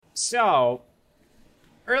So,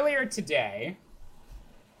 earlier today,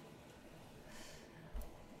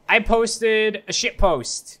 I posted a shit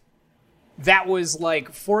post that was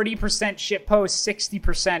like 40% shit post,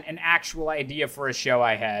 60% an actual idea for a show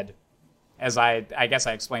I had. As I guess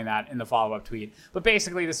I explained that in the follow-up tweet. But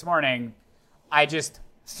basically this morning, I just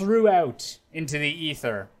threw out into the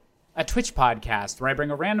ether a Twitch podcast where I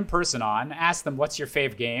bring a random person on, ask them what's your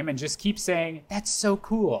fave game, and just keep saying, that's so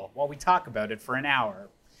cool, while we talk about it for an hour.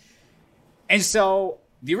 And so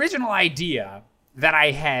the original idea that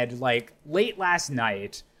I had like late last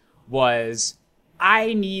night was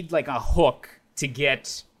I need like a hook to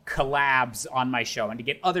get collabs on my show and to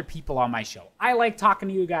get other people on my show. I like talking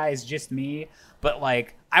to you guys, just me, but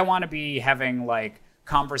like I want to be having like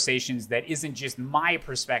conversations that isn't just my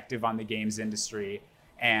perspective on the games industry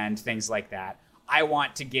and things like that. I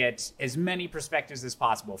want to get as many perspectives as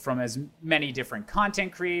possible from as many different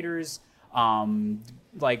content creators,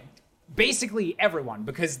 like basically everyone,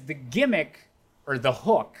 because the gimmick or the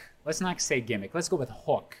hook, let's not say gimmick, let's go with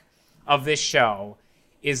hook of this show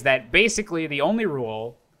is that basically the only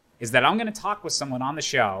rule is that I'm going to talk with someone on the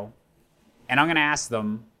show and I'm going to ask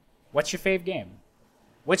them, what's your fave game?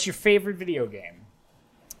 What's your favorite video game?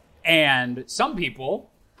 And some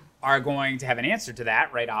people are going to have an answer to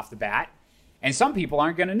that right off the bat, and some people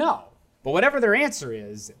aren't going to know. But whatever their answer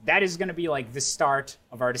is, that is going to be like the start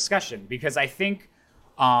of our discussion, because I think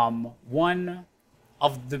one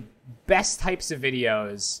of the best types of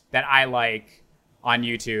videos that I like on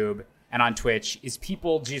YouTube and on Twitch is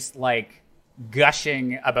people just like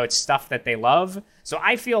gushing about stuff that they love. So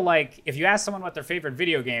I feel like if you ask someone what their favorite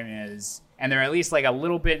video game is and they're at least like a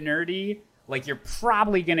little bit nerdy, like you're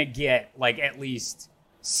probably going to get like at least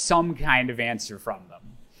some kind of answer from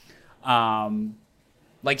them.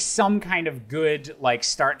 Like some kind of good like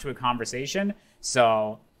start to a conversation.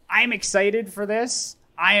 So I'm excited for this.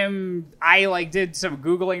 I like did some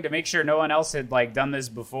Googling to make sure no one else had like done this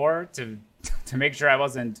before to make sure I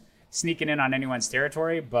wasn't sneaking in on anyone's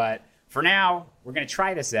territory. But for now, we're going to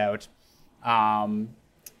try this out.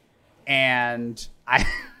 And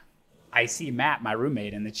I see Matt, my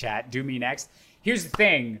roommate, in the chat. Do me next. Here's the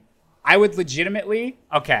thing. I would legitimately...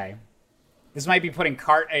 Okay. This might be putting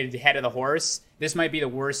cart ahead of the horse. This might be the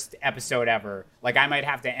worst episode ever. Like, I might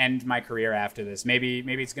have to end my career after this. Maybe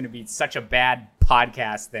it's going to be such a bad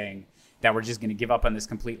podcast thing that we're just going to give up on this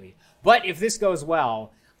completely. But if this goes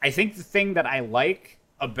well, I think the thing that I like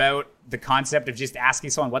about the concept of just asking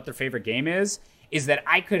someone what their favorite game is that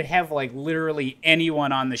I could have, like, literally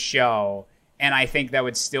anyone on the show, and I think that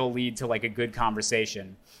would still lead to, like, a good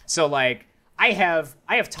conversation. So, like, I have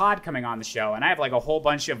Todd coming on the show, and I have like a whole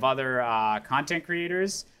bunch of other content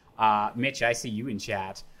creators. Mitch, I see you in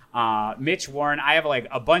chat. Mitch, Warren, I have like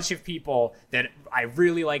a bunch of people that I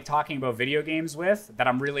really like talking about video games with, that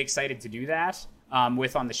I'm really excited to do that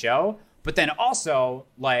with on the show. But then also,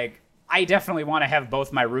 like, I definitely want to have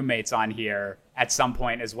both my roommates on here at some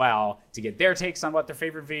point as well to get their takes on what their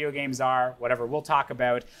favorite video games are, whatever we'll talk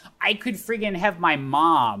about. I could friggin' have my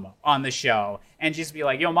mom on the show and just be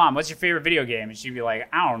like, yo, Mom, what's your favorite video game? And she'd be like,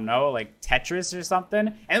 I don't know, like Tetris or something.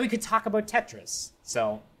 And then we could talk about Tetris.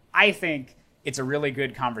 So I think it's a really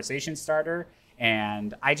good conversation starter.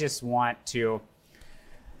 And I just want to...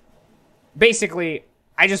 Basically,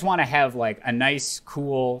 I just want to have like a nice,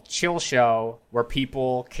 cool, chill show where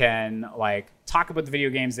people can like talk about the video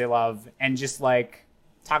games they love and just like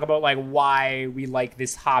talk about like why we like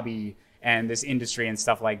this hobby and this industry and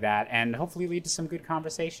stuff like that, and hopefully lead to some good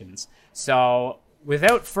conversations. So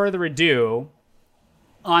without further ado,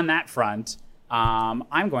 on that front,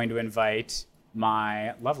 I'm going to invite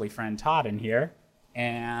my lovely friend Todd in here,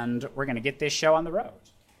 and we're going to get this show on the road.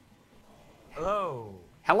 Hello.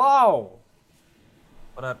 Hello.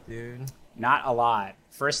 What up, dude? Not a lot.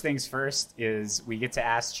 First things first is we get to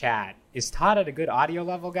ask chat. Is Todd at a good audio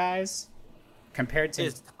level, guys? Compared to...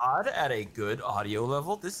 Is Todd at a good audio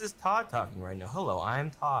level? This is Todd talking right now. Hello,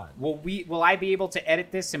 I'm Todd. Will I be able to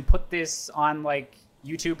edit this and put this on like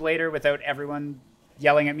YouTube later without everyone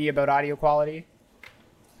yelling at me about audio quality?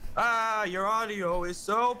 Your audio is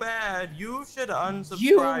so bad. You should unsubscribe.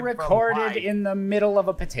 You recorded in the middle of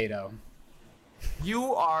a potato.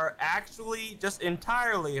 You are actually just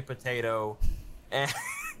entirely a potato, and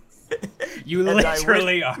you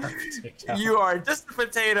literally are. You are just a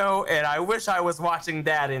potato, and I wish I was watching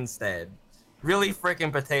that instead. Really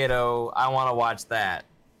freaking potato. I want to watch that.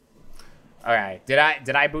 All right. Did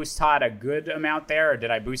I boost Todd a good amount there, or did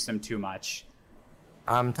I boost him too much?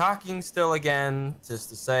 I'm talking still again, just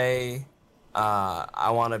to say,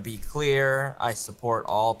 I want to be clear. I support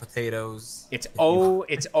all potatoes. It's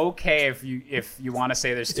okay if you want to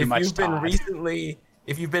say there's too much. If you've been recently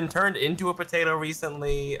if you've been turned into a potato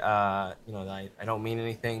recently, I don't mean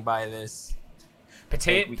anything by this.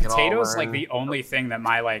 Potatoes like the only thing that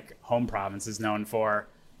my like home province is known for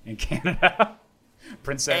in Canada.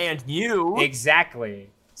 Princess. And you. Exactly.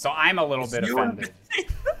 So I'm a little bit offended.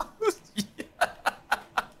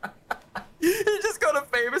 You just go to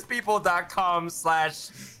famouspeople.com/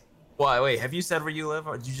 Wait, have you said where you live?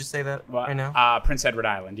 Or did you just say that right now? Prince Edward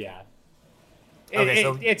Island, yeah.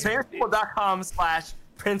 It's famouspeople.com/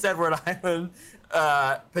 Prince Edward Island.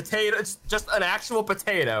 Potato, it's just an actual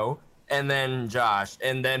potato, and then Josh.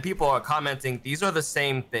 And then people are commenting, these are the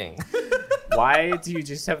same thing. Why do you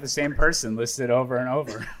just have the same person listed over and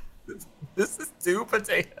over? This is 2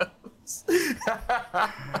 potatoes.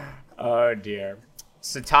 Oh, dear.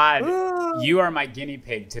 So, Todd, you are my guinea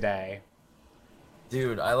pig today.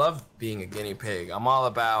 Dude, I love being a guinea pig. I'm all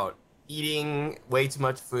about eating way too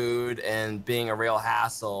much food and being a real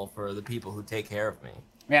hassle for the people who take care of me.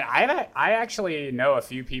 Man, I actually know a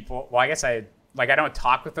few people. Well, I guess I don't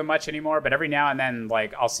talk with them much anymore, but every now and then,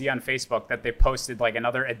 like, I'll see on Facebook that they posted, like,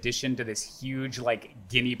 another addition to this huge, like,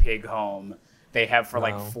 guinea pig home they have for,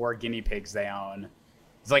 like, 4 guinea pigs they own.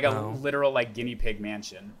 It's like a literal, like, guinea pig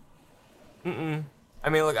mansion. I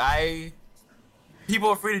mean, look, people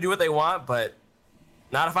are free to do what they want, but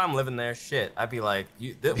not if I'm living there. Shit, I'd be like,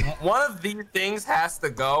 one of these things has to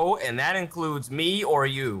go, and that includes me or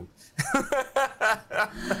you.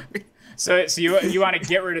 So you want to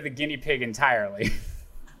get rid of the guinea pig entirely?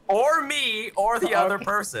 Or me, or the other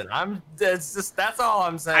person. That's all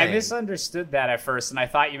I'm saying. I misunderstood that at first, and I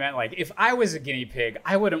thought you meant, like, if I was a guinea pig,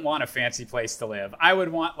 I wouldn't want a fancy place to live. I would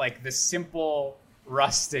want, like, the simple,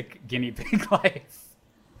 rustic guinea pig life.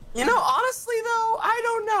 You know, honestly, though, I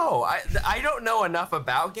don't know. I don't know enough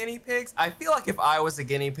about guinea pigs. I feel like if I was a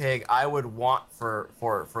guinea pig, I would want for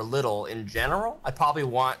little in general. I'd probably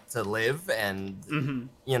want to live and,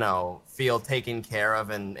 feel taken care of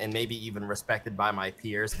and maybe even respected by my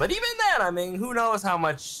peers. But even then, I mean, who knows how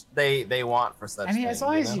much they want for such things. As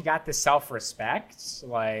long as you got the self-respect,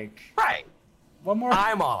 like... Right. One more...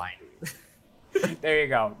 I'm all I need. There you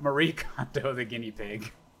go. Marie Kondo, the guinea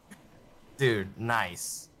pig. Dude,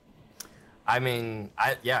 nice. I mean,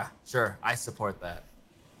 sure, I support that.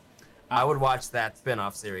 I would watch that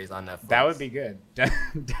spin-off series on Netflix. That would be good.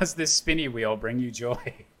 Does this spinny wheel bring you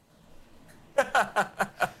joy?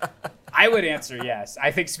 I would answer yes.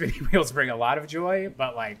 I think spinny wheels bring a lot of joy,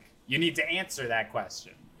 but, like, you need to answer that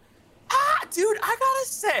question. Dude, I gotta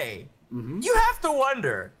say, you have to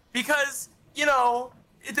wonder because,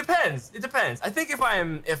 it depends. I think if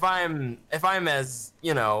I'm as,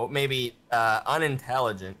 maybe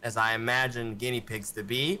unintelligent as I imagine guinea pigs to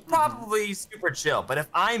be, probably super chill. But if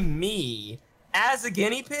I'm me as a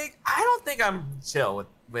guinea pig, I don't think I'm chill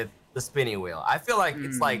with the spinning wheel. I feel like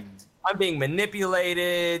it's like I'm being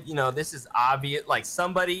manipulated. This is obvious. Like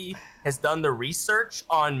somebody has done the research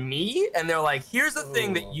on me and they're like, here's the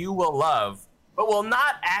thing that you will love, but will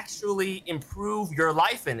not actually improve your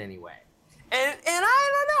life in any way. And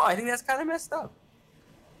I don't know. I think that's kind of messed up.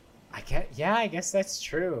 I guess that's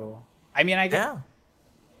true. I mean,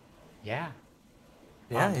 Yeah.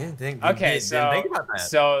 Think about that.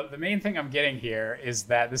 So the main thing I'm getting here is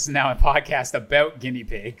that this is now a podcast about guinea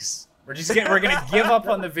pigs. We're gonna give up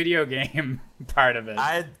on the video game part of it.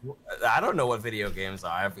 I don't know what video games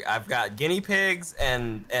are. I've got guinea pigs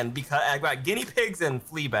and because I've got guinea pigs and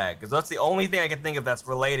Fleabag because that's the only thing I can think of that's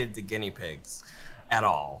related to guinea pigs at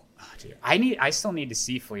all. Oh, dude. I still need to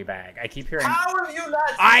see Fleabag. I keep hearing. How have you not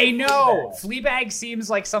seen I know. Fleabag seems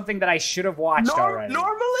like something that I should have watched already.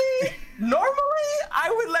 Normally,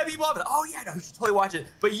 I would let people up. Oh yeah, no, you should totally watch it.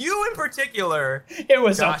 But you in particular, it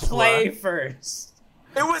was Joshua, a play first.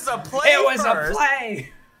 It was a play. It was a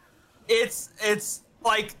play. It's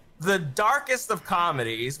like the darkest of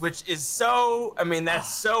comedies, which is so. I mean,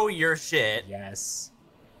 that's so your shit. Yes.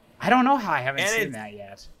 I don't know how I haven't seen that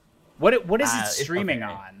yet. What is it streaming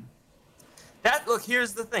on? Look,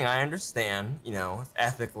 here's the thing. I understand,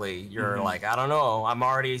 ethically, you're like, I don't know. I'm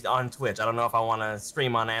already on Twitch. I don't know if I want to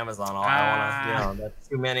stream on Amazon. I want to, that's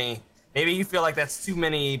too many. Maybe you feel like that's too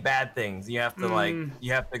many bad things. You have to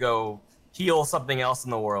you have to go heal something else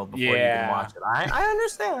in the world before you can watch it. I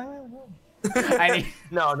understand.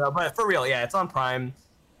 No, but for real, it's on Prime.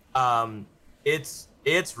 It's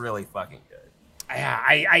really fucking good. Yeah,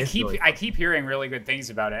 I keep hearing really good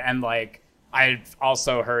things about it, and like I've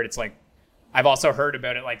also heard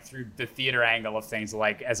about it like through the theater angle of things,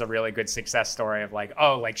 like as a really good success story of like,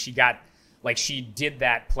 oh, like she did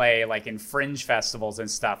that play like in fringe festivals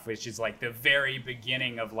and stuff, which is like the very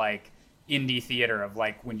beginning of like indie theater of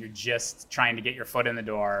like when you're just trying to get your foot in the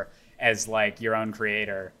door as like your own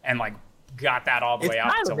creator, and like got that all the way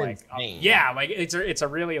up to like, yeah, like it's a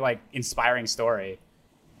really like inspiring story.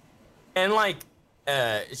 And like,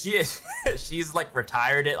 she's like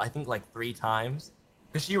retired it, I think like 3 times,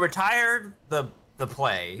 because she retired the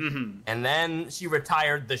play, and then she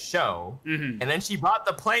retired the show, and then she brought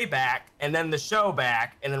the play back, and then the show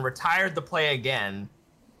back, and then retired the play again.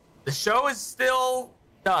 The show is still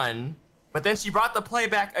done, but then she brought the play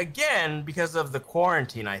back again because of the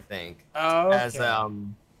quarantine, I think. Oh, okay. As I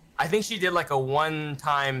think she did like a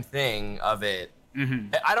one-time thing of it.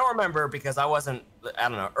 I don't remember because I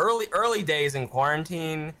don't know, early days in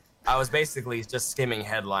quarantine, I was basically just skimming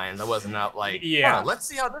headlines. I wasn't out like, let's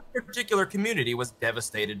see how this particular community was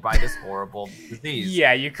devastated by this horrible disease.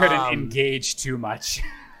 Yeah, you couldn't engage too much.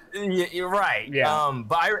 You're right. Yeah.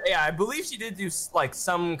 But I believe she did do like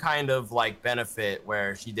some kind of like benefit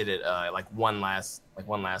where she did it like one last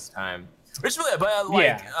time. Which really, but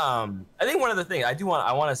like I think one of the things I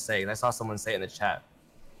want to say, and I saw someone say it in the chat.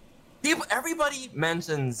 Everybody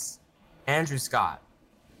mentions Andrew Scott.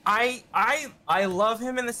 I love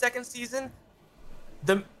him in the second season.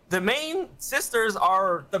 The main sisters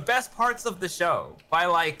are the best parts of the show by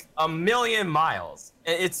like a million miles.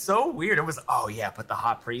 It's so weird. It was but the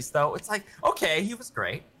hot priest though. It's like, okay, he was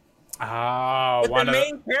great. Oh, but the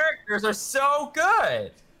main characters are so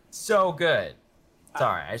good, so good.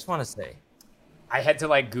 Sorry, I just want to say. I had to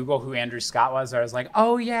like Google who Andrew Scott was. I was like,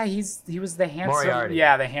 oh yeah, he was the handsome Moriarty.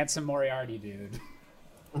 Yeah, the handsome Moriarty dude.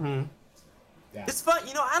 Yeah. It's fun,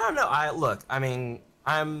 I don't know. I mean,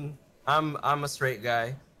 I'm a straight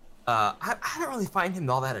guy. I don't really find him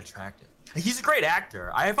all that attractive. He's a great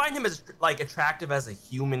actor. I find him as like attractive as a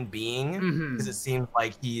human being because it seems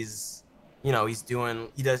like he's he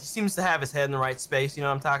seems to have his head in the right space. You know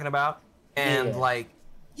what I'm talking about? And like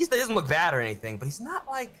he doesn't look bad or anything, but he's not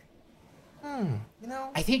like.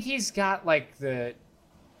 I think he's got like the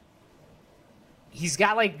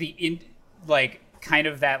kind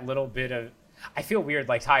of that little bit of. I feel weird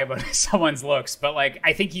like talking about someone's looks, but like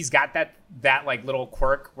I think he's got that like little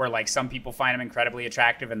quirk where like some people find him incredibly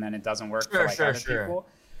attractive and then it doesn't work for like other people.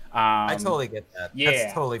 I totally get that. Yeah,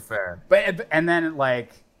 that's totally fair. But and then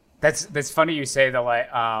like that's funny you say the like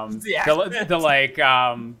the like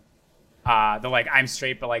I'm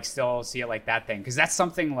straight but like still see it like that thing, because that's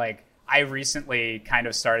something like. I recently kind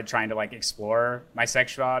of started trying to like explore my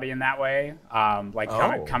sexuality in that way.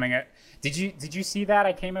 Coming at. Did you see that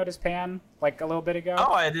I came out as pan like a little bit ago?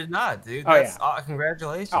 Oh, I did not, dude.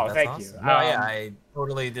 Congratulations. Oh, that's thank awesome. you. No, I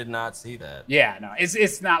totally did not see that. Yeah, no,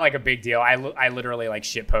 it's not like a big deal. I literally like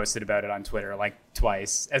shit posted about it on Twitter like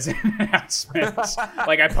twice as an announcement.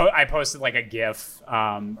 Like I posted like a GIF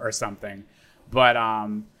or something, but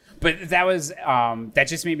that was that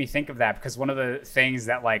just made me think of that, because one of the things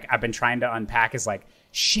that like I've been trying to unpack is like,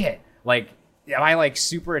 shit, like am I like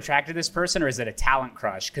super attracted to this person or is it a talent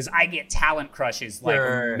crush? Because I get talent crushes like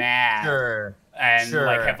mad,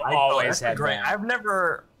 like have always had great. That. I've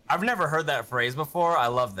never heard that phrase before. I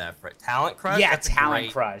love that phrase. Talent crush? Yeah,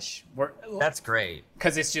 talent crush. That's great.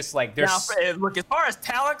 Because it's just like there's. Now, look, as far as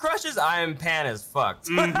talent crushes, I am pan as fucked.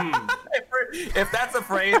 If that's a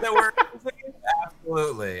phrase that we're using,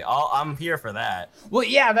 absolutely. I'm here for that. Well,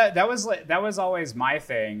 yeah, that was always my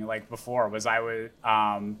thing. Like before, was I would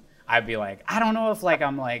I'd be like, I don't know if like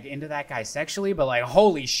I'm like into that guy sexually, but like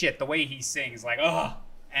holy shit, the way he sings, like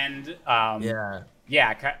and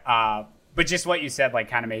but just what you said like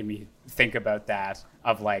kind of made me think about that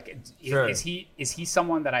of like is he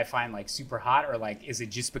someone that I find like super hot, or like is it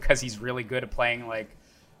just because he's really good at playing like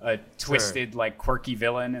a twisted like quirky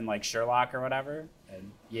villain in like Sherlock or whatever? And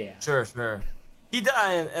sure he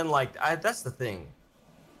does, and like that's the thing,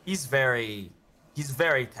 he's very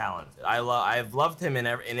talented. I've loved him in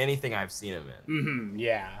anything I've seen him in.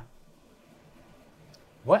 Yeah.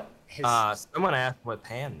 What someone asked what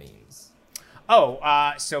pan means.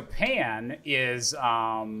 So pan is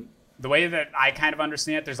the way that I kind of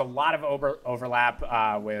understand it. There's a lot of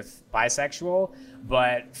overlap with bisexual,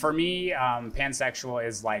 but for me, pansexual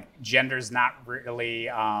is like gender's not really.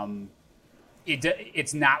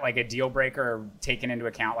 It's not like a deal breaker or taken into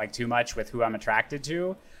account like too much with who I'm attracted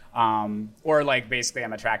to, or like basically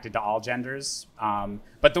I'm attracted to all genders.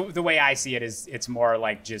 But the way I see it is it's more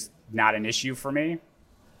like just not an issue for me,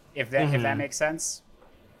 if that makes sense.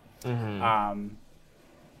 That's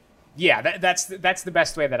the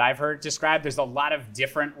best way that I've heard described. There's a lot of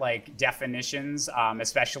different like definitions,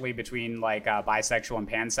 especially between like bisexual and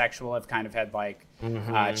pansexual have kind of had like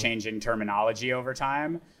changing terminology over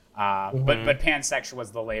time. But pansexual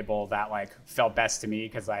was the label that like felt best to me,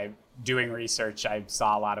 because doing research, I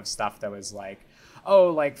saw a lot of stuff that was like, oh,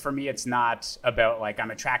 like for me, it's not about like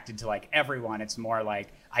I'm attracted to like everyone. It's more like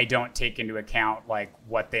I don't take into account like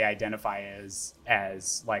what they identify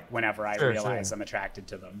as like whenever I realize I'm attracted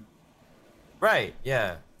to them. Right.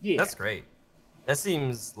 Yeah. Yeah. That's great. That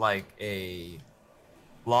seems like a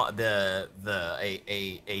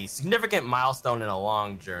significant milestone in a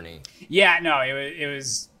long journey. Yeah. No, it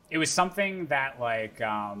was something that like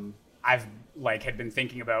I've like had been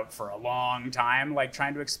thinking about for a long time, like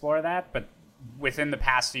trying to explore that. But within the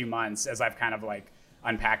past few months, as I've kind of like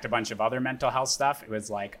unpacked a bunch of other mental health stuff, it was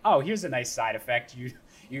like, oh, here's a nice side effect.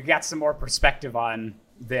 You got some more perspective on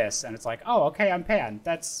this, and it's like, oh, okay, I'm pan.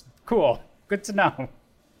 That's cool. Good to know.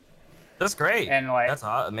 That's great. And like, that's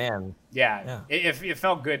hot, man. Yeah. It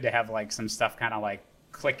felt good to have like some stuff kind of like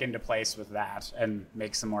click into place with that and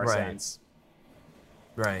make some more sense.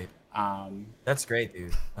 Right. That's great,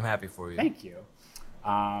 dude. I'm happy for you. Thank you.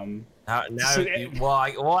 Actually,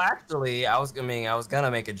 I was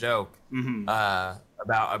gonna make a joke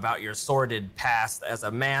about your sordid past as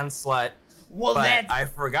a man slut. Well, but I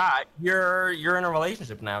forgot you're in a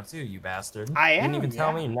relationship now too, you bastard. I am. You didn't even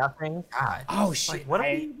tell me nothing. God. Oh shit. Like, what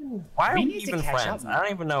why are we even friends? I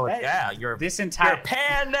don't even know. You're a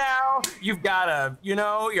pan now. You've got you're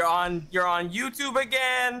on YouTube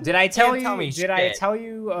again. Did I tell you? Did I tell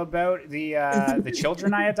you about the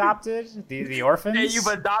children I adopted? The orphans. Hey, you've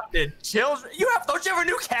adopted children. Don't you have a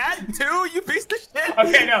new cat too? You piece of shit.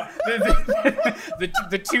 Okay, no.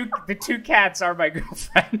 The two cats are my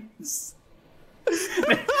girlfriends.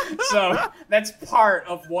 So that's part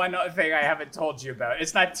of one thing I haven't told you about.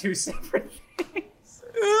 It's not two separate things.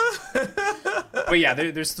 But yeah,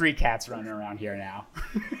 there's 3 cats running around here now.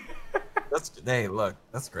 Look,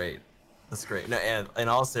 that's great. That's great. No, and in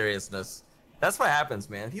all seriousness, that's what happens,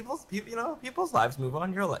 man. People's lives move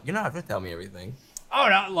on. You're not have to tell me everything. Oh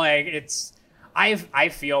no, like I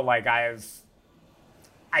feel like I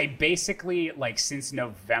basically like since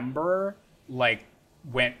November like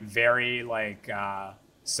went very like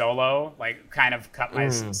solo, like kind of cut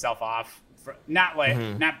myself off not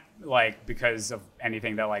like because of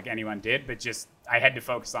anything that like anyone did, but just I had to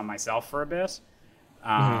focus on myself for a bit.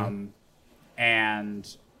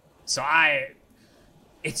 And so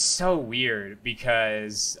it's so weird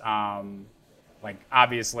because like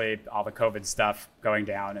obviously all the COVID stuff going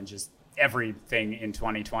down and just everything in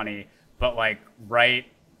 2020, but like right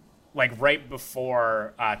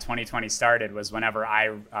before 2020 started was whenever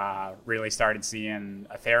I really started seeing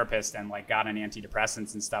a therapist and like got on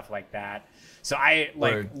antidepressants and stuff like that. So I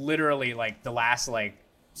like literally like the last like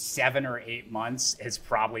 7 or 8 months has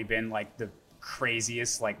probably been like the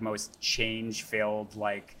craziest, like most change filled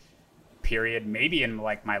like period maybe in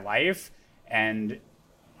like my life. And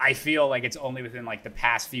I feel like it's only within like the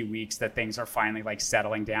past few weeks that things are finally like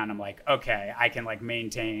settling down. I'm like, okay, I can like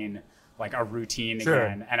maintain like a routine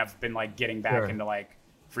again, and I've been like getting back into like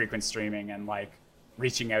frequent streaming and like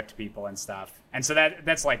reaching out to people and stuff. And so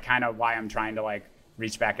that's like kind of why I'm trying to like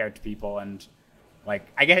reach back out to people. And like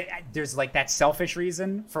I get there's like that selfish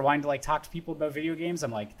reason for wanting to like talk to people about video games.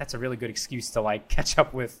 I'm like, that's a really good excuse to like catch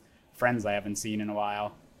up with friends I haven't seen in a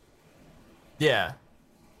while. Yeah.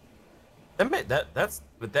 But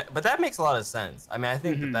that makes a lot of sense. I mean, I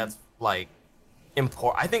think that's like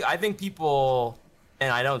important. I think people,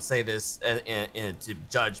 and I don't say this to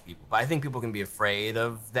judge people, but I think people can be afraid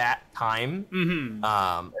of that time.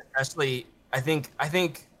 Especially, I think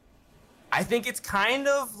it's kind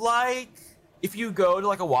of like if you go to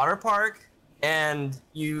like a water park and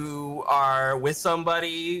you are with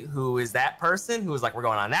somebody who is that person who is like, we're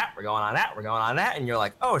going on that, and you're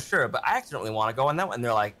like, oh sure, but I accidentally want to go on that one. And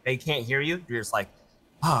they're like, they can't hear you. You're just like,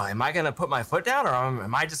 oh, am I gonna put my foot down, or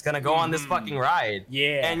am I just gonna go on this fucking ride?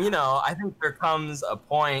 Yeah. And I think there comes a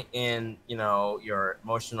point in your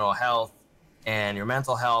emotional health and your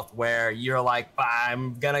mental health where you're like,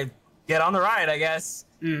 I'm gonna get on the ride, I guess.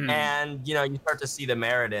 And you start to see the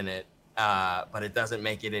merit in it, but it doesn't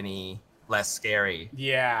make it any less scary.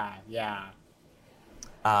 Yeah.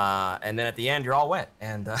 And then at the end, you're all wet,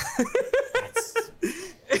 and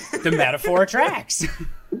the metaphor tracks.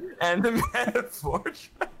 And the metaphor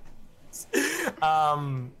tracks.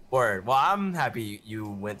 Word. Well, I'm happy you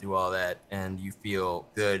went through all that and you feel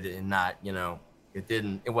good and not,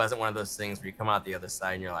 it wasn't one of those things where you come out the other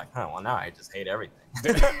side and you're like, well, now I just hate everything.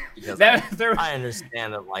 Because I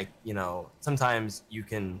understand that, like, sometimes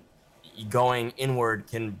going inward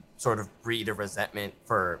can sort of breed a resentment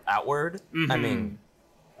for outward. I mean,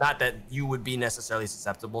 not that you would be necessarily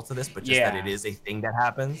susceptible to this, but just that it is a thing that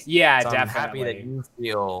happens. Yeah, so definitely. I'm happy that you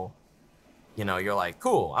feel, you're like,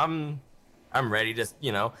 cool, I'm I'm ready to,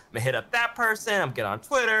 I'm gonna hit up that person. I'm gonna get on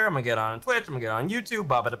Twitter. I'm gonna get on Twitch. I'm gonna get on YouTube.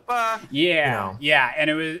 Blah blah blah. Yeah, yeah. And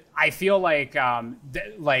it was. I feel like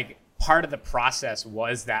like part of the process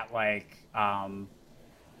was that like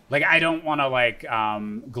I don't want to like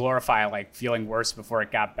glorify like feeling worse before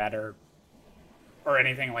it got better or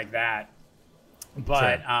anything like that.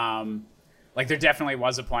 But like there definitely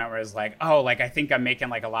was a point where it was like, oh, like I think I'm making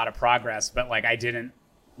like a lot of progress, but like I didn't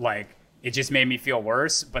like. It just made me feel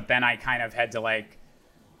worse, but then I kind of had to like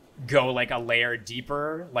go like a layer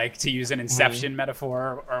deeper, like to use an Inception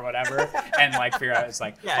metaphor or whatever, and like figure out it's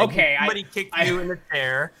like, okay, somebody kicked you in the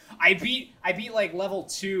chair. I beat like level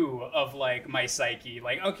 2 of like my psyche.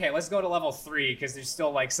 Like, okay, let's go to level 3 because there's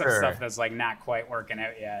still like some stuff that's like not quite working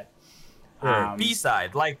out yet.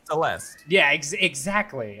 B-side, like Celeste. Yeah,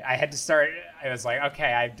 exactly. I had to start. I was like,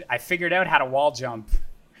 okay, I figured out how to wall jump.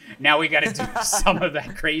 Now we got to do some of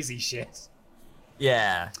that crazy shit.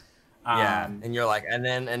 Yeah, and you're like,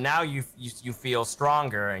 and now you feel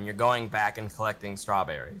stronger, and you're going back and collecting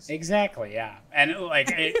strawberries. Exactly, yeah, and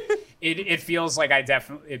like it feels like I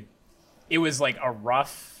definitely it was like a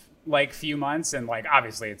rough like few months, and like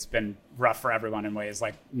obviously it's been rough for everyone in ways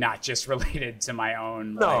like not just related to my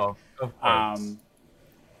own. No, of course.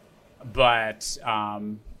 But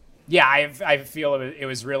yeah, I feel it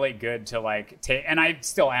was really good to like take, and I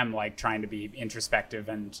still am like trying to be introspective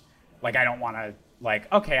and like I don't want to like,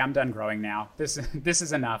 okay, I'm done growing now. This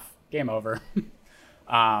is enough. Game over.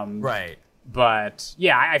 Right. But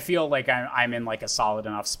yeah, I feel like I'm in like a solid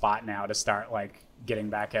enough spot now to start like getting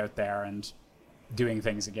back out there and doing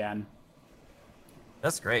things again.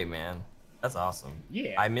 That's great, man. That's awesome.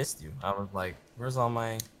 Yeah. I missed you. I was like, where's all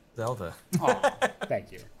my Zelda? Oh,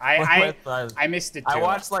 thank you. I missed it too. I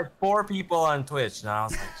watched like 4 people on Twitch, and I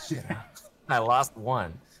was like, shit, I lost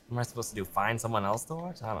one. What am I supposed to do? Find someone else to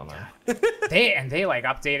watch? I don't know. They like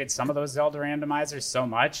updated some of those Zelda randomizers so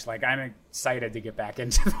much. Like I'm excited to get back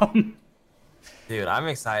into them. Dude, I'm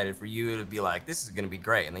excited for you to be like, this is gonna be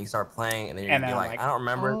great, and then you start playing, and then you're gonna be like, I don't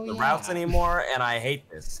remember the routes anymore, and I hate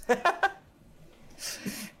this.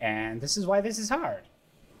 And this is why this is hard.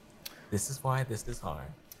 This is why this is hard.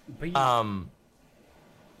 But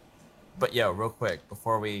But yo, real quick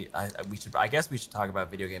before I guess we should talk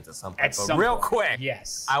about video games at some point. But real quick,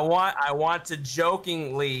 yes, I want to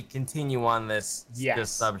jokingly continue on this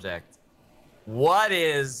subject. What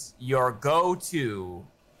is your go-to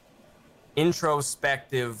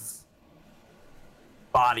introspective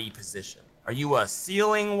body position? Are you a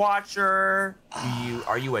ceiling watcher?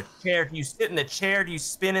 Are you a chair? Do you sit in the chair? Do you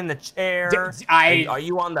spin in the chair? Are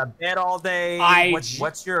you on the bed all day?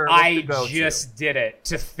 What's your go-to? Just did it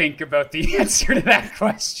to think about the answer to that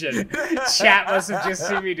question. Chat must have just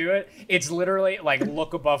seen me do it. It's literally like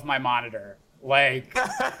look above my monitor. Like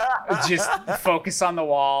just focus on the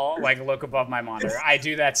wall, like look above my monitor. I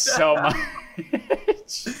do that so much.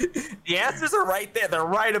 The answers are right there. They're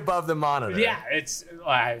right above the monitor. Yeah, it's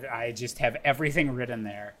I just have everything written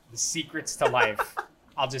there. The secrets to life.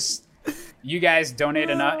 You guys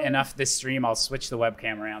donate enough this stream, I'll switch the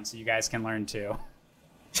webcam around so you guys can learn too.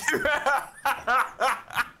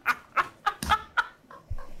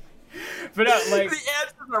 But like the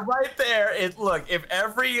answers are right there. Look, if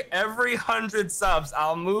every 100 subs,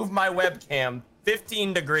 I'll move my webcam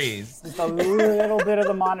 15 degrees. Just a little bit of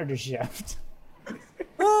the monitor shift.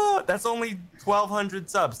 That's only 1,200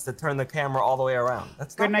 subs to turn the camera all the way around.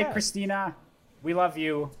 That's good night, bad. Christina. We love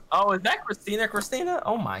you. Oh, is that Christina? Christina?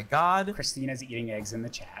 Oh my God. Christina's eating eggs in the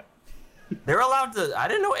chat. They're allowed to. I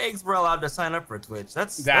didn't know eggs were allowed to sign up for Twitch. Twitch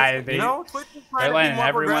is they're letting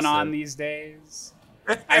everyone on progressive these days.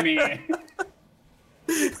 I mean.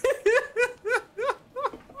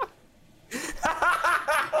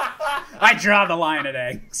 I draw the line at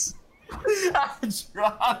eggs. I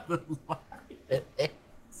draw the line at eggs.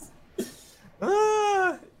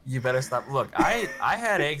 You better stop. Look, I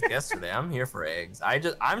had eggs yesterday. I'm here for eggs.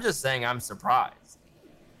 I'm just saying I'm surprised.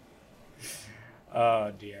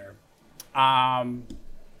 Oh dear.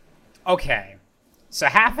 Okay. So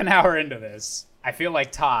half an hour into this, I feel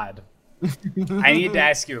like Todd. I need to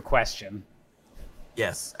ask you a question.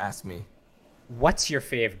 Yes, ask me. What's your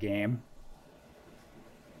fave game?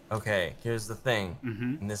 Okay, here's the thing,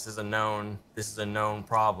 and this is a known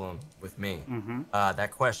problem with me.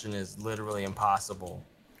 That question is literally impossible,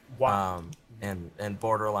 and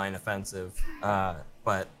borderline offensive.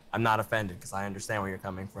 But I'm not offended because I understand where you're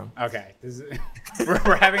coming from. Okay,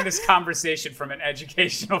 we're having this conversation from an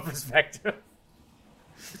educational perspective.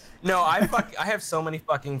 No, I have so many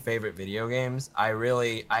fucking favorite video games.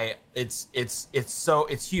 It's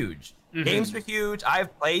huge. Games are huge.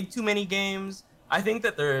 I've played too many games. I think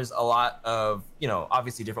that there's a lot of,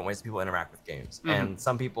 obviously different ways people interact with games. And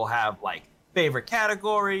some people have like favorite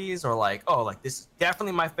categories or like, oh, like this is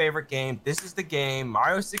definitely my favorite game. This is the game,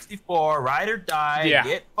 Mario 64, ride or die,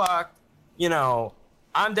 get fucked.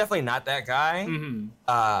 I'm definitely not that guy.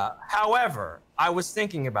 However, I was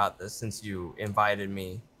thinking about this since you invited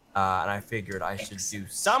me, and I figured I should do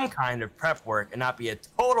some kind of prep work and not be a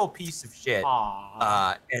total piece of shit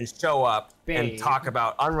and show up and talk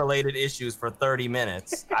about unrelated issues for 30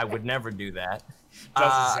 minutes. I would never do that.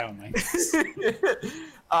 Doesn't sound like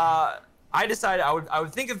I decided I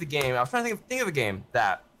would think of the game. I was trying to think of a game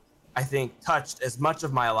that I think touched as much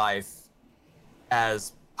of my life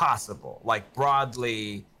as possible, like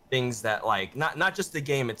broadly things that like not just the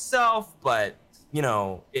game itself, but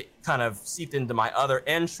it kind of seeped into my other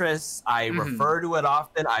interests. I refer to it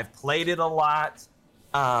often. I've played it a lot.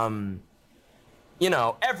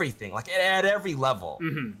 Everything, like at every level.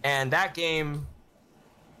 And that game,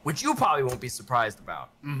 which you probably won't be surprised about,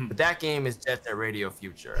 but that game is Jet Set Radio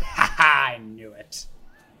Future. I knew it.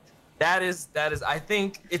 That is. I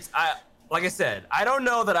think it's. Like I said, I don't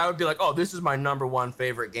know that I would be like, oh, this is my number one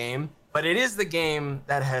favorite game, but it is the game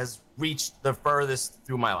that has reached the furthest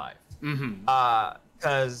through my life.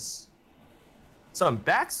 Because some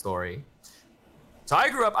backstory. So I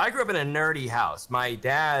grew up in a nerdy house. My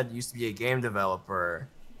dad used to be a game developer,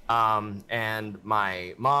 and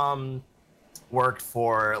my mom worked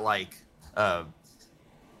for like a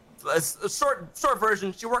short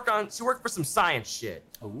version. She worked for some science shit.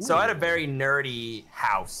 Ooh. So I had a very nerdy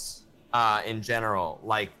house. In general,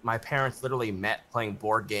 like my parents literally met playing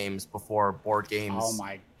board games before board games. Oh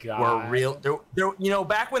my god! Were real. There,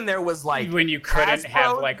 back when there was like when you couldn't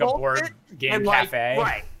have like a board game cafe.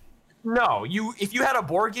 Right. No, if you had a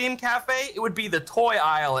board game cafe, it would be the toy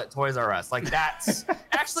aisle at Toys R Us. Like that's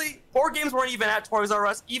actually board games weren't even at Toys R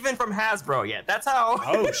Us, even from Hasbro yet. That's how.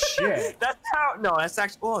 Oh shit. That's how. No, that's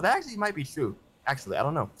actually. Oh, that actually might be true. Actually, I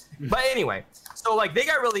don't know. But anyway, so like they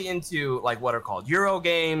got really into like what are called Euro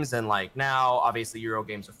games, and like now obviously Euro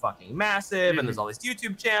games are fucking massive, and there's all these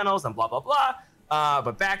YouTube channels and blah blah blah.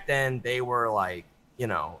 But back then they were like,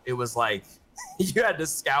 it was like you had to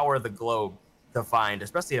scour the globe to find,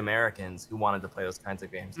 especially Americans who wanted to play those kinds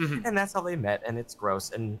of games, and that's how they met. And it's gross,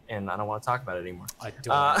 and I don't want to talk about it anymore.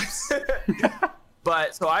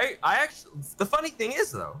 But so I actually, the funny thing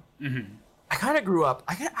is though. I kind of grew up.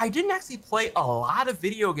 I didn't actually play a lot of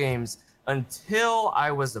video games until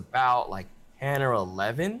I was about like 10 or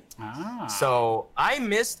 11. So I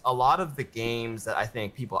missed a lot of the games that I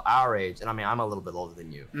think people our age, and I mean, I'm a little bit older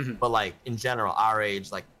than you, but like in general, our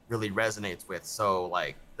age like really resonates with. So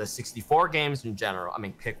like the 64 games in general, I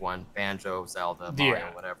mean, pick one, Banjo, Zelda, Mario,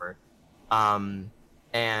 whatever.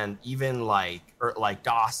 And even like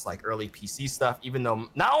DOS, like early PC stuff, even though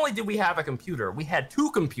not only did we have a computer, we had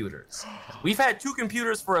two computers. We've had two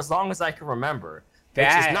computers for as long as I can remember, which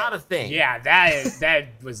is not a thing. Yeah, that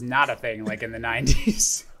was not a thing like in the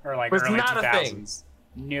 90s or like early 2000s.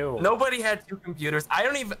 No. Nobody had two computers. I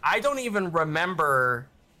don't even remember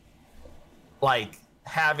like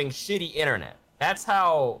having shitty internet. That's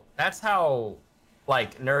how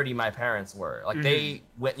like nerdy my parents were. Like they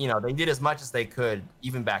went, they did as much as they could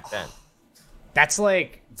even back then. That's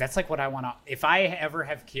like what I want to, if I ever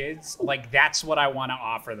have kids, like that's what I want to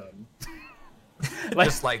offer them. Like,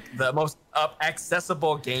 just like the most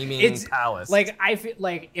accessible gaming palace. Like I feel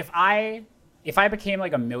like if I became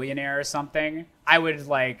like a millionaire or something, I would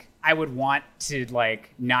want to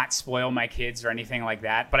like not spoil my kids or anything like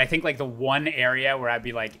that. But I think like the one area where I'd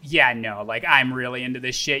be like, yeah, no, like I'm really into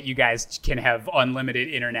this shit. You guys can have unlimited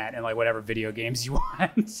internet and like whatever video games you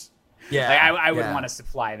want. Yeah, like I would want to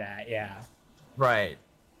supply that. Yeah. Right.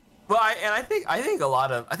 Well, I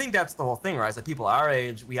think that's the whole thing, right? Is that people our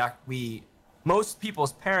age, most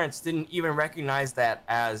people's parents didn't even recognize that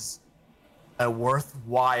as a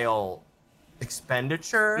worthwhile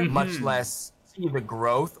expenditure, much less see the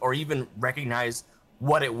growth or even recognize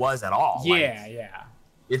what it was at all. Yeah, like, yeah.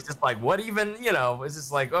 It's just like, what even, it's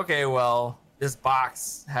just like, okay, well, this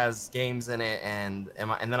box has games in it and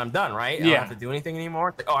then I'm done, right? I don't have to do anything anymore.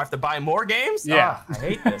 It's like, I have to buy more games? Yeah. Oh, I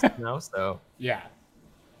hate this, so. Yeah.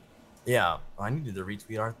 Yeah, I needed to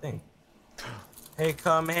retweet our thing. Hey,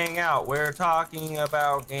 come hang out. We're talking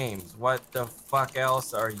about games. What the fuck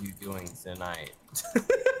else are you doing tonight?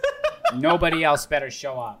 Nobody else better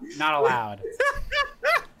show up. Not allowed.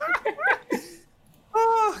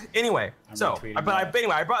 Anyway,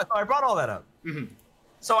 I brought all that up.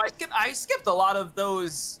 So I skipped a lot of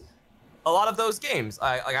those games.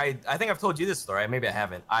 I think I've told you this story. Maybe I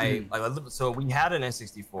haven't. So we had an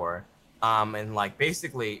N64. And like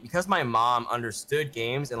basically because my mom understood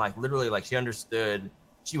games and like literally like she understood,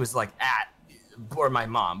 she was like or my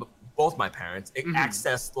mom, both my parents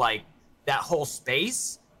accessed like that whole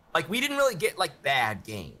space. Like we didn't really get like bad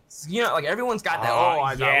games, you know, like everyone's got that,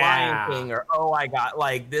 I got Lion King, or I got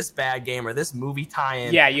like this bad game or this movie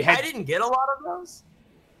tie-in. Yeah, I didn't get a lot of those.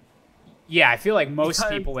 Yeah, I feel like most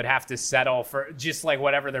people would have to settle for just like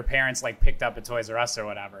whatever their parents like picked up at Toys R Us or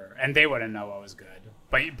whatever, and they wouldn't know what was good.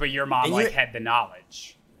 But your mom like had the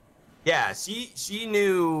knowledge. Yeah, she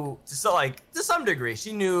knew to some degree.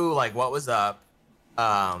 She knew like what was up,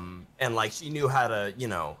 and like she knew how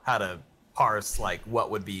to parse like what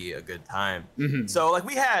would be a good time. So like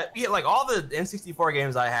we had like all the N64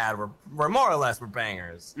 games I had were more or less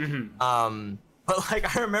bangers. But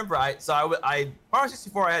like I remember Mario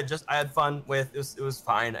 64 I had fun with. It was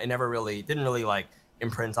fine. I never really didn't really like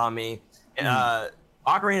imprint on me.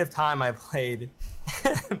 Ocarina of Time I played.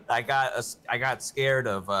 I got scared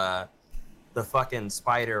of the fucking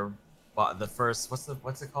spider. The first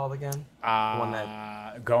what's it called again? The one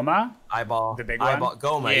that Goma? Eyeball. The big eyeball, one?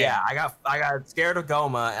 Goma, yeah. I got scared of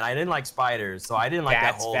Goma and I didn't like spiders, so I didn't like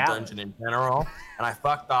that whole dungeon in general. And I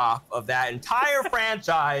fucked off of that entire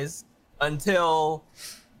franchise until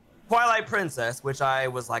Twilight Princess, which I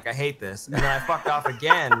was like, I hate this. And then I fucked off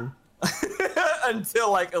again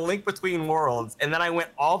until like A Link Between Worlds, and then I went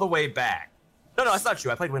all the way back. No, that's not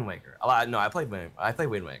true. I played Wind Waker. I played Wind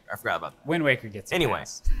Waker. I forgot about that. Wind Waker gets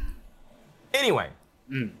Anyway,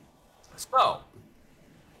 so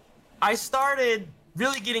I started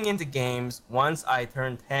really getting into games once I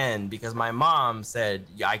turned 10 because my mom said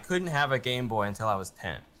I couldn't have a Game Boy until I was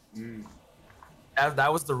 10.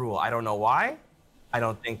 That was the rule. I don't know why. I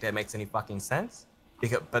don't think that makes any fucking sense.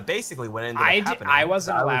 But basically, what ended up happening... I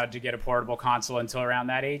wasn't allowed to get a portable console until around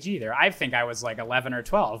that age either. I think I was like 11 or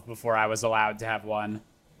 12 before I was allowed to have one.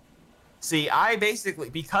 See, I basically...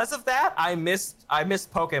 Because of that, I missed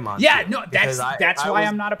Pokemon. Yeah, no, that's why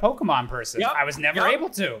I'm not a Pokemon person. Yep, I was never able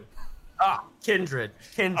to. Kindred.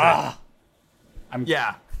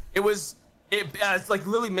 Yeah. It's like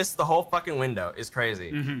literally missed the whole fucking window. It's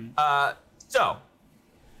crazy. So,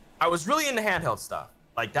 I was really into handheld stuff.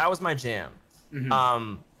 Like, that was my jam.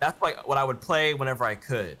 That's like what I would play whenever I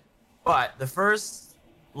could. But the first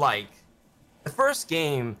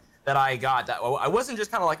game that I got that I wasn't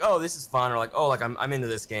just kind of like, oh, this is fun, or like, oh, like I'm into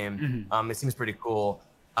this game. It seems pretty cool.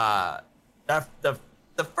 The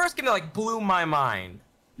first game that like blew my mind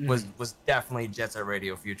was definitely Jet Set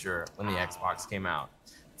Radio Future when the Xbox came out.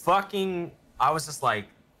 I was just like,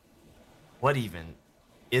 what even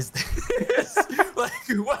is this? Like,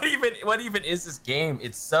 what even is this game?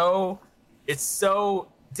 It's so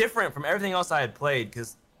different from everything else I had played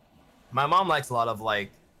because my mom likes a lot of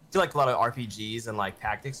RPGs and like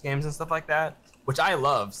tactics games and stuff like that, which I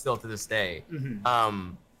love still to this day.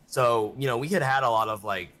 So we had a lot of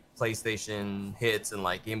like PlayStation hits and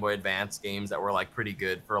like Game Boy Advance games that were like pretty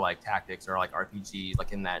good for like tactics or like RPGs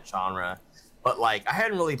like in that genre. But like I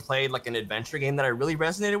hadn't really played like an adventure game that I really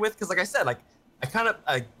resonated with because like I said, like I kind of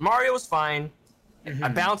Mario was fine. I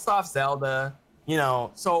bounced off Zelda.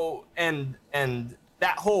 So and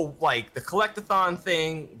that whole like the collectathon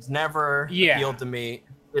thing never appealed to me.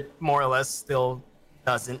 It more or less still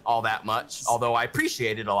doesn't all that much, although I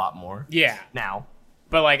appreciate it a lot more. Now.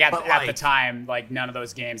 But like at the time, like none of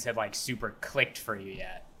those games had like super clicked for you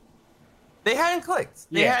yet. They hadn't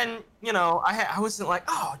clicked. They hadn't. I wasn't like,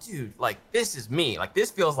 oh, dude, like this is me. Like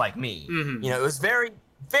this feels like me. It was very,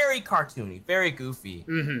 very cartoony, very goofy,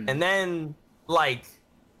 and then like.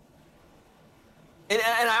 And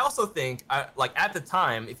I also think, like at the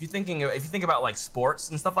time, if you think about like sports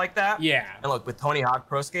and stuff like that, and look with Tony Hawk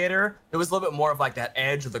Pro Skater, it was a little bit more of like that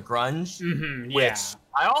edge of the grunge, which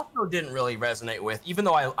I also didn't really resonate with, even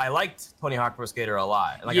though I liked Tony Hawk Pro Skater a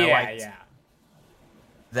lot. And, like I liked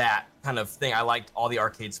that kind of thing. I liked all the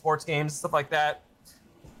arcade sports games and stuff like that.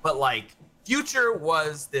 But like Future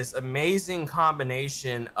was this amazing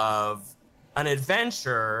combination of an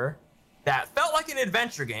adventure that felt like an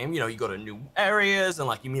adventure game. You go to new areas and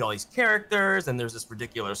like you meet all these characters and there's this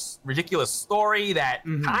ridiculous story that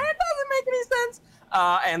kind of doesn't make any sense.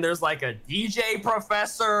 And there's like a DJ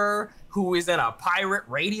professor who is in a pirate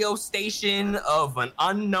radio station of an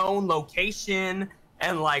unknown location,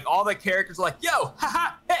 and like all the characters are like, yo,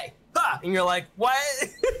 haha, hey, ha, and you're like, what?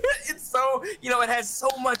 It's so, it has so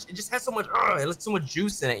much, it just has so much, it has so much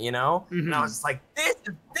juice in it, And I was just like,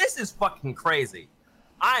 this is fucking crazy.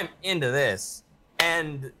 I'm into this,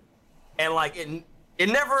 and like it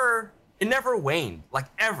never waned, like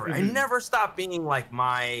ever. I never stopped being like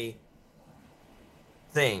my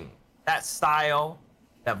thing, that style,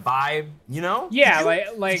 that vibe, Yeah,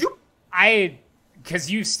 like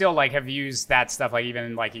because you still like have used that stuff like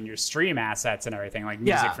even like in your stream assets and everything, like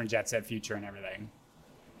music from Jet Set Future and everything.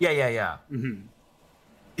 Yeah. Mm-hmm.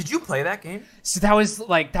 Did you play that game? So that was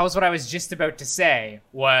what I was just about to say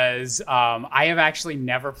was I have actually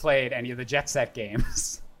never played any of the Jet Set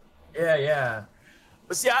games. Yeah.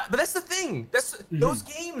 But see, but that's the thing. Those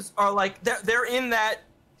games are like they're in that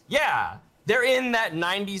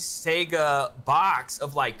 90s Sega box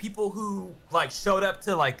of like people who like showed up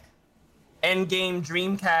to like Endgame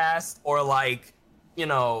Dreamcast or like, you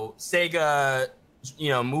know, Sega, you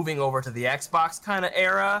know, moving over to the Xbox kind of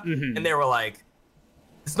era, and they were like,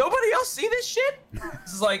 does nobody else see this shit?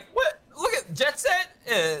 This is like, what? Look at Jet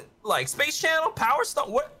Set, like Space Channel, Power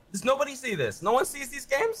Stone. What? Does nobody see this? No one sees these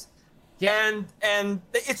games? Yeah. And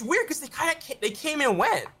it's weird because they came and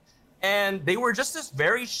went, and they were just this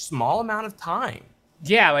very small amount of time.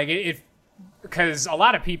 Yeah, like because a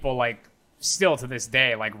lot of people like still to this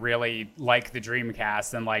day like really like the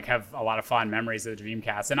Dreamcast and like have a lot of fond memories of the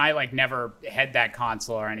Dreamcast. And I like never had that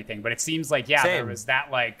console or anything, but it seems like there was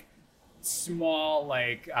that like small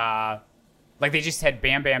like they just had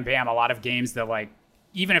bam a lot of games that like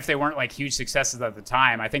even if they weren't like huge successes at the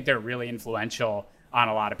time, I think they're really influential on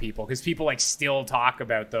a lot of people because people like still talk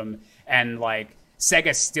about them, and like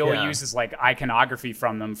Sega still uses like iconography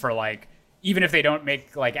from them for like even if they don't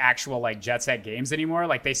make like actual like Jet Set games anymore,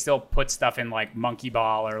 like they still put stuff in like Monkey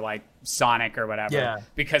Ball or like Sonic or whatever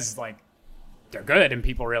because like they're good and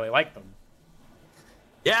people really like them.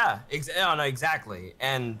 Yeah, exactly.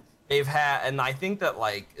 And they've had, and I think that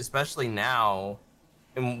like especially now,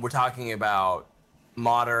 and we're talking about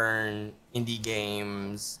modern indie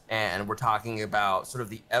games, and we're talking about sort of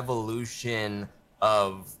the evolution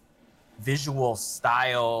of visual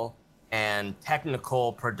style and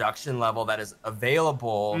technical production level that is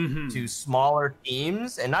available to smaller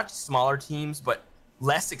teams, and not just smaller teams, but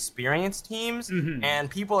less experienced teams. And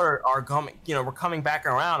people are coming, you know, we're coming back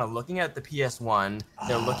around and looking at the PS1,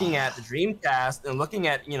 they're looking at the Dreamcast, and looking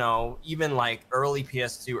at, you know, even like early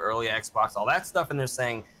PS2, early Xbox, all that stuff, and they're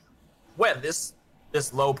saying, well, this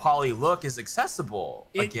low poly look is accessible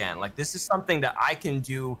again. Like this is something that I can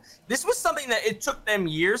do. This was something that it took them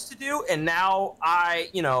years to do, and now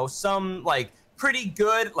some like pretty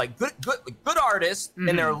good artists,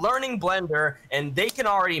 and they're learning Blender, and they can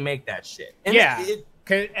already make that shit.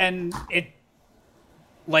 And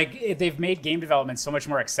they've made game development so much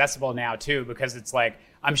more accessible now too, because it's like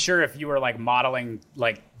I'm sure if you were like modeling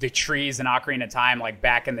like the trees in Ocarina of Time like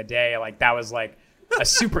back in the day, like that was like a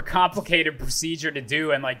super complicated procedure to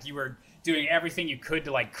do, and like you were doing everything you could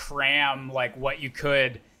to like cram like what you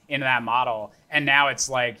could into that model. And now it's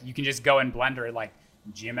like you can just go in Blender, like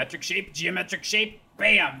geometric shape,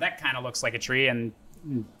 bam, that kind of looks like a tree, and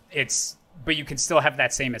but you can still have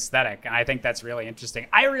that same aesthetic, and I think that's really interesting.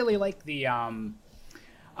 I really like the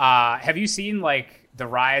have you seen like the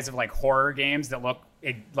rise of like horror games that look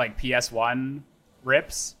like PS1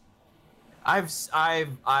 rips?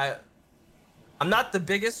 I'm not the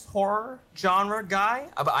biggest horror genre guy,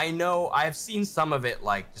 but I know I've seen some of it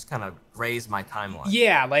like just kind of graze my timeline.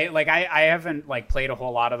 Yeah, like I haven't like played a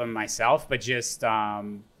whole lot of them myself, but just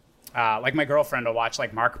like my girlfriend will watch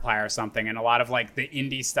like Markiplier or something, and a lot of like the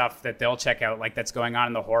indie stuff that they'll check out like that's going on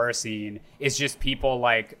in the horror scene is just people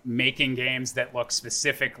like making games that look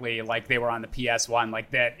specifically like they were on the PS1, like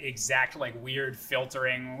that exact like weird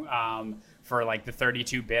filtering for like the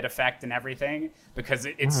 32-bit effect and everything, because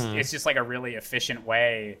it's just like a really efficient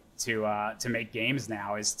way to make games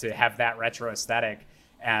now, is to have that retro aesthetic,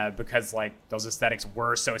 because like those aesthetics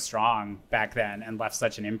were so strong back then and left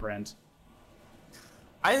such an imprint.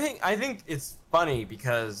 I think it's funny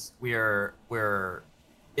because we're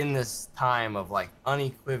in this time of like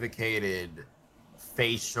unequivocated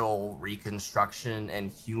facial reconstruction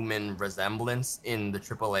and human resemblance in the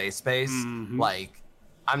AAA space. Like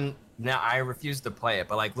I refuse to play it,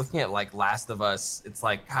 but like looking at like Last of Us, it's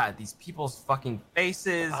like, God, these people's fucking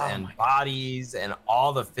faces and bodies and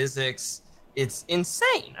all the physics, it's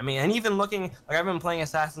insane. I mean, and even looking, like I've been playing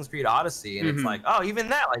Assassin's Creed Odyssey, and it's like, oh, even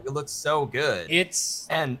that, like it looks so good. It's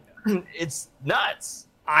nuts.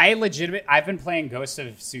 I've been playing Ghost of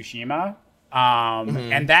Tsushima,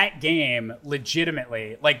 and that game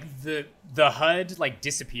legitimately, like the HUD like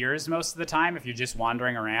disappears most of the time if you're just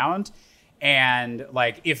wandering around. And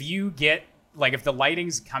like if the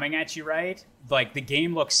lighting's coming at you right, like the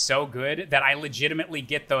game looks so good that I legitimately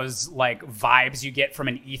get those like vibes you get from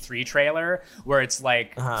an E3 trailer where it's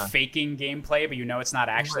like faking gameplay, but you know it's not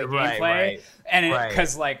actually gameplay. Right. And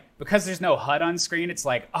because there's no HUD on screen, it's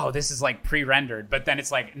like, oh, this is like pre-rendered. But then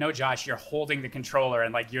it's like, no, Josh, you're holding the controller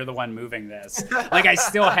and like you're the one moving this. Like I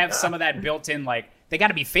still have some of that built in like they got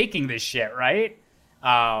to be faking this shit, right?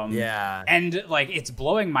 Yeah. And like, it's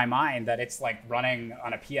blowing my mind that it's like running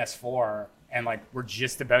on a PS4 and like we're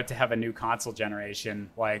just about to have a new console generation.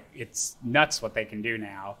 Like, it's nuts what they can do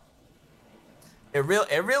now. It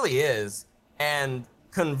really is. And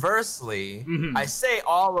conversely, I say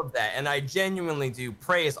all of that, and I genuinely do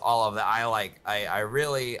praise all of that. I'm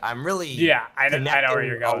really Yeah, I know where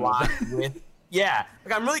you're going. A lot with yeah,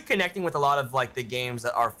 like I'm really connecting with a lot of like the games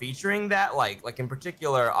that are featuring that, like in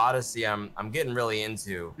particular Odyssey. I'm getting really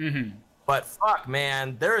into. But fuck,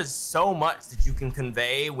 man, there is so much that you can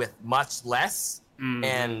convey with much less,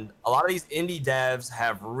 and a lot of these indie devs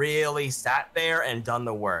have really sat there and done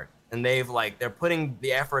the work. And they're putting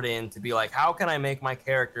the effort in to be like, how can I make my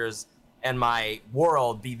characters and my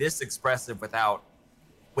world be this expressive without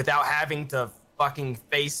having to fucking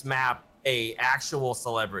face map a actual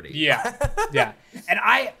celebrity? Yeah. Yeah. And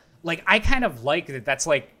I kind of like that that's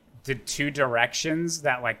like the two directions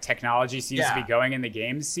that like technology seems to be going in the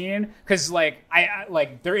game scene. Cause like I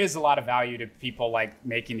like there is a lot of value to people like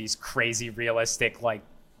making these crazy realistic like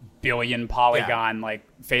billion polygon like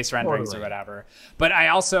face renderings or whatever. But I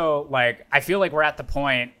also like I feel like we're at the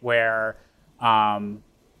point where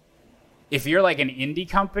if you're like an indie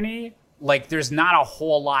company, like there's not a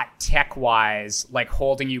whole lot tech wise like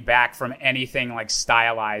holding you back from anything like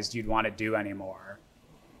stylized you'd want to do anymore.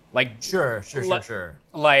 Like sure.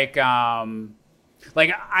 Like I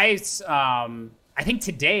think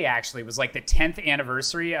today actually was like the 10th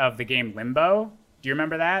anniversary of the game Limbo. Do you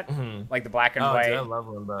remember that? Like the black and white. Dude, I love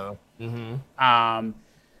Limbo.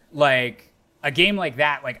 Like a game like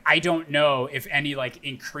that, like I don't know if any like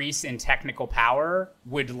increase in technical power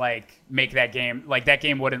would like make that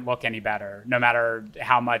game wouldn't look any better, no matter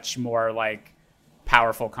how much more like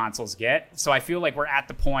powerful consoles get. So I feel like we're at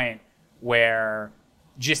the point where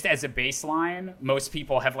just as a baseline, most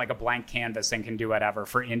people have like a blank canvas and can do whatever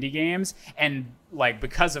for indie games. And like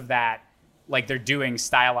because of that, like they're doing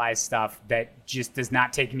stylized stuff that just does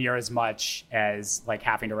not take near as much as like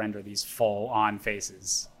having to render these full on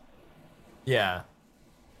faces. Yeah,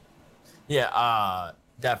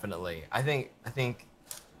 definitely. I think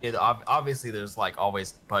it obviously there's like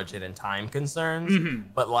always budget and time concerns,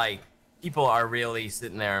 but like people are really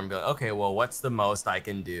sitting there and be like, okay, well, what's the most I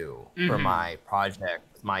can do for my project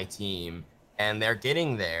with my team? And they're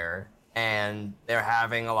getting there, and they're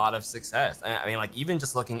having a lot of success. I mean, like even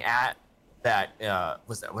just looking at that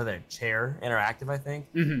was a Chair Interactive, I think.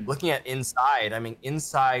 Looking at Inside, I mean,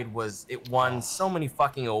 Inside won so many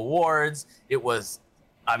fucking awards. It was,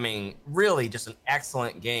 I mean, really just an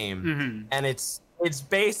excellent game, and it's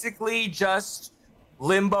basically just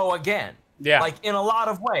Limbo again. Yeah, like in a lot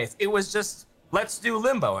of ways, it was just let's do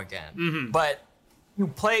Limbo again. But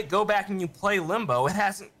go back and you play Limbo, it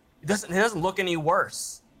doesn't look any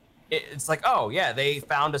worse. It's like, oh, yeah, they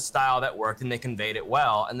found a style that worked and they conveyed it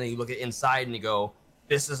well. And then you look at Inside and you go,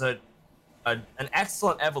 this is an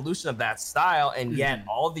excellent evolution of that style. And yet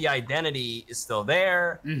all the identity is still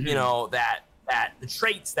there. You know, that the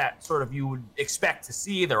traits that sort of you would expect to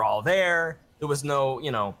see, they're all there. There was no,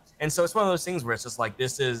 you know. And so it's one of those things where it's just like,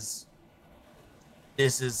 this is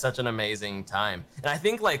such an amazing time. And I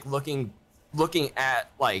think like looking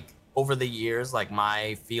at like over the years, like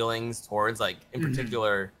my feelings towards like in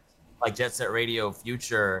particular, like Jet Set Radio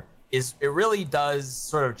Future it really does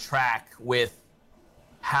sort of track with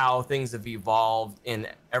how things have evolved in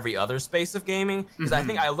every other space of gaming. Because I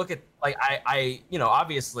think I look at like I you know,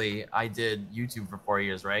 obviously I did YouTube for 4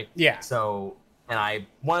 years, right? Yeah. So and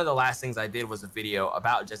one of the last things I did was a video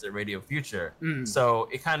about Jet Set Radio Future. So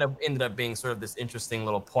it kind of ended up being sort of this interesting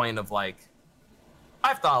little point of like,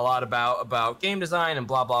 I've thought a lot about game design and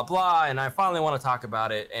blah, blah, blah, and I finally want to talk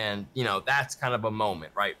about it. And, you know, that's kind of a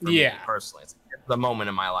moment, right? For me personally. It's the moment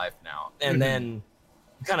in my life now. And then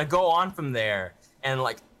kind of go on from there and,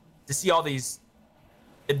 like, to see all these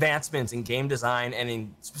advancements in game design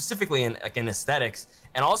and specifically in aesthetics.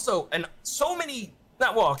 And also, and so many,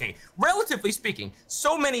 relatively speaking,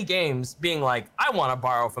 so many games being like, I want to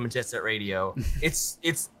borrow from Jet Set Radio. It's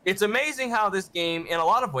amazing how this game, in a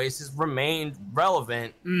lot of ways, has remained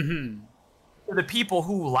relevant to the people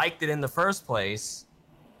who liked it in the first place,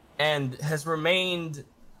 and has remained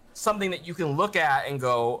something that you can look at and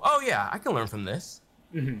go, oh yeah, I can learn from this.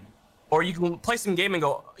 Or you can play some game and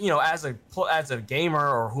go, you know, as a gamer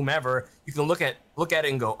or whomever, you can look at it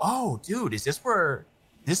and go, oh, dude, is this where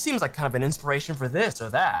this seems like kind of an inspiration for this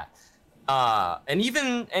or that, and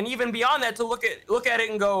even beyond that, to look at it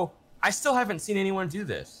and go, I still haven't seen anyone do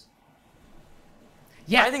this.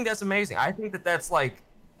 Yeah, I think that's amazing. I think that's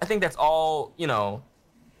all. You know,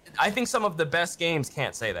 I think some of the best games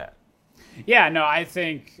can't say that. Yeah, no, I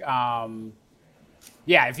think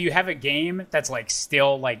Yeah, if you have a game that's like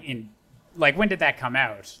still like in, like when did that come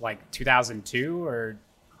out? Like 2002 or?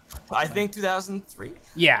 I think 2003.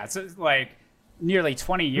 Yeah, it's like nearly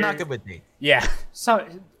 20 years. Not good with me. Yeah, so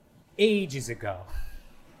ages ago.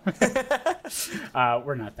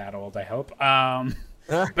 We're not that old, I hope.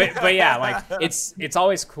 But yeah, like it's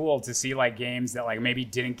always cool to see like games that like maybe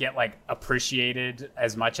didn't get like appreciated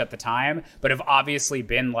as much at the time, but have obviously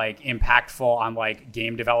been like impactful on like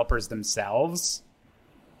game developers themselves.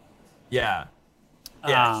 Yeah.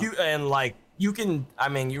 And like you can, I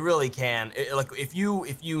mean, you really can. Like if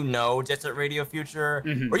you know Jet Set Radio Future,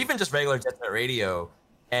 or even just regular Jet Set Radio,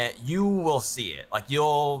 you will see it. Like you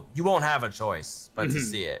won't have a choice but to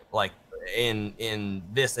see it. Like in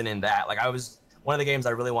this and in that. Like one of the games I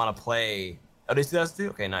really want to play. Oh, this 2002?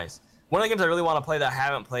 Okay, nice. One of the games I really want to play that I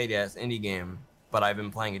haven't played yet is an indie game, but I've been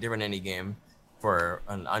playing a different indie game for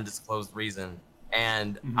an undisclosed reason.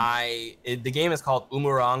 And the game is called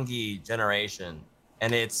Umurangi Generation,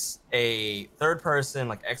 and it's a third-person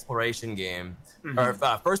like exploration game, or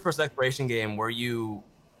first-person exploration game where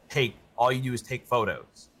all you do is take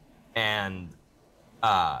photos, and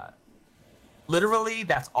literally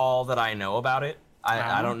that's all that I know about it.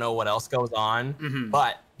 I don't know what else goes on,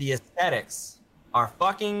 but the aesthetics are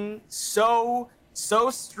fucking so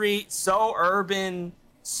street, so urban,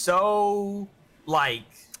 so like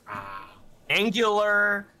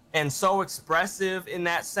angular and so expressive in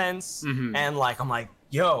that sense. And like I'm like,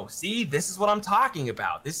 yo, see, this is what I'm talking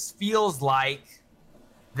about. This feels like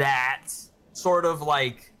that sort of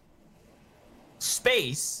like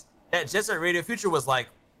space that Jet Set Radio Future was like.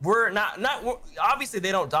 We're not obviously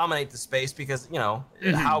they don't dominate the space because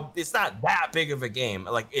how it's not that big of a game.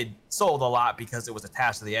 Like it sold a lot because it was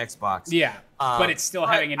attached to the Xbox. Yeah, but it's still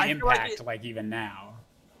having an impact like even now.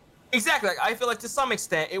 Exactly. Like, I feel like to some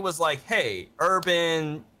extent it was like, hey,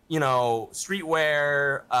 urban,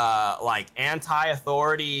 streetwear, like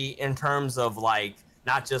anti-authority in terms of like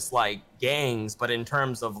not just like gangs, but in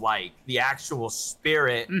terms of like the actual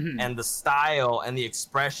spirit and the style and the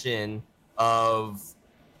expression of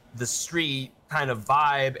the street kind of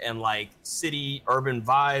vibe and like city urban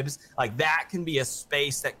vibes. Like that can be a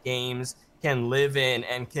space that games can live in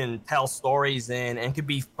and can tell stories in and can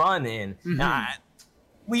be fun in.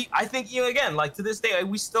 I think, again, like to this day,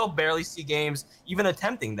 we still barely see games even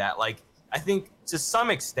attempting that. Like, I think to some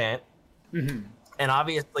extent, and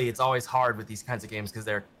obviously it's always hard with these kinds of games because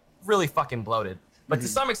they're really fucking bloated. But to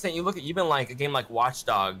some extent, you look at even like a game like Watch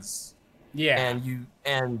Dogs,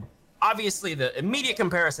 and obviously the immediate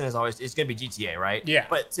comparison is going to be GTA, right? Yeah.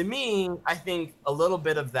 But to me, I think a little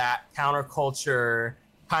bit of that counterculture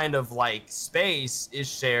kind of like space is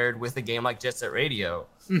shared with a game like Jet Set Radio,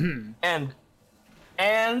 and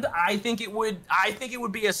I think it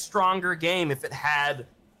would be a stronger game if it had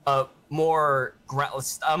a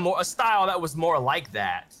style that was more like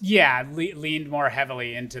that. Yeah, leaned more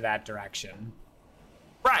heavily into that direction.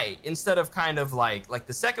 Right, instead of kind of like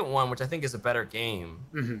the second one, which I think is a better game,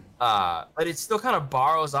 but it still kind of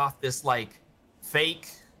borrows off this like fake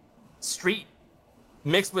street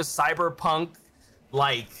mixed with cyberpunk,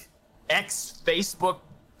 like ex-Facebook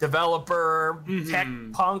developer tech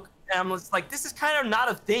punk. And it's like, this is kind of not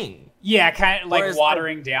a thing. Yeah, kind of like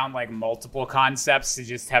watering down like multiple concepts to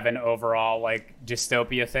just have an overall like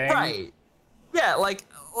dystopia thing. Right. Yeah, like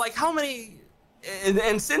how many.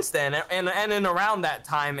 And since then, and in around that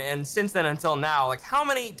time, and since then until now, like how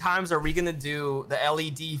many times are we gonna do the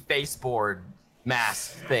LED faceboard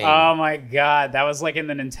mask thing? Oh my god, that was like in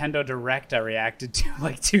the Nintendo Direct I reacted to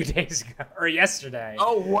like 2 days ago or yesterday.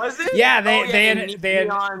 Oh, was it? Yeah, they had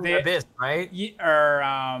Abyss, right?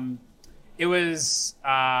 Or it was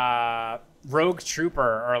Rogue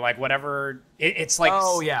Trooper or like whatever. It's like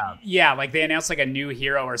like they announced like a new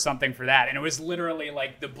hero or something for that, and it was literally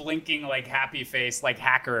like the blinking like happy face like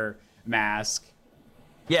hacker mask.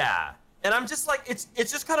 Yeah, and I'm just like it's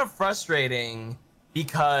just kind of frustrating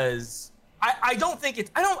because I don't think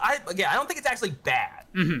it's actually bad.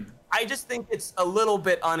 I just think it's a little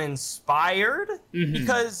bit uninspired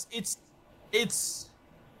because it's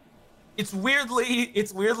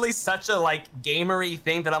weirdly such a like gamery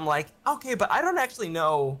thing that I'm like, okay, but I don't actually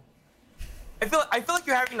know. I feel like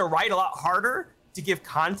you're having to write a lot harder to give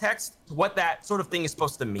context to what that sort of thing is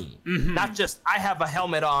supposed to mean. Not just I have a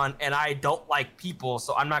helmet on and I don't like people,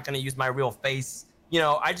 so I'm not going to use my real face.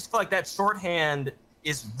 I just feel like that shorthand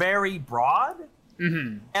is very broad.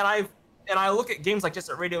 And I look at games like Jet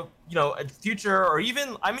Set Radio, Future, or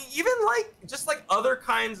even like just like other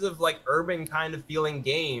kinds of like urban kind of feeling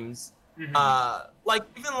games. Like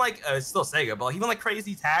even like still Sega, but like, even like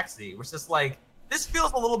Crazy Taxi, which is like this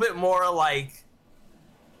feels a little bit more like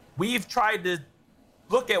we've tried to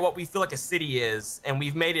look at what we feel like a city is, and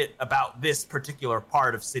we've made it about this particular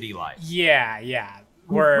part of city life. Yeah.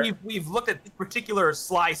 We've looked at this particular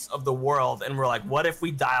slice of the world, and we're like, what if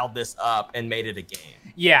we dialed this up and made it a game?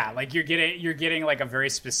 Yeah, like you're getting like a very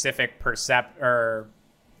specific perspective,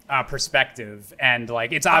 and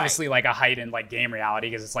like it's obviously like a heightened like game reality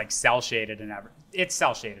because it's like cell shaded and it's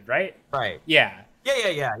cell shaded, right? Right. Yeah.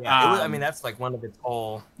 I mean, that's like one of its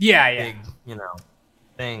whole big,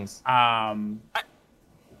 things.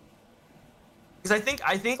 Because I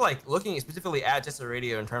think like looking specifically at Just a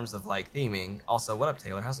Radio in terms of like theming. Also, what up,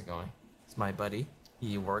 Taylor? How's it going? It's my buddy.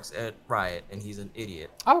 He works at Riot, and he's an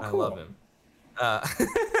idiot. Oh, cool. I love him.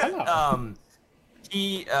 Hello.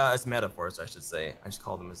 He it's metaphors, I should say. I just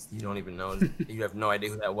called him. You don't even know. You have no idea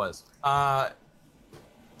who that was.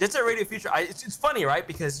 Just a Radio Future. It's funny, right?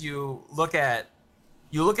 Because you look at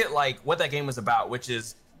like what that game was about, which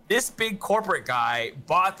is this big corporate guy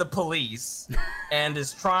bought the police and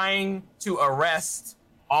is trying to arrest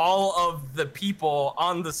all of the people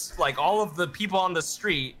on the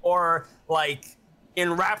street, or like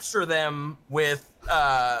enrapture them with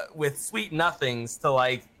sweet nothings to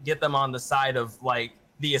like get them on the side of like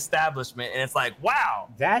the establishment. And it's like, wow,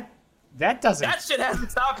 that shit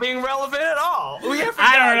hasn't stopped being relevant at all.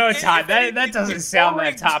 I don't know, Todd. That doesn't sound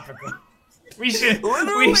that topical. We should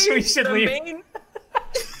leave.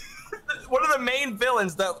 One of the main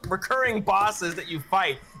villains, the recurring bosses that you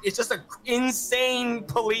fight, is just an insane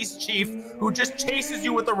police chief who just chases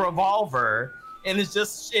you with a revolver and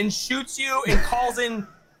shoots you and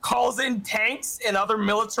calls in tanks and other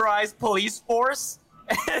militarized police force.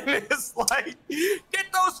 And it's like, get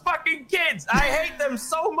those fucking kids! I hate them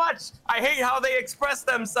so much. I hate how they express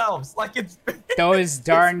themselves. Like those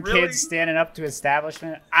darn kids standing up to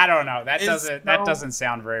establishment. I don't know. That doesn't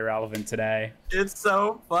sound very relevant today. It's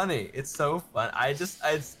so funny. It's so fun. It's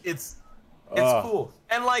cool.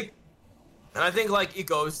 And I think like it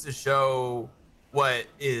goes to show what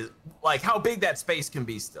is like how big that space can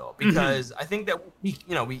be still, because I think that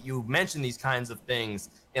you mentioned these kinds of things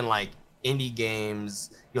in like indie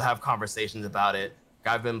games. You'll have conversations about it.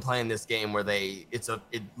 I've been playing this game where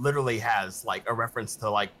it literally has like a reference to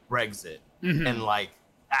like Brexit, and like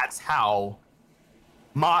that's how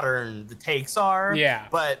modern the takes are. Yeah.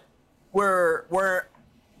 But we're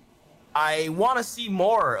I want to see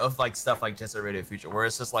more of like stuff like Jet Set Radio Future, where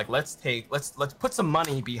it's just like let's put some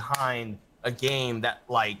money behind a game that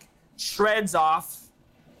like shreds off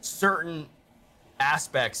certain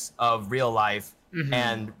aspects of real life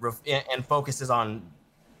and focuses on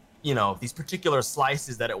these particular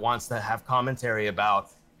slices that it wants to have commentary about,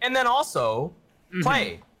 and then also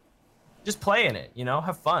just play in it,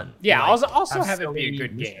 have fun. Yeah, like, also have it be a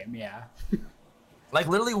good game. Yeah. Like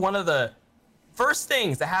literally one of the first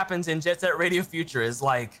things that happens in Jet Set Radio Future is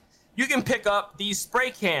like you can pick up these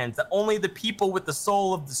spray cans that only the people with the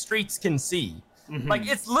soul of the streets can see. Like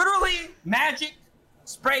it's literally magic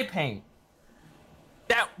spray paint.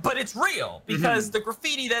 But it's real because the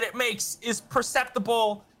graffiti that it makes is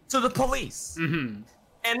perceptible to the police. And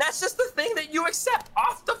that's just the thing that you accept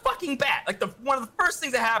off the fucking bat. Like one of the first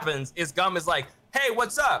things that happens is Gum is like, hey,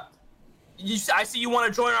 what's up? I see you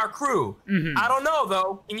want to join our crew. I don't know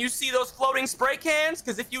though. Can you see those floating spray cans?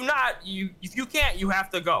 Because if you can't, you have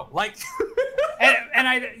to go. Like,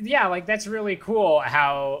 like that's really cool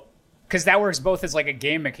how, because that works both as like a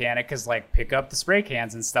game mechanic, because like pick up the spray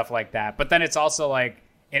cans and stuff like that. But then it's also like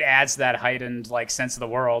it adds that heightened like sense of the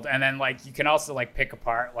world, and then like you can also like pick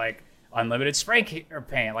apart like unlimited spray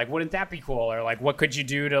paint. Like, wouldn't that be cool? Or like, what could you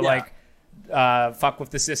do to like fuck with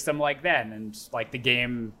the system like then? And like the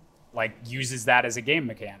game like uses that as a game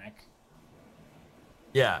mechanic.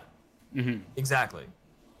 Yeah. Exactly.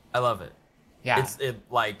 I love it. Yeah.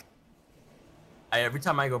 Every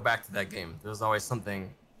time I go back to that game, there's always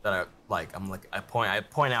something that I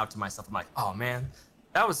point out to myself. I'm like, oh man,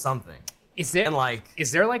 that was something. Is there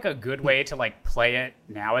like a good way to like play it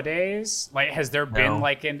nowadays? Like, has there been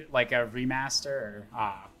like a remaster or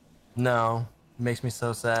No. It makes me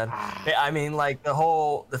so sad. I mean, like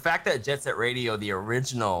the fact that Jet Set Radio, the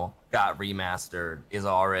original, got remastered is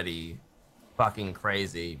already fucking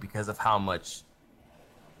crazy because of how much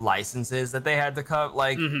licenses that they had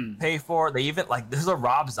to pay for. They even there's a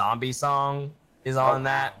Rob Zombie song is on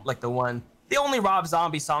that, like the only Rob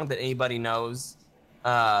Zombie song that anybody knows,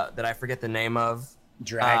 that I forget the name of.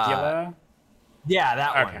 Dracula? Yeah,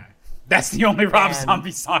 that one. That's the only Rob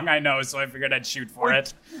Zombie song I know, so I figured I'd shoot for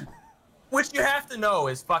it. Which you have to know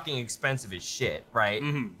is fucking expensive as shit, right?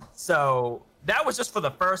 So that was just for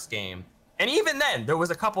the first game. And even then, there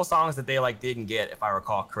was a couple songs that they didn't get, if I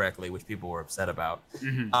recall correctly, which people were upset about.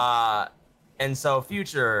 And so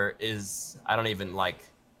Future is, I don't even like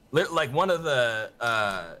one of the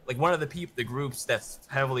the groups that's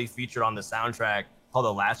heavily featured on the soundtrack called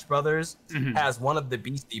the Latch Brothers has one of the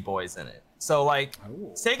Beastie Boys in it. So like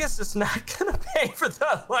Sega's just not gonna pay for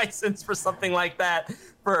the license for something like that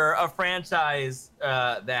for a franchise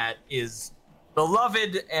that is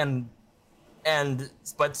beloved and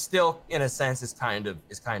but still in a sense is kind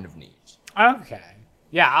of niche. Okay.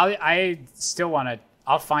 Yeah, I still want to.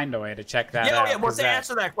 I'll find a way to check that out. Yeah. Well, to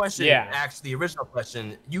answer that question, actually, the original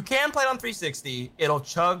question, you can play it on 360. It'll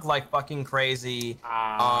chug like fucking crazy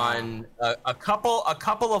on a couple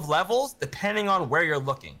of levels, depending on where you're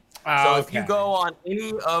looking. So if you go on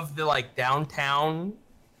any of the like downtown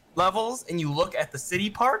levels and you look at the city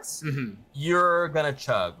parts, you're gonna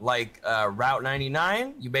chug. Like Route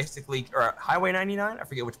 99, you basically, or Highway 99, I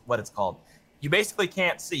forget what it's called. You basically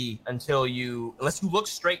can't see unless you look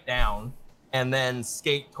straight down and then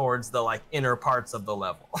skate towards the like inner parts of the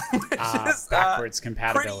level. Which is, backwards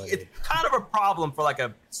compatibility. It's kind of a problem for like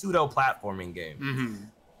a pseudo platforming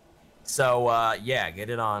game. So get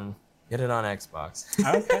it on Xbox.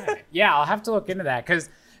 Okay. Yeah, I'll have to look into that because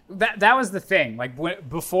that was the thing. Like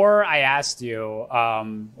before I asked you,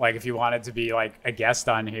 like if you wanted to be like a guest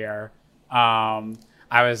on here,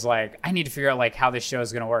 I was like, I need to figure out like how this show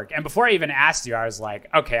is going to work. And before I even asked you, I was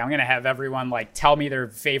like, okay, I'm going to have everyone like tell me their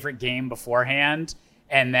favorite game beforehand.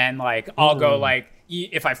 And then like, I'll go like,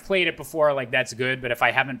 if I've played it before, like that's good. But if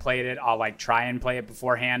I haven't played it, I'll like try and play it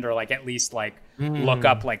beforehand or like at least like look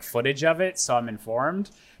up like footage of it. So I'm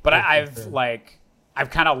informed. But I've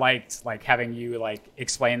kind of liked like having you like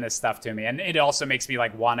explain this stuff to me. And it also makes me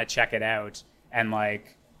like want to check it out and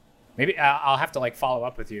like, maybe I'll have to like follow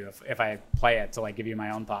up with you if I play it to like give you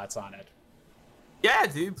my own thoughts on it. Yeah,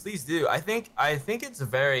 dude, please do. I think it's a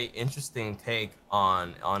very interesting take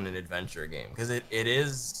on an adventure game because it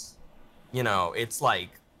is, you know, it's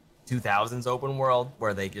like 2000s open world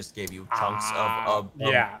where they just gave you chunks of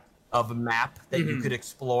a map that you could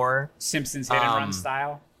explore. Simpsons hit and run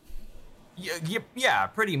style. Yeah,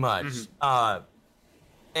 pretty much.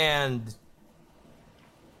 And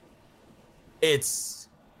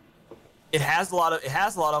it has a lot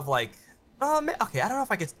of like, okay, I don't know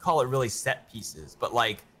if I could call it really set pieces, but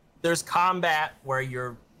like there's combat where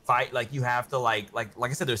you're like you have to like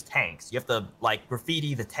I said, there's tanks. You have to like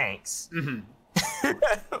graffiti the tanks,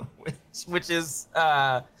 which is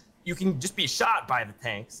you can just be shot by the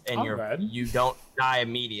tanks and you don't die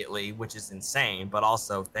immediately, which is insane, but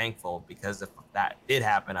also thankful because if that did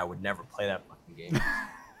happen, I would never play that fucking game.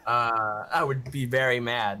 I would be very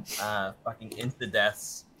mad. Fucking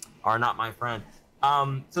insta-deaths are not my friend.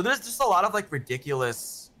 So there's just a lot of like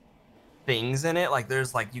ridiculous things in it. Like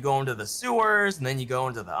there's like you go into the sewers and then you go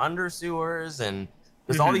into the under sewers and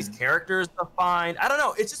there's all these characters to find. I don't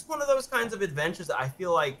know. It's just one of those kinds of adventures that I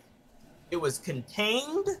feel like it was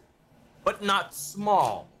contained but not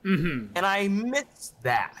small. And I miss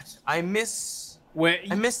that. I miss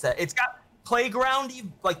that. It's got playground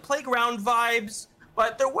vibes.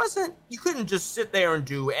 But there wasn't. You couldn't just sit there and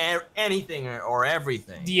do anything or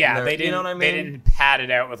everything. Yeah, they didn't. You know what I mean? They didn't pad it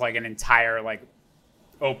out with like an entire like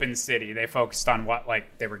open city. They focused on what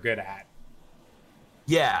like they were good at.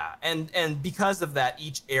 Yeah, and because of that,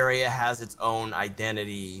 each area has its own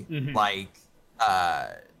identity. Like,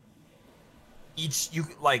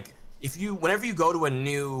 whenever you go to a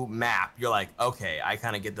new map, you're like, okay, I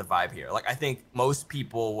kind of get the vibe here. Like, I think most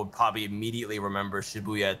people would probably immediately remember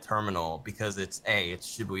Shibuya Terminal because it's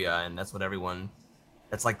Shibuya, and that's what everyone.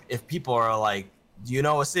 That's like, if people are like, do you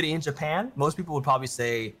know a city in Japan? Most people would probably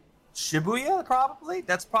say Shibuya. Probably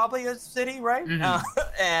that's probably a city, right?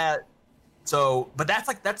 But that's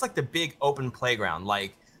like the big open playground.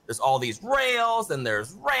 Like, there's all these rails and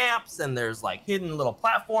there's ramps and there's like hidden little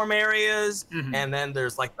platform areas and then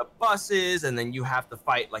there's like the buses and then you have to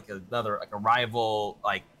fight like a rival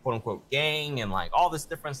like quote unquote gang and like all this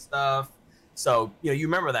different stuff. So you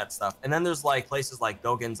remember that stuff. And then there's like places like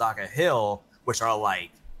Dogenzaka Hill, which are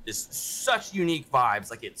like just such unique vibes.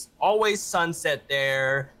 Like it's always sunset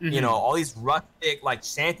there. All these rustic like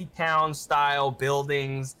shantytown style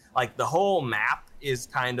buildings. Like the whole map is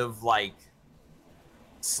kind of like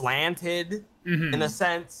slanted in a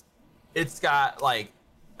sense. It's got like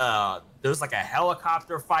there's like a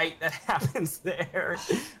helicopter fight that happens there.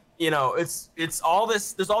 It's all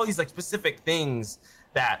this. There's all these like specific things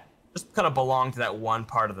that just kind of belong to that one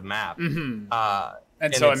part of the map.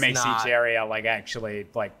 And so it makes each area like actually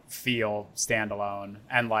like feel standalone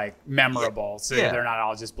and like memorable. So they're not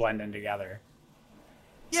all just blending together.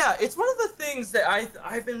 Yeah, it's one of the things that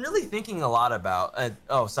I've been really thinking a lot about.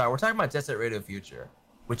 We're talking about Jet Set Radio Future,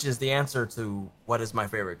 which is the answer to what is my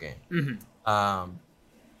favorite game. One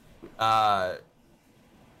of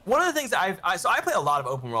the things that I play a lot of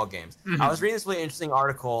open world games. I was reading this really interesting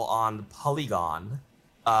article on Polygon.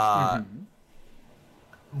 Was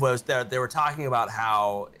that they were talking about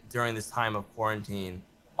how during this time of quarantine,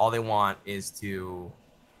 all they want is to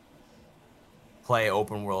play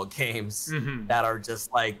open world games that are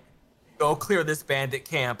just like, go clear this bandit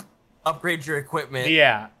camp, upgrade your equipment,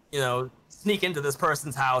 sneak into this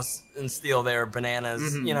person's house and steal their bananas,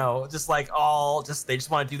 just like they just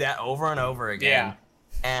want to do that over and over again.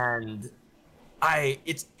 And I'm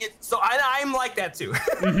like that too.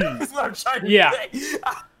 That's what I'm trying to say.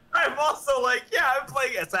 I'm also like, I'm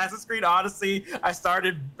playing Assassin's Creed Odyssey. I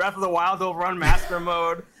started Breath of the Wild over on Master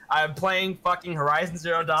Mode. I'm playing fucking Horizon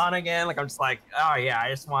Zero Dawn again. Like, I'm just like, oh yeah, I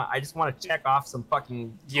just want to check off some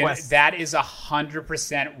fucking quests. That is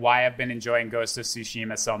 100% why I've been enjoying Ghost of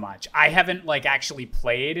Tsushima so much. I haven't like actually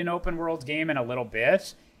played an open world game in a little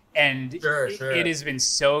bit, and it has been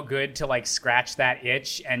so good to like scratch that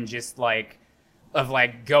itch and just like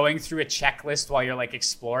going through a checklist while you're like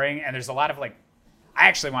exploring. And there's a lot of like, I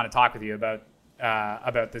actually want to talk with you about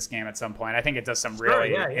this game at some point. I think it does some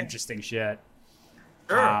really interesting shit.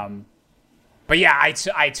 But yeah, I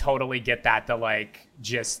totally get that, the like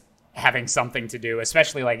just having something to do,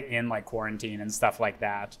 especially like in like quarantine and stuff like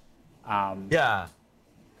that. And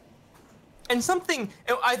something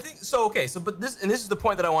I think so. Okay, so but this is the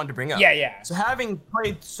point that I wanted to bring up. So having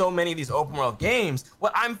played so many of these open world games,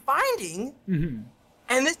 what I'm finding,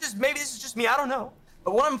 and this is just me, I don't know,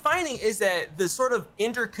 but what I'm finding is that the sort of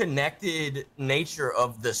interconnected nature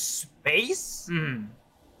of the space.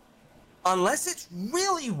 Unless it's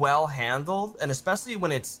really well handled, and especially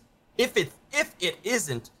when if it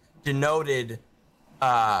isn't denoted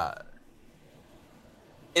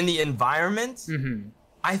in the environment,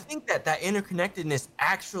 I think that interconnectedness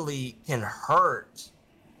actually can hurt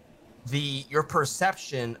your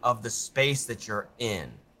perception of the space that you're in.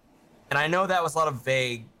 And I know that was a lot of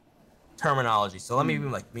vague terminology, so let me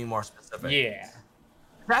be more specific.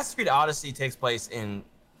 Assassin's Creed Odyssey takes place in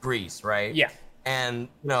Greece, right? And,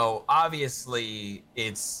 obviously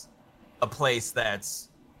it's a place that's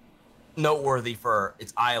noteworthy for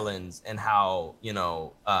its islands and how,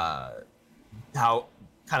 how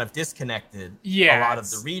kind of disconnected a lot of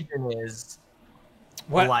the region is.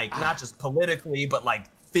 Like, not just politically, but like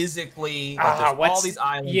physically. Like all these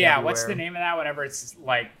islands everywhere. What's the name of that? Whenever it's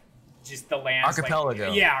like just the land. Archipelago.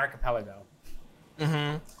 Like, archipelago.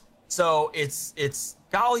 So it's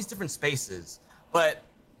got all these different spaces, but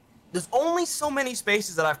there's only so many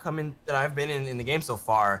spaces that I've been in the game so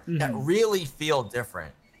far that really feel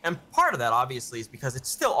different. And part of that obviously is because it's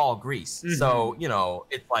still all Greece. So,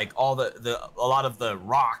 it's like a lot of the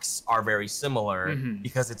rocks are very similar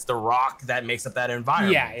because it's the rock that makes up that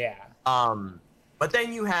environment. But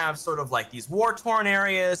then you have sort of like these war-torn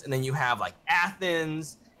areas, and then you have like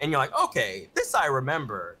Athens, and you're like, okay, this I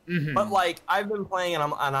remember. But like I've been playing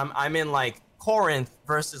and I'm in like Corinth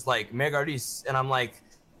versus like Megaris, and I'm like,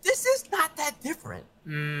 this is not that different.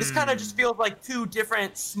 This kind of just feels like two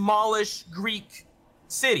different smallish Greek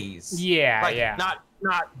cities. Not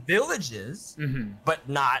villages, but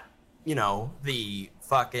not, the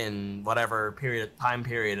fucking whatever time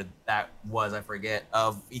period that was, I forget,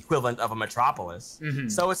 of equivalent of a metropolis.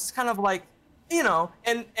 So it's kind of like,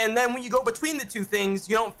 and then when you go between the two things,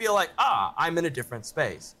 you don't feel like, I'm in a different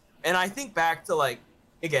space. And I think back to like,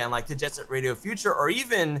 again, like the Jet Set Radio Future, or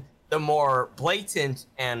even the more blatant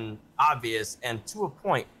and obvious, and to a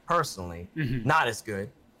point, personally, not as good,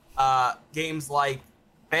 games like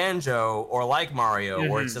Banjo or like Mario,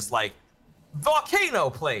 where it's just like volcano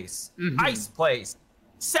place, ice place,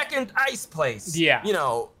 second ice place, and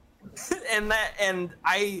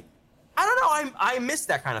I don't know, I miss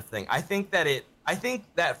that kind of thing. I think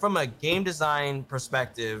that from a game design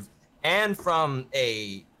perspective and from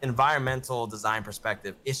a environmental design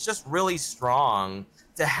perspective, it's just really strong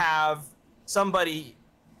to have somebody,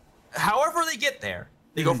 however they get there,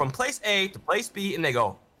 they go from place A to place B, and they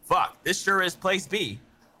go, fuck, this sure is place B.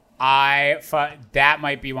 That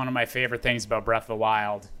might be one of my favorite things about Breath of the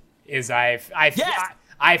Wild, is I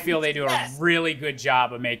feel they do a really good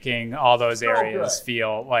job of making all those areas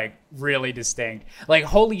feel like really distinct. Like,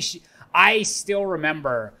 holy shit, I still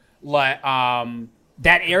remember like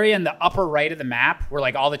that area in the upper right of the map where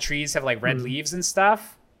like all the trees have like red leaves and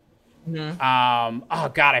stuff.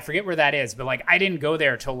 Oh god, I forget where that is, but like I didn't go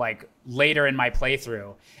there till like later in my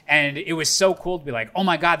playthrough, and it was so cool to be like, oh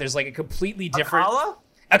my god, there's like a completely different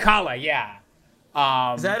Akala, yeah.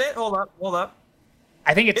 Is that it? Hold up.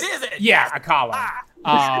 I think it is it. Yeah, yes. Akala.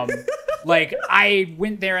 Like, I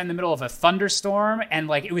went there in the middle of a thunderstorm, and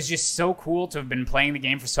like it was just so cool to have been playing the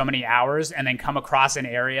game for so many hours and then come across an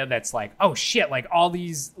area that's like, oh shit, like all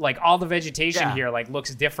the vegetation here like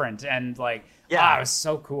looks different, and like it was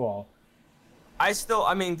so cool. I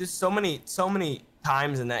mean, there's so many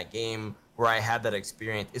times in that game where I had that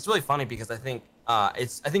experience. It's really funny because I think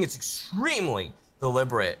it's extremely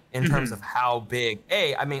deliberate in terms of how big.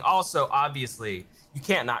 I mean, also obviously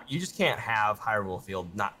you just can't have Hyrule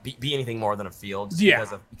Field not be anything more than a field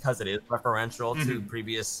because it is referential to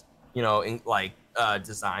previous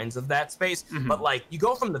designs of that space. But like you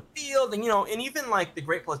go from the field and and even like the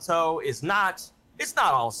Great Plateau it's not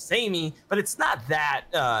all samey, but it's not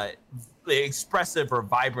that expressive or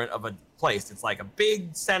vibrant of a place. It's like a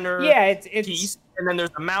big center piece, and then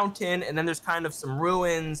there's a mountain, and then there's kind of some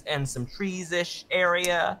ruins and some trees-ish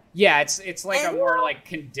area. Yeah, it's like a more like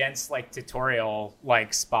condensed like tutorial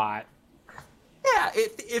like spot. Yeah,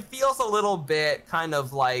 it feels a little bit kind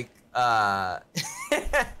of like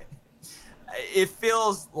it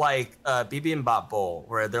feels like Bibimbap Bowl,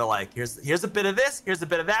 where they're like, here's a bit of this, here's a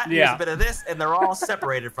bit of that, here's a bit of this, and they're all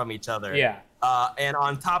separated from each other. Yeah. And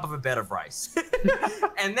on top of a bed of rice.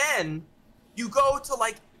 And then you go to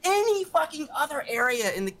like any fucking other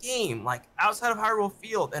area in the game, like outside of Hyrule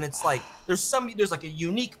Field, and it's like there's like a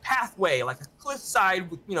unique pathway, like a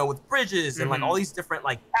cliffside with bridges and like all these different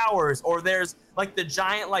like towers, or there's like the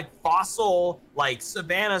giant like fossil like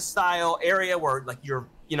savanna style area where like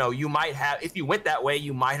you might have, if you went that way,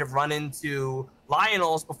 you might have run into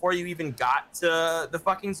Lionels before you even got to the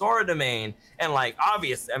fucking Zora domain. And like,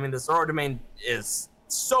 obviously, I mean, the Zora domain is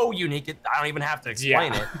so unique, I don't even have to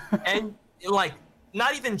explain it. And like,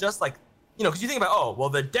 not even just like, because you think about,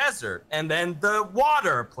 the desert, and then the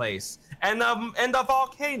water place, and the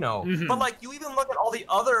volcano. But like, you even look at all the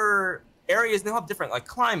other areas, they have different like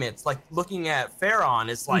climates. Like looking at Faron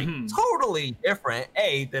is like totally different,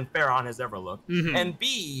 A, than Faron has ever looked, and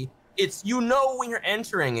B, it's when you're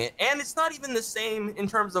entering it, and it's not even the same in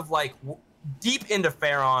terms of like deep into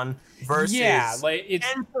Faron versus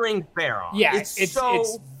entering Faron. Yeah,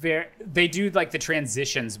 it's very. They do like the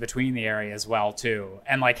transitions between the areas well too,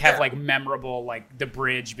 and like have like memorable like the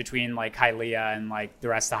bridge between like Hylia and like the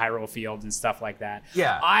rest of Hyrule Field and stuff like that.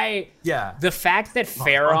 The fact that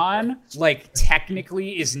Faron like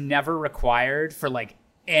technically is never required for like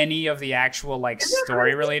any of the actual like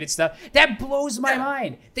story related stuff, that blows my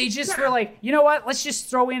mind. They just were like, you know what, let's just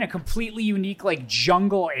throw in a completely unique like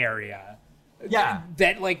jungle area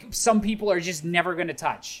that like some people are just never gonna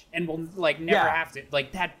touch and will like never have to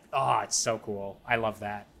like that. It's so cool. I love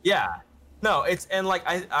that. No, it's, and like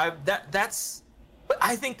that's but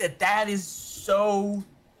I think that is so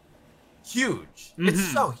huge.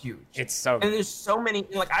 It's so huge. It's so good. And there's so many,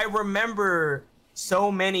 like I remember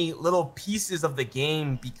so many little pieces of the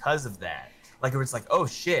game because of that. Like it was like, oh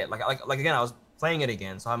shit, like again, I was playing it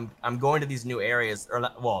again, so I'm going to these new areas, or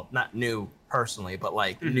not new personally, but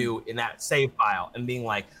like new in that save file, and being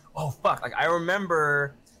like, oh fuck, like I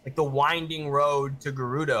remember like the winding road to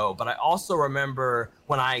Gerudo, but I also remember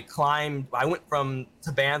when I went from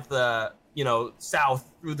Tabantha, south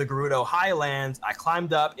through the Gerudo Highlands, I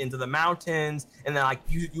climbed up into the mountains, and then like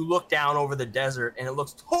you look down over the desert, and it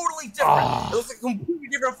looks totally different. It looks like a completely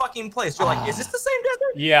different fucking place. You're like, is this the same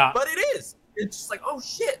desert? Yeah. But it is. It's just like, oh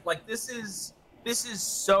shit, like this is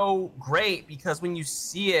so great, because when you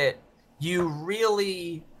see it, you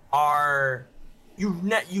really are,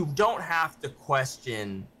 you don't have to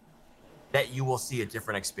question that you will see a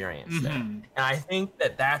different experience there. And I think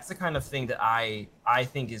that's the kind of thing that I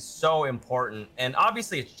think is so important. And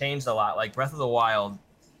obviously it's changed a lot. Like Breath of the Wild,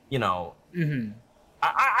 I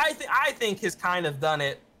think has kind of done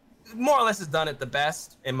it, more or less has done it the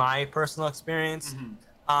best in my personal experience.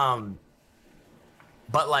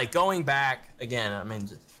 But like going back again, I mean,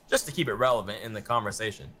 just to keep it relevant in the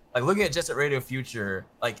conversation, like looking at Jet Set Radio Future,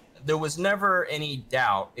 like there was never any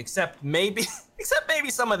doubt, except maybe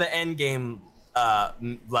some of the end game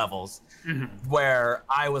levels, where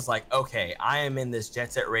I was like, okay, I am in this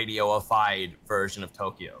Jet Set Radio-ified version of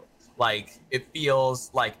Tokyo. Like it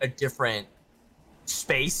feels like a different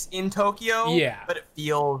space in Tokyo, but it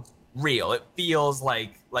feels real. It feels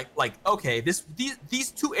like okay,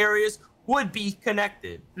 these two areas would be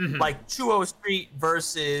connected, like Chuo Street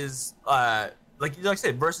versus like I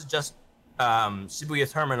said, versus just Shibuya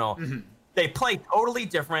Terminal. They play totally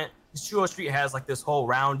different. Chuo Street has like this whole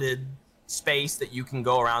rounded space that you can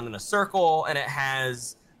go around in a circle, and it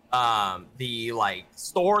has the like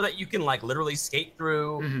store that you can like literally skate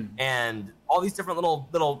through, and all these different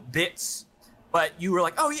little bits. But you were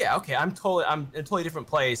like, oh yeah, okay, I'm in a totally different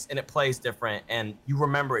place, and it plays different, and you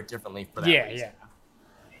remember it differently for that reason.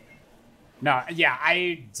 No, yeah,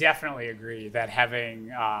 I definitely agree that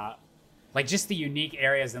having like just the unique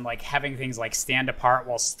areas and like having things like stand apart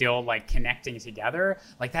while still like connecting together,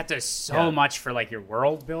 like that does so much for like your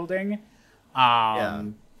world building.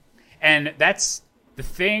 And that's the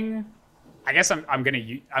thing. I guess I'm gonna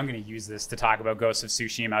use this to talk about Ghost of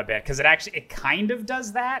Tsushima a bit, because it kind of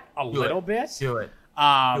does that a little bit. Do it,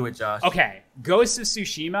 Josh. Okay, Ghost of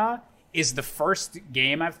Tsushima is the first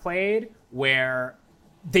game I've played where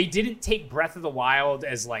they didn't take Breath of the Wild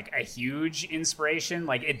as like a huge inspiration.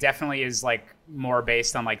 Like it definitely is like more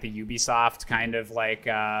based on like the Ubisoft kind of like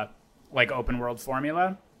open world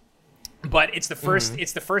formula. But it's the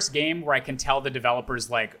first game where I can tell the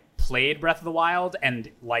developers like played Breath of the Wild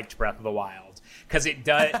and liked Breath of the Wild, because it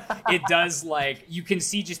does like you can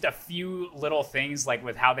see just a few little things like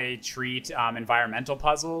with how they treat environmental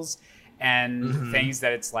puzzles and things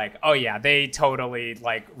that it's like, oh yeah, they totally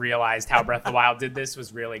like realized how Breath of the Wild did this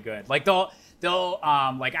was really good. Like they'll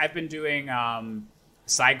like I've been doing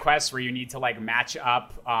side quests where you need to like match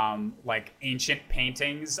up like ancient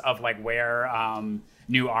paintings of like where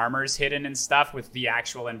new armor's hidden and stuff with the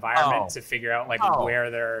actual environment to figure out like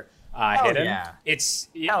where they're hidden. Yeah. It's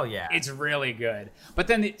really good. But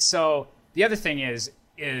then so the other thing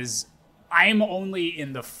is I'm only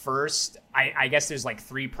in the first, I guess there's like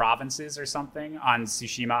 3 provinces or something on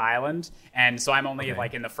Tsushima Island. And so I'm only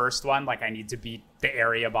like in the first one. Like I need to beat the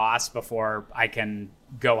area boss before I can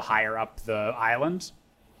go higher up the island.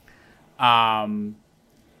 But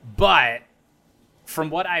from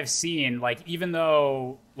what I've seen, like even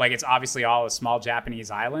though like it's obviously all a small Japanese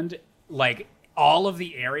island, like all of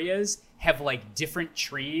the areas have like different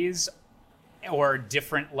trees or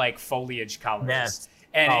different like foliage colors. Yes.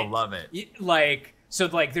 And love it. Like, so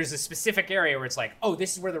like there's a specific area where it's like, oh,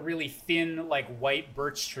 this is where the really thin like white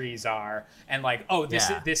birch trees are, and like, oh,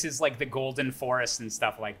 this is like the golden forest and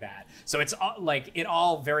stuff like that. So it's like it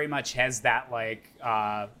all very much has that like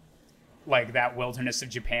that wilderness of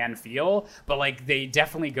Japan feel, but like they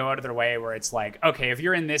definitely go out of their way where it's like, okay, if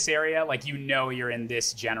you're in this area, like you know you're in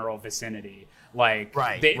this general vicinity. Like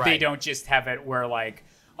they don't just have it where like,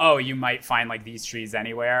 oh, you might find like these trees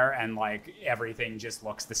anywhere and like everything just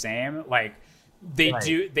looks the same. Like they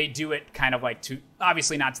do it kind of like to,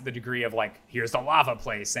 obviously not to the degree of like, here's the lava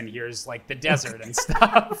place and here's like the desert and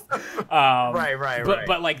stuff. But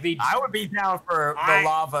like I would be down for the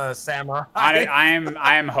lava samurai.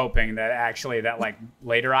 I'm hoping that actually that like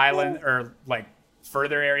later island or like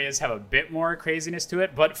further areas have a bit more craziness to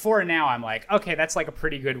it. But for now, I'm like, okay, that's like a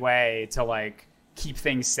pretty good way to like keep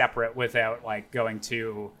things separate without like going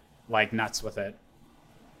too like nuts with it.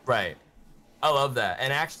 Right. I love that.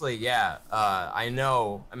 And actually, I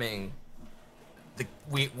know, I mean,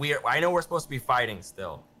 I know we're supposed to be fighting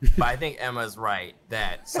still, but I think Emma's right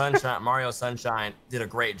that Mario Sunshine did a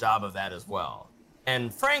great job of that as well.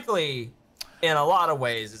 And frankly, in a lot of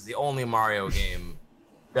ways, it's the only Mario game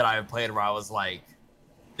that I've played where I was like,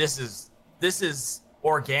 this is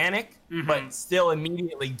organic, but still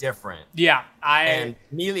immediately different. Yeah, and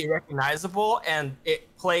immediately recognizable, and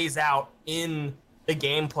it plays out in the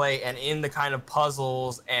gameplay and in the kind of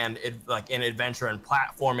puzzles and like in adventure and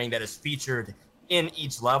platforming that is featured in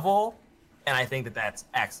each level. And I think that that's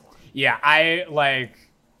excellent. Yeah, I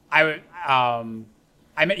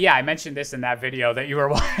mentioned this in that video that you were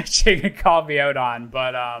watching and called me out on,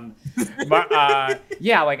 but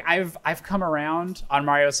like I've come around on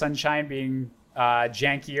Mario Sunshine being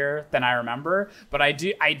jankier than I remember, but I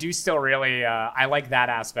do still really I like that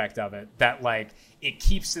aspect of it, that like it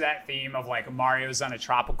keeps to that theme of like Mario's on a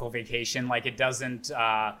tropical vacation. Like it doesn't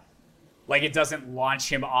launch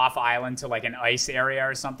him off island to like an ice area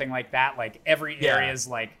or something like that. Like every area is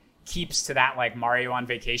like keeps to that like Mario on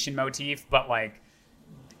vacation motif, but like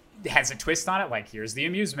has a twist on it. Like here's the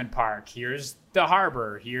amusement park, here's the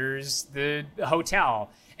harbor, here's the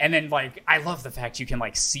hotel. And then like I love the fact you can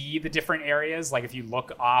like see the different areas. Like if you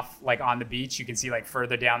look off like on the beach, you can see like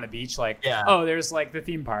further down the beach like oh, there's like the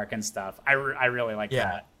theme park and stuff. I really like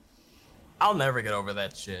that. I'll never get over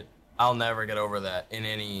that shit. I'll never get over that in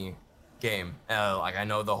any game. Like I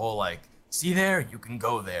know the whole like, see there, you can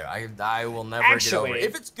go there. I will never get over it.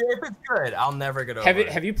 If it's good, I'll never get over it.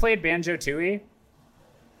 Have you played Banjo-Tooie?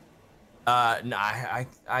 No,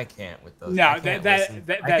 I can't with those. No, I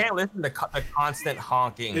can't listen to the constant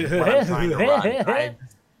honking when I'm trying to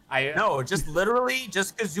run. No, just literally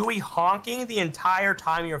just Kazooie honking the entire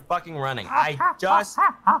time you're fucking running. I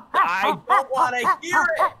don't want to hear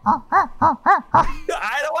it.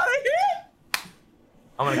 I don't want to hear it.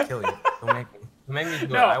 I'm gonna kill you. Don't make me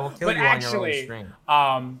do it. I will kill you on your own stream.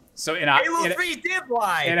 So Halo 3 did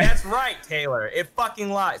lie. That's right, Taylor. It fucking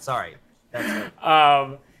lied. Sorry. That's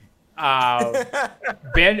right.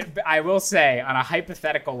 I will say, on a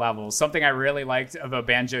hypothetical level, something I really liked about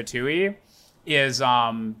Banjo-Tooie is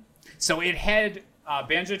so it had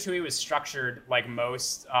Banjo-Tooie was structured like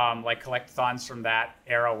most like collectathons from that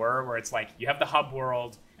era were, where it's like you have the hub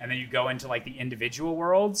world and then you go into like the individual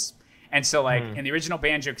worlds. And so like in the original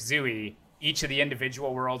Banjo-Kazooie, each of the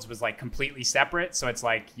individual worlds was like completely separate. So it's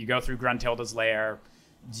like you go through Gruntilda's lair,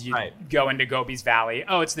 you go into Gobi's Valley.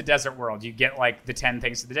 Oh, it's the desert world. You get like the 10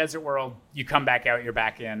 things to the desert world. You come back out, you're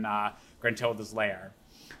back in Gruntilda's lair.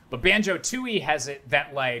 But Banjo-Tooie has it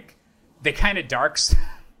that like they kind of darks.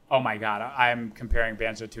 Oh my God, I'm comparing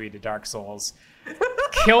Banjo-Tooie to Dark Souls.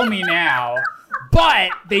 Kill me now.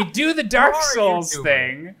 But they do the Dark Souls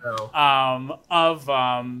thing of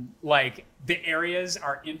like the areas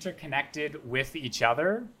are interconnected with each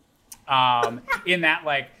other. In that,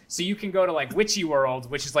 like, so you can go to like Witchy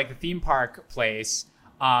World, which is like the theme park place,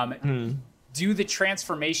 do the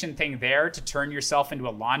transformation thing there to turn yourself into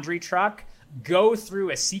a laundry truck, go through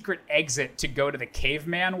a secret exit to go to the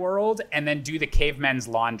caveman world, and then do the caveman's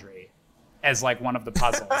laundry as like one of the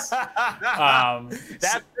puzzles.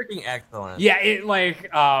 That's freaking excellent. Yeah, it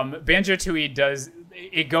like Banjo-Tooie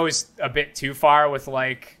it goes a bit too far with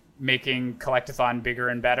like making Collectathon bigger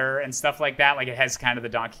and better and stuff like that. Like it has kind of the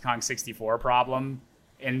Donkey Kong 64 problem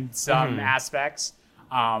in some aspects.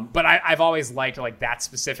 But I've always liked like that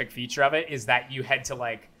specific feature of it is that you had to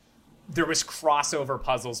like, there was crossover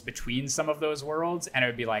puzzles between some of those worlds, and it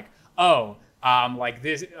would be like, like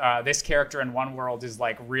this character in one world is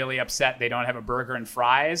like really upset they don't have a burger and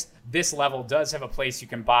fries. This level does have a place you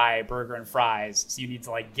can buy burger and fries, so you need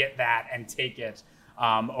to like get that and take it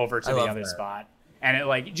over to the other spot. And it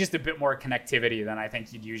like just a bit more connectivity than I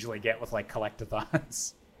think you'd usually get with like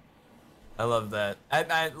collectathons. I love that.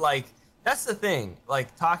 I like, that's the thing.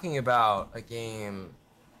 Like talking about a game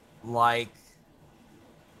like,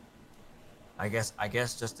 I guess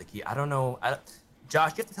just to keep, I don't know.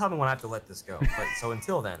 Josh, you have to tell me when I have to let this go. But so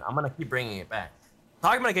until then, I'm going to keep bringing it back.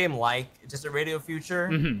 Talking about a game like just a Radio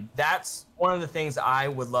Future, that's one of the things I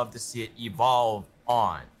would love to see it evolve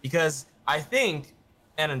on. Because I think,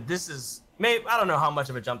 and this is, maybe, I don't know how much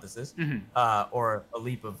of a jump this is, or a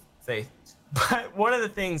leap of faith, but one of the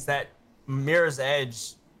things that Mirror's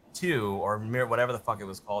Edge 2, or whatever the fuck it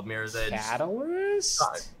was called, Mirror's Edge...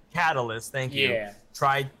 Catalyst, thank you.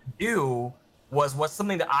 Tried to do was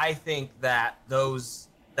something that I think that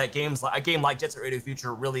a game like Jet Set Radio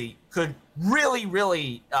Future really could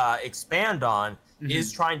really expand on,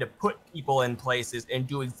 is trying to put people in places and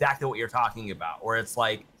do exactly what you're talking about, where it's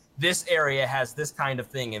like, this area has this kind of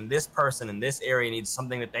thing, and this person in this area needs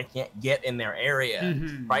something that they can't get in their area,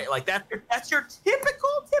 right? Like that's your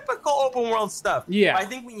typical open world stuff. Yeah. I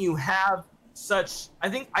think when you have such, I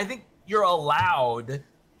think you're allowed,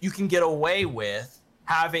 you can get away with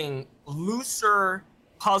having looser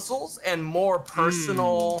puzzles and more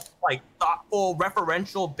personal, like thoughtful,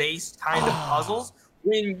 referential based kind of puzzles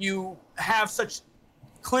when you have such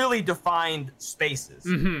clearly defined spaces,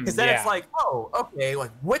 because then it's like, oh, okay,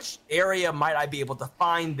 like which area might I be able to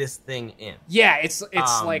find this thing in? Yeah, it's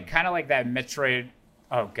like kind of like that Metroid.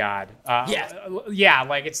 Oh God, yeah,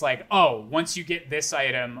 like it's like, oh, once you get this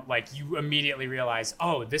item, like you immediately realize,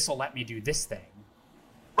 oh, this will let me do this thing.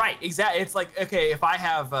 Right, exactly. It's like, okay, if I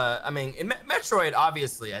have, I mean, in Metroid,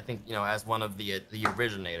 obviously, I think, as one of the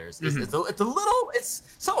originators, it's a little,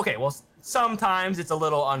 sometimes it's a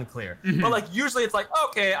little unclear, but like usually it's like,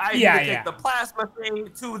 okay, I need to take the plasma thing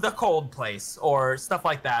to the cold place or stuff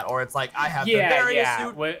like that, or it's like I have the various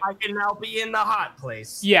suit, I can now be in the hot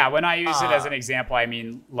place. Yeah, when I use it as an example, I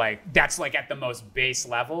mean like that's like at the most base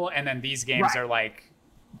level, and then these games are like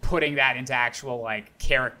putting that into actual like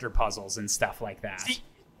character puzzles and stuff like that. See,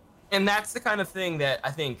 and that's the kind of thing that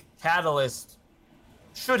I think Catalyst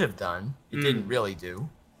should have done. It didn't really do.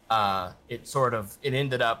 It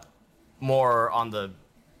ended up more on the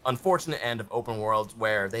unfortunate end of open worlds,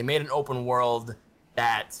 where they made an open world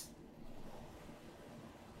that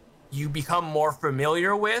you become more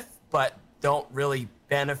familiar with, but don't really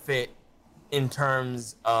benefit in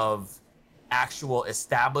terms of actual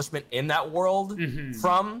establishment in that world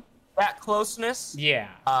from that closeness,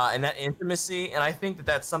 and that intimacy. And I think that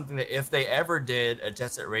that's something that if they ever did a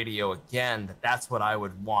Jet Set Radio again, that's what I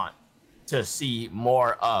would want to see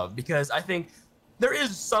more of, because I think there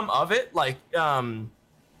is some of it. Like, I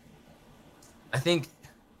think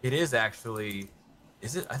it is actually,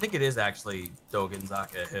 I think it is actually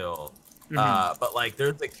Dogenzaka Hill, but like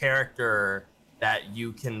there's a character that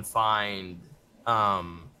you can find.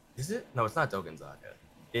 Is it? No, it's not Dogenzaka.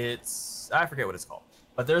 I forget what it's called.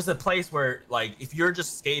 But there's a place where, like, if you're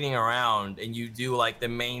just skating around and you do, like, the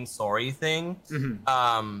main story thing,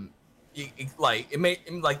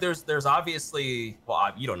 there's obviously,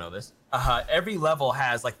 well, you don't know this. Every level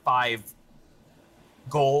has like 5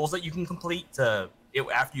 goals that you can complete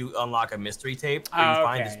after you unlock a mystery tape. Or you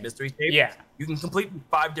find this mystery tape. Yeah. You can complete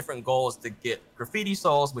 5 different goals to get graffiti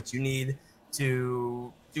souls, which you need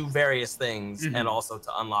to do various things, and also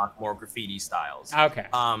to unlock more graffiti styles. Okay.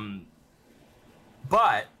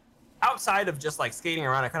 But outside of just like skating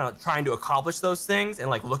around and kind of trying to accomplish those things and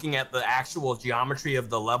like looking at the actual geometry of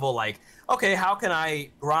the level, like, okay, how can I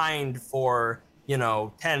grind for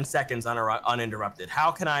 10 seconds uninterrupted?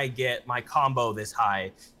 How can I get my combo this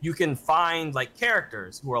high? You can find like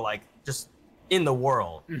characters who are like just in the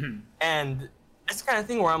world. And that's the kind of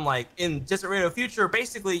thing where I'm like, in Distant Radio Future,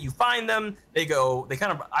 basically you find them, they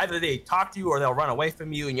kind of either they talk to you or they'll run away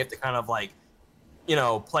from you, and you have to kind of like,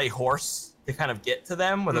 play horse to kind of get to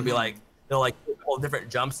them, where they'll be like, they'll like all different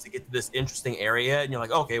jumps to get to this interesting area, and you're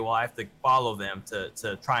like, okay, well, I have to follow them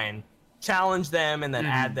to try and challenge them and then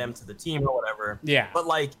add them to the team or whatever. Yeah. But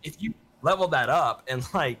like, if you level that up and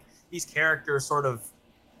like these characters sort of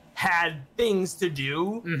had things to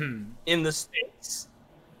do in the space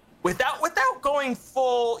without going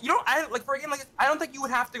full, for a game like this, I don't think you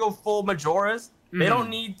would have to go full Majora's. They don't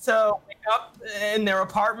need to wake up in their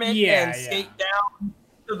apartment and skate down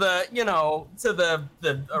to the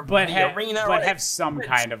arena, but have some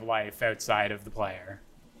kind of life outside of the player.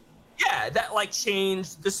 Yeah, that like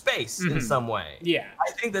changed the space in some way. Yeah,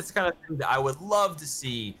 I think that's the kind of thing that I would love to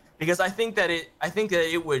see, because I think that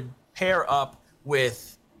it would pair up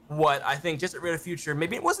with what I think Distant Radio Future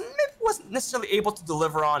maybe it wasn't necessarily able to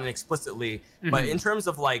deliver on explicitly, but in terms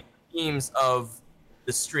of like themes of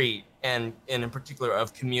the street and in particular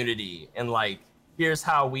of community, and like, here's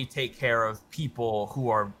how we take care of people who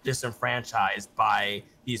are disenfranchised by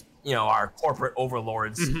these, our corporate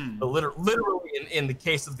overlords, literally in the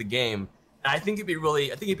case of the game. And I think it'd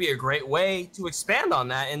be a great way to expand on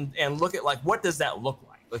that and look at like, what does that look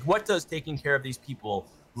like? Like, what does taking care of these people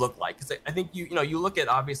look like? Because I think you look at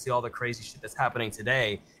obviously all the crazy shit that's happening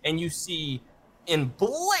today, and you see in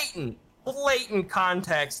blatant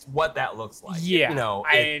context what that looks like. Yeah,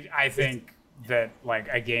 I think that like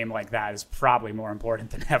a game like that is probably more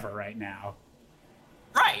important than ever right now.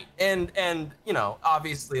 Right, and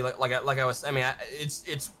obviously like I was, I mean,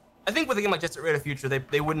 it's I think with a game like Distant Radio Future,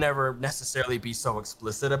 they would never necessarily be so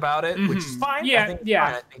explicit about it, which is fine. Yeah, I think yeah.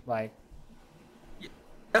 I think like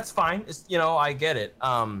that's fine. It's I get it.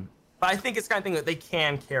 But I think it's the kind of thing that they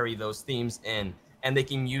can carry those themes in, and they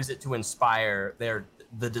can use it to inspire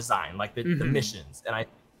the design, like the missions. And I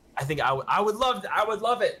think I would love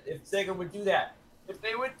it if Sega would do that. If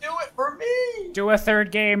they would do it for me. Do a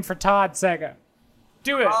third game for Todd, Sega.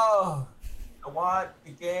 Do it. Oh, I want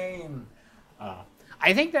the game.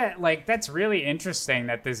 I think that like that's really interesting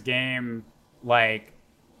that this game like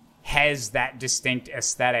has that distinct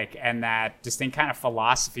aesthetic and that distinct kind of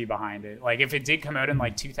philosophy behind it. Like if it did come out in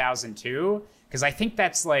like 2002, because I think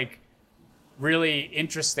that's like really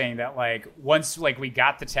interesting that like once like we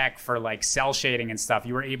got the tech for like cell shading and stuff,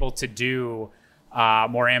 you were able to do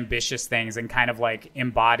more ambitious things and kind of like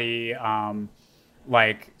embody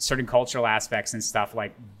like certain cultural aspects and stuff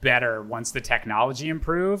like better once the technology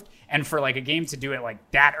improved. And for like a game to do it like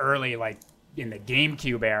that early, like in the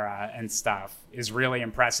GameCube era and stuff, is really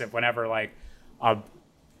impressive. Whenever like a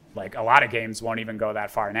lot of games won't even go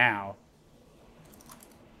that far now.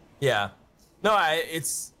 Yeah, no,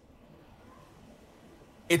 it's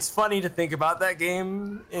funny to think about that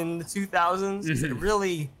game in the 2000s.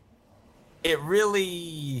 It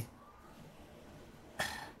really.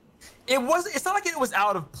 It's not like it was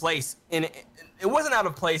out of place it wasn't out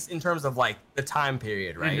of place in terms of like the time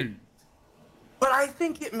period, right? But I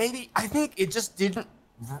think it just didn't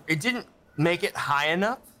make it high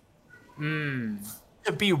enough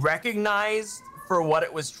to be recognized for what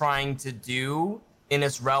it was trying to do in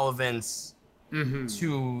its relevance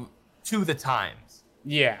to the times.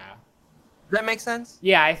 Yeah. Does that make sense?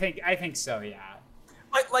 Yeah, I think so, yeah.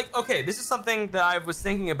 Like, okay, this is something that I was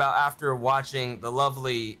thinking about after watching the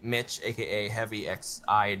lovely Mitch, aka Heavy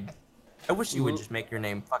X-Eyed. I wish you would just make your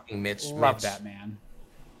name fucking Mitch. Love that man.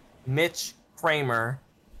 Mitch Kramer,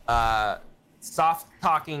 soft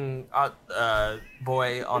talking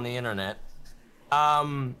boy on the internet.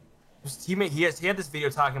 He had this video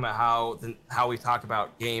talking about how we talk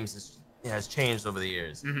about games has changed over the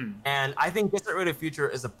years, and I think Distant Radio Future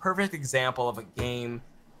is a perfect example of a game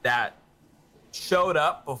that showed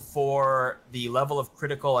up before the level of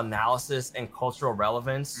critical analysis and cultural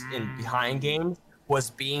relevance behind games was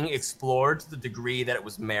being explored to the degree that it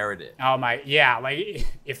was merited. Oh my, yeah, like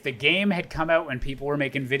if the game had come out when people were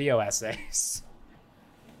making video essays.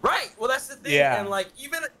 Right. Well, that's the thing. Yeah. And like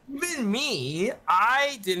even me,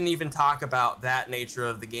 I didn't even talk about that nature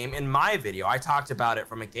of the game in my video. I talked about it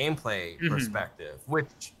from a gameplay perspective,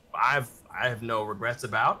 which I have no regrets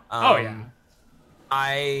about.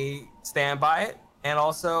 I stand by it, and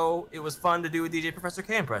also it was fun to do a DJ Professor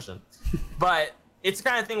K impression. But it's the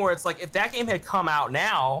kind of thing where it's like if that game had come out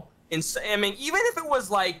now, I mean, even if it was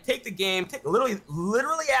like take the game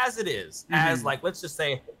literally as it is, as like let's just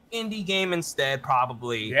say indie game instead,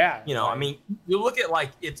 probably. Yeah. You know, I mean, you look at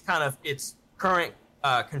like its current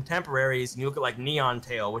contemporaries, and you look at like Neon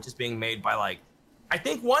Tail, which is being made by like I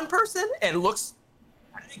think one person, and looks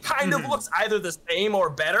kind of looks either the same or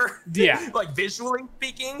better. Yeah. Like visually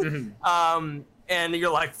speaking. And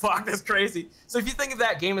you're like, fuck, that's crazy. So if you think of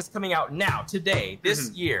that game as coming out now, today,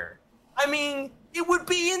 this year, I mean, it would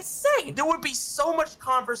be insane. There would be so much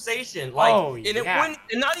conversation. Like, and it wouldn't,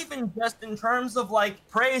 and not even just in terms of like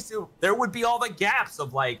praise. There would be all the gaps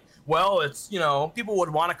of like, well, it's, you know, people would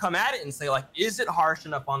want to come at it and say like, is it harsh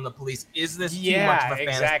enough on the police? Is this too much of a fantasy?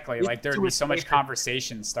 Exactly. Like there'd be so much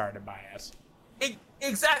conversation started by us.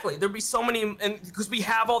 Exactly. There'd be so many, and because we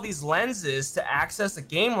have all these lenses to access a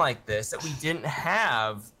game like this that we didn't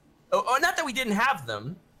have, or not that we didn't have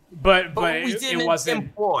them, but we didn't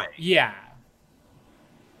employ. Yeah.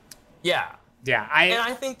 Yeah. Yeah. And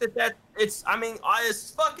I think that it's, I mean,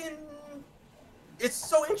 it's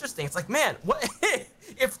so interesting. It's like, man, what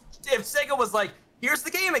if Sega was like, here's the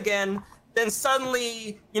game again, then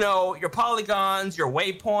suddenly, you know, your polygons, your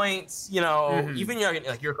waypoints, you know, even your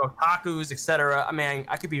like your Kotakus, etc. I mean,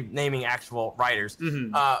 I could be naming actual writers,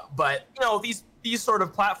 but you know, these sort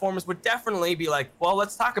of platforms would definitely be like, well,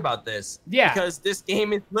 let's talk about this, because this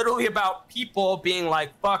game is literally about people being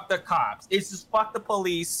like, fuck the cops. It's just fuck the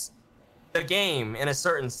police, the game in a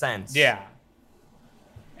certain sense. Yeah,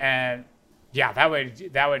 and yeah, that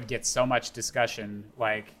would get so much discussion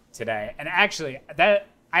like today. And actually, that.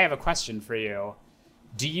 I have a question for you.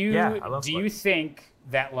 Do you think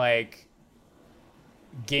that like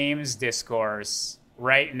games discourse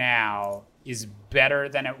right now is better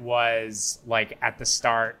than it was like at the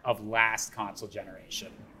start of last console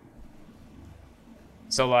generation?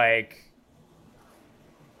 So like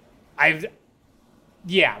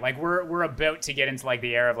like we're about to get into like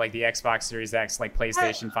the era of like the Xbox Series X, like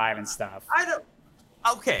PlayStation 5 and stuff.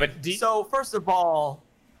 Okay. But so first of all,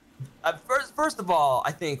 I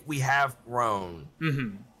think we have grown.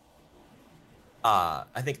 I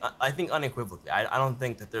think unequivocally. I don't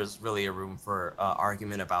think that there's really a room for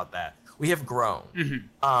argument about that. We have grown.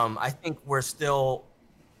 I think we're still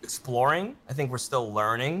exploring. I think we're still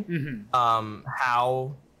learning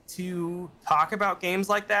how to talk about games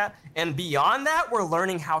like that. And beyond that, we're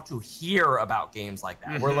learning how to hear about games like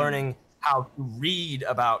that. We're learning how to read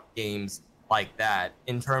about games like that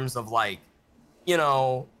in terms of like, you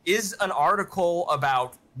know, is an article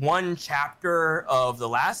about one chapter of The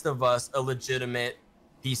Last of Us a legitimate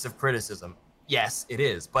piece of criticism? Yes, it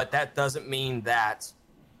is. But that doesn't mean that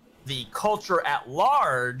the culture at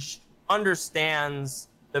large understands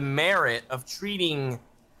the merit of treating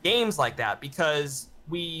games like that, because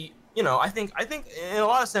we, you know, I think in a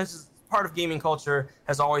lot of senses, part of gaming culture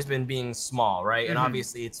has always been being small, right? And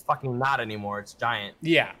obviously it's fucking not anymore. It's giant.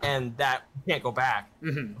 Yeah. And that can't go back.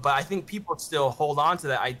 But I think people still hold on to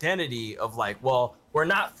that identity of like, well, we're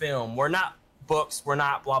not film, we're not books, we're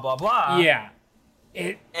not blah, blah, blah. Yeah.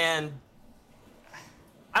 And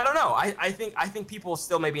I don't know. I think people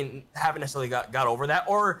still maybe haven't necessarily got over that,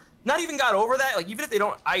 or not even got over that. Like, even if they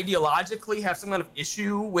don't ideologically have some kind of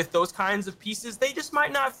issue with those kinds of pieces, they just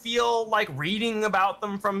might not feel like reading about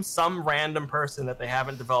them from some random person that they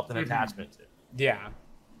haven't developed an attachment to. Yeah.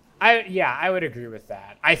 I would agree with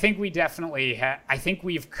that. I think we definitely I think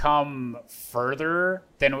we've come further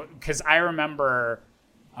than, because I remember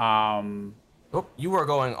you were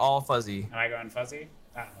going all fuzzy. Am I going fuzzy?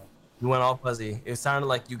 Uh-oh. You went all fuzzy. It sounded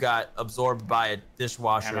like you got absorbed by a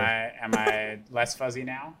dishwasher. Am I less fuzzy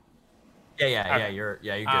now? Yeah, you're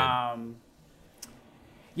good.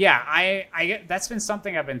 I that's been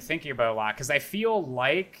something I've been thinking about a lot, because I feel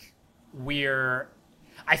like the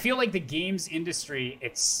games industry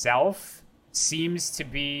itself seems to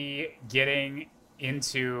be getting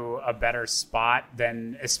into a better spot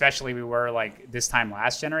than especially we were like this time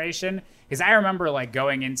last generation. Because I remember like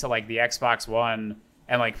going into like the Xbox One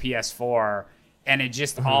and like PS4, and it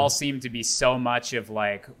just all seemed to be so much of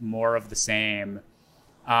like more of the same.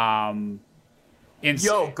 Going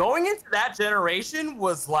into that generation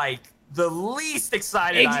was like the least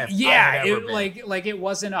excited I have ever been. Like it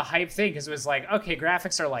wasn't a hype thing, because it was like, okay,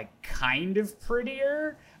 graphics are like kind of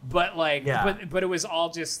prettier, But like, but it was all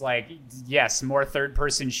just like, yes, more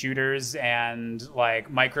third-person shooters, and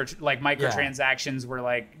like microtransactions were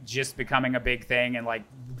like just becoming a big thing, and like,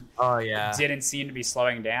 didn't seem to be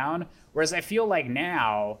slowing down. Whereas I feel like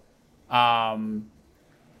now,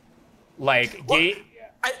 like, you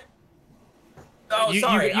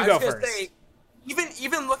go first. Say,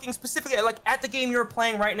 even looking specifically at the game you're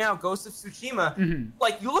playing right now, Ghost of Tsushima,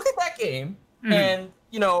 like you look at that game, and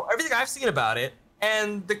everything I've seen about it.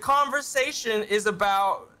 And the conversation is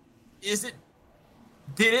about, is it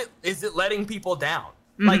letting people down?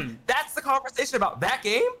 Like, that's the conversation about that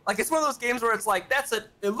game. Like, it's one of those games where it's like,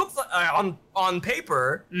 it looks like, on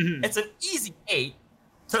paper, it's an easy 8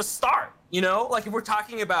 to start, Like, if we're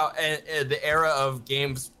talking about the era of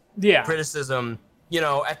games criticism,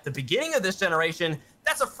 at the beginning of this generation,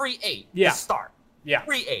 that's a free 8 to start. Yeah.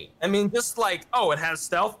 Free 8. I mean, just like, it has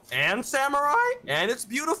stealth and samurai, and it's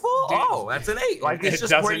beautiful. Oh, that's an 8. Like, it's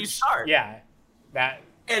just where you start. Yeah.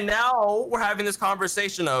 And now we're having this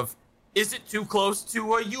conversation of, is it too close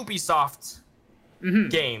to a Ubisoft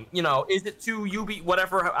game? Is it too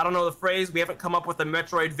whatever? I don't know the phrase. We haven't come up with a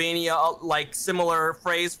Metroidvania like similar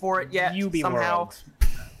phrase for it yet. Ubi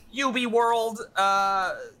World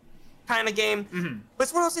kind of game. But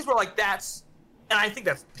it's one of those things where like and I think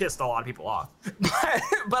that's pissed a lot of people off.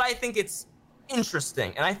 But I think it's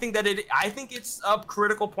interesting, and I think that it's a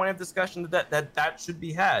critical point of discussion that should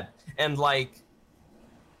be had. And like,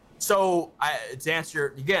 so to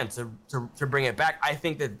answer again, to bring it back, I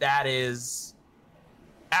think that is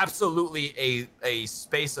absolutely a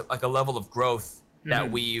space of like a level of growth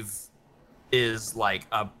that is like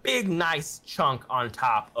a big nice chunk on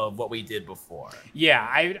top of what we did before. Yeah,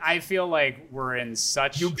 I feel like we're in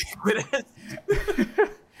such ubiquitous.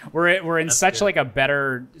 we're in such good. Like a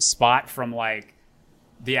better spot from like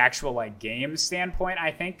the actual like game standpoint,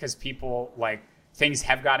 I think, because people like things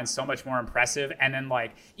have gotten so much more impressive, and then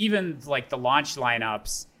like even like the launch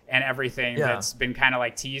lineups and everything that's been kind of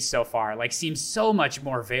like teased so far like seems so much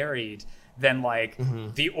more varied than like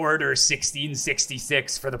the Order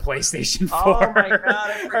 1666 for the PlayStation 4. Oh my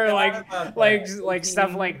God, or like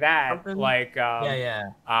stuff like that. Something? Like oh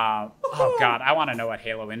God, I want to know what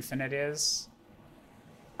Halo Infinite is.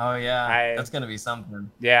 Oh yeah, that's gonna be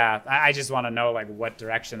something. Yeah, I just want to know like what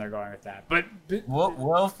direction they're going with that. But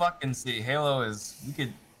we'll fucking see. Halo is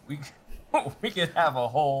we could have a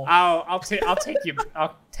whole. I'll take you.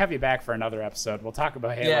 I'll have you back for another episode. We'll talk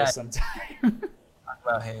about Halo sometime. Talk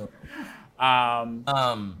about Halo.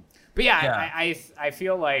 But I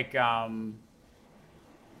feel like I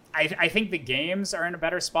think the games are in a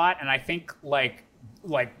better spot, and I think like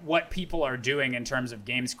what people are doing in terms of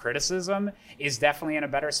games criticism is definitely in a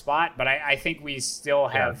better spot. But I think we still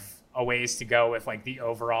have a ways to go with like the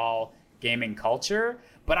overall gaming culture.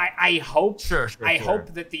 But I hope hope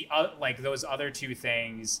that the like those other two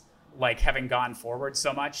things, like having gone forward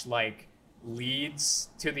so much, like leads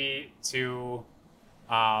to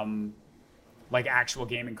like actual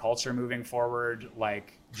gaming culture moving forward,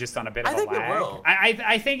 like just on a bit of a lag. It will.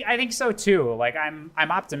 I think so too. Like I'm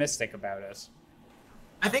optimistic about it.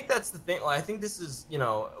 I think that's the thing. Like, I think this is, we're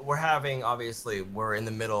in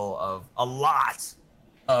the middle of a lot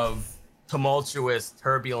of tumultuous,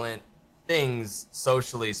 turbulent things,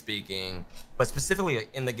 socially speaking, but specifically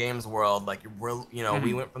in the games world, like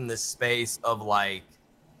we went from this space of like,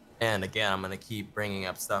 and again, I'm gonna keep bringing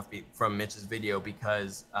up stuff from Mitch's video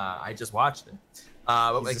because I just watched it.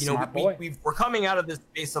 But like, we're coming out of this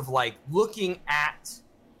space of like looking at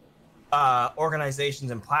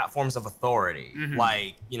organizations and platforms of authority,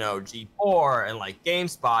 like G4 and like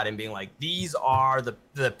GameSpot, and being like, these are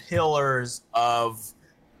the pillars of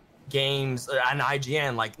games, and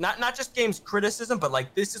IGN, like not just games criticism, but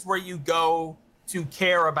like this is where you go to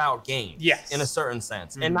care about games, in a certain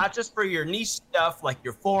sense, and not just for your niche stuff like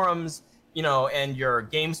your forums, and your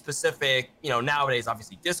game specific, nowadays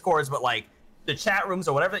obviously Discords, but like the chat rooms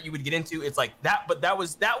or whatever that you would get into. It's like that, but that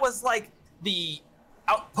was like the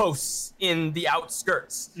outposts in the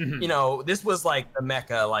outskirts. This was like the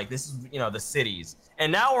Mecca, like this is the cities,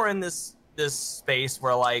 and now we're in this space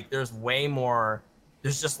where like there's way more.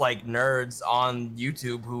 There's just like nerds on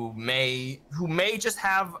YouTube who may just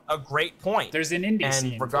have a great point. There's an indie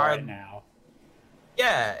scene right now.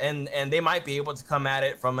 Yeah, and they might be able to come at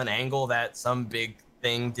it from an angle that some big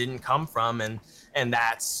thing didn't come from, and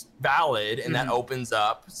that's valid, and that opens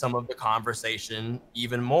up some of the conversation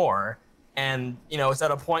even more. And it's at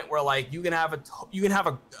a point where like you can have a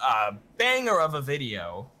banger of a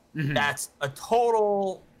video that's a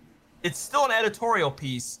total. It's still an editorial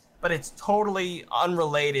piece, but it's totally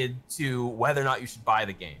unrelated to whether or not you should buy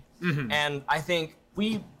the game. And I think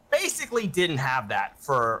we basically didn't have that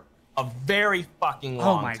for a very fucking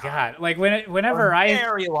long time. Oh my god! Like whenever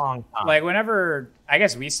very long time. Like whenever I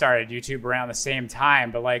guess we started YouTube around the same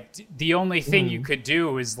time, but like the only thing you could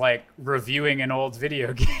do was like reviewing an old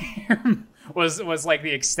video game was like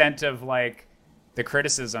the extent of like the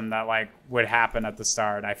criticism that like would happen at the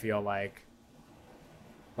start. I feel like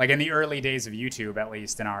in the early days of YouTube, at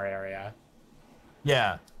least in our area.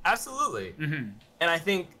 Yeah, absolutely. And I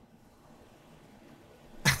think.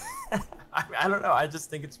 I don't know. I just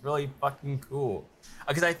think it's really fucking cool.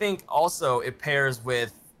 Because I think also it pairs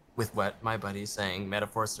with what my buddy's saying,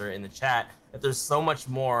 Metaphorster in the chat, that there's so much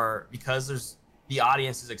more because the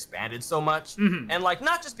audience has expanded so much. And like,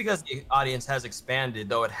 not just because the audience has expanded,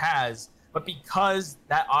 though it has, but because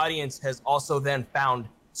that audience has also then found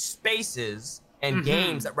spaces and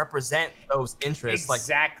games that represent those interests.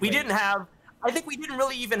 Exactly. Like I think we didn't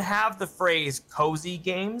really even have the phrase cozy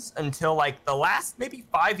games until like the last maybe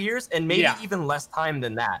 5 years, and maybe even less time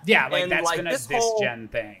than that. Yeah, like and that's been a this-gen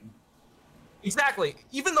thing. Exactly.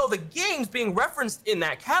 Even though the games being referenced in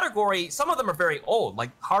that category, some of them are very old.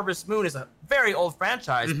 Like Harvest Moon is a very old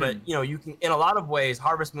franchise, but you know, you can, in a lot of ways,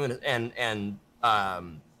 Harvest Moon and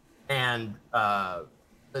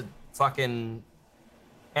the fucking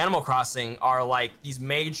Animal Crossing are like these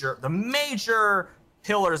major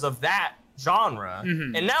pillars of that genre.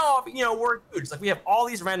 And now, you know, we're huge. Like we have all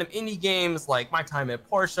these random indie games like My Time at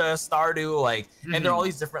Portia, Stardew, like, and there are all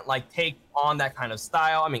these different like take on that kind of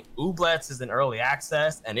style. I mean, Ooblets is in early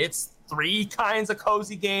access, and it's 3 kinds of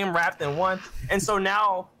cozy game wrapped in one. And so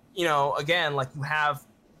now, you know, again, like you have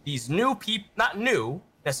these new people, not new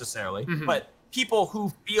necessarily, but people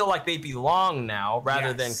who feel like they belong now,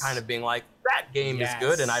 rather than kind of being like, that game is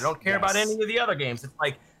good and I don't care about any of the other games. It's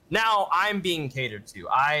like, now I'm being catered to.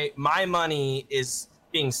 My money is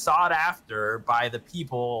being sought after by the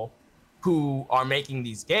people who are making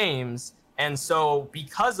these games. And so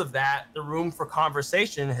because of that, the room for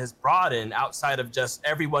conversation has broadened outside of just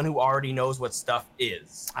everyone who already knows what stuff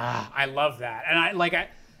is. I love that. And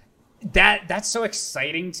that's so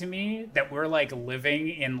exciting to me that we're like living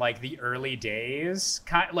in like the early days,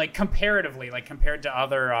 like comparatively, like compared to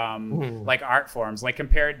other like art forms, like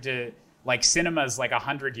compared to like cinema's like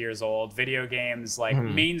 100 years old. Video games, like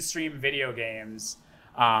mainstream video games,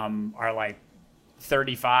 are like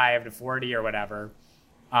 35 to 40 or whatever.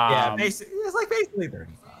 It's like basically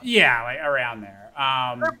 35. Yeah, like around there.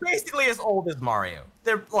 They're basically as old as Mario.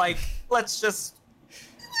 They're like,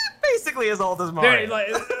 basically as old as Mario. Like,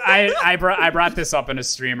 I brought this up in a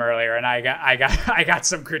stream earlier, and I got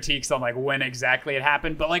some critiques on like when exactly it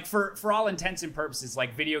happened. But like for all intents and purposes,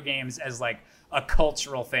 like video games as like a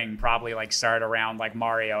cultural thing probably like started around like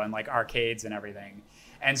Mario and like arcades and everything.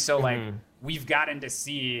 And so like we've gotten to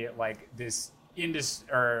see like this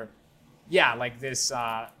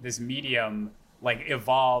this medium like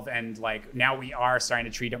evolve, and like now we are starting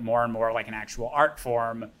to treat it more and more like an actual art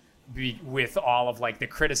form, with all of like the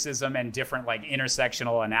criticism and different like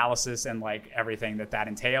intersectional analysis and like everything that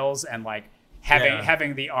entails, and like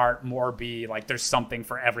having the art more be like there's something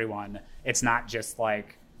for everyone. It's not just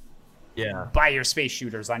like buy your space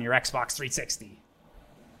shooters on your Xbox 360.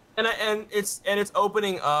 And it's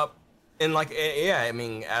opening up, and like I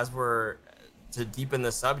mean, as we're to deepen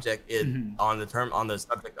the subject on the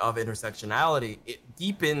subject of intersectionality, it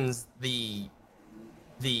deepens the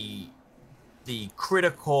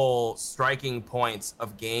critical striking points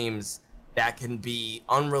of games that can be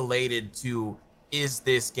unrelated to, is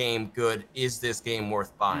this game good? Is this game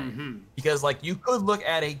worth buying? Because like you could look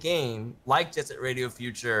at a game like Jet Set Radio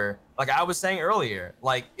Future, like I was saying earlier,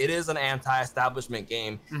 like it is an anti-establishment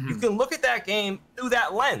game. You can look at that game through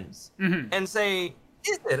that lens and say,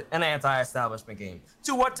 is it an anti-establishment game?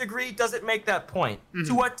 To what degree does it make that point?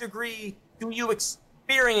 To what degree do you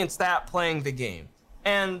experience that playing the game?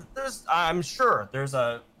 And I'm sure there's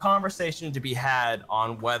a conversation to be had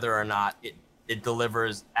on whether or not it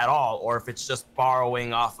delivers at all, or if it's just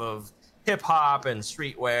borrowing off of hip hop and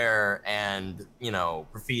streetwear and, you know,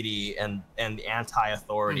 graffiti and the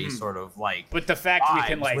anti-authority sort of like. But the fact we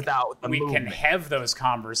can like can have those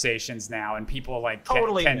conversations now, and people like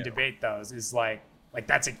can debate those is like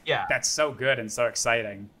that's that's so good and so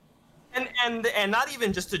exciting. And not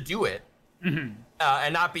even just to do it. And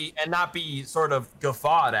not be sort of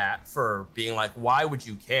guffawed at for being like, why would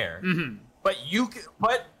you care? But you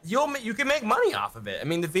can make money off of it. I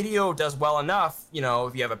mean, the video does well enough. You know,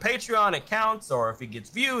 if you have a Patreon, it counts, or if it gets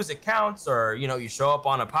views, it counts, or you know, you show up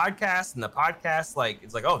on a podcast and the podcast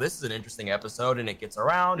it's like, oh, this is an interesting episode, and it gets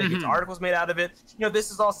around, it gets articles made out of it. You know, this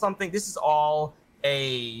is all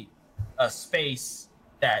a space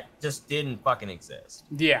that just didn't fucking exist.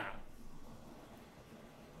 Yeah.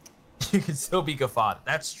 you can still be guffawed.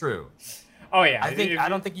 That's true. Oh yeah. I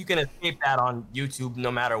don't think you can escape that on YouTube,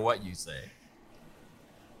 no matter what you say.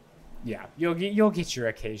 Yeah, you'll get your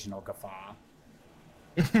occasional guffaw.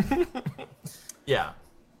 Yeah.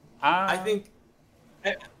 I think,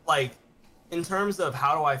 like, in terms of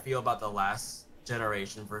how do I feel about the last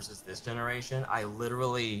generation versus this generation, I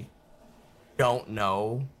literally don't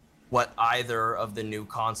know what either of the new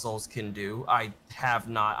consoles can do. I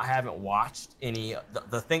haven't watched any.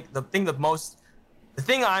 The thing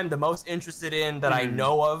I'm the most interested in that I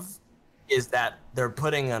know of is that they're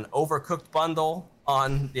putting an Overcooked bundle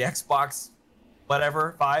on the Xbox,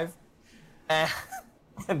 whatever 5, and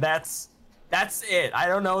that's it. I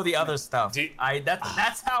don't know the other stuff.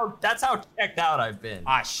 That's how checked out I've been.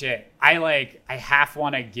 Ah shit. I half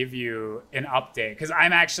want to give you an update because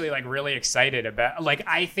I'm actually like really excited about. Like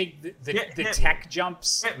I think the tech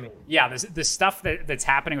jumps. Hit me. Yeah, the stuff that's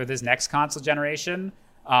happening with this next console generation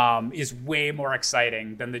is way more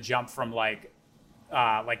exciting than the jump from like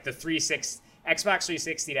the Xbox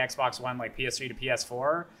 360 to Xbox One, like PS3 to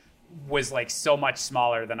PS4, was like so much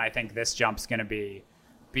smaller than I think this jump's gonna be,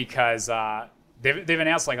 because they've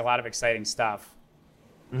announced like a lot of exciting stuff.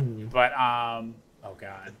 Mm-hmm. But oh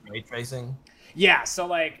god, ray tracing. Yeah, so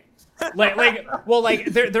well,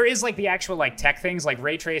 there is like the actual like tech things. Like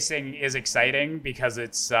ray tracing is exciting because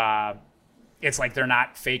it's like they're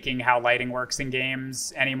not faking how lighting works in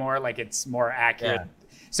games anymore. Like it's more accurate. Yeah.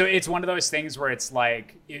 So it's one of those things where it's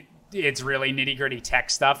like it's really nitty gritty tech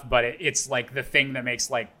stuff, but it's like the thing that makes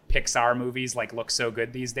like Pixar movies like look so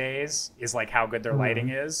good these days is like how good their lighting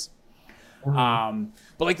is. But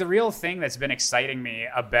like the real thing that's been exciting me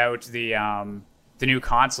about the new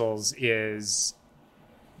consoles is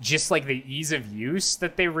just like the ease of use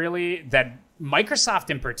that that Microsoft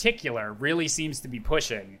in particular really seems to be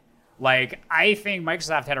pushing. Like I think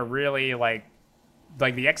Microsoft had a really like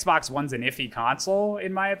the Xbox One's an iffy console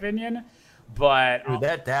in my opinion, but dude,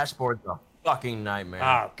 that dashboard's a fucking nightmare.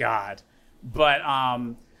 Oh god. But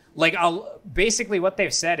basically what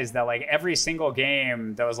they've said is that like every single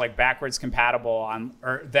game that was like backwards compatible on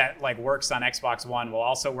or that like works on Xbox One will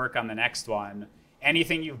also work on the next one.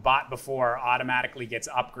 Anything you've bought before automatically gets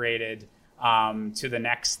upgraded to the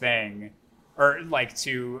next thing, or like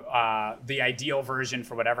to the ideal version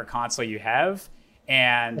for whatever console you have.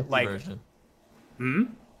 And sexy like version.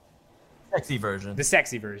 Sexy version. The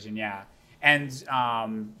sexy version, yeah. And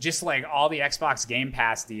just like all the Xbox Game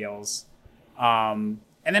Pass deals. And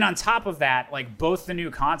then on top of that, like both the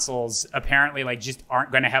new consoles apparently like just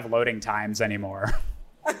aren't going to have loading times anymore.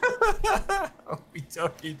 we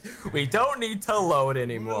don't need to load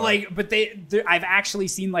anymore. Like, but I've actually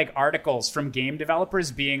seen like articles from game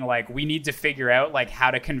developers being like, we need to figure out like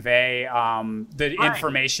how to convey the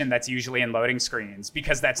information that's usually in loading screens,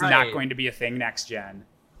 because that's not going to be a thing next gen.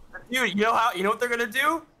 Dude, you know what they're gonna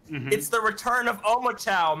do? Mm-hmm. It's the return of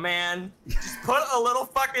Omochow, man. Just put a little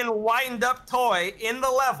fucking wind-up toy in the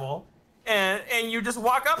level, and you just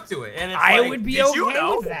walk up to it. And it's I would be okay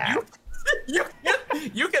with that.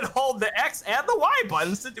 You can hold the X and the Y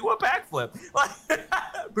buttons to do a backflip.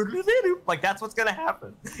 Like that's what's gonna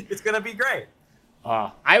happen. It's gonna be great.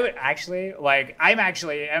 I would actually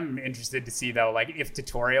I'm interested to see though, like if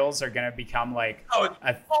tutorials are gonna become like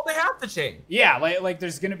they have to change. Yeah, like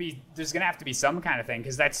there's gonna have to be some kind of thing,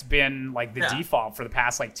 because that's been like the default for the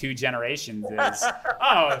past like 2 generations is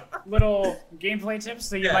little gameplay tips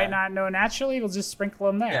that you might not know naturally. We'll just sprinkle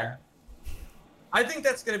them there. Yeah. I think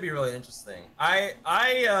that's gonna be really interesting. I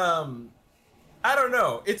don't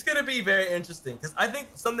know. It's gonna be very interesting because I think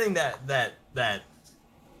something that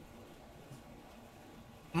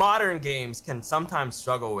modern games can sometimes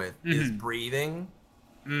struggle with is breathing,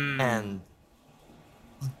 and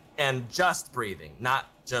just breathing, not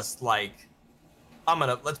just like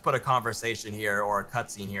let's put a conversation here or a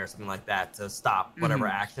cutscene here or something like that to stop whatever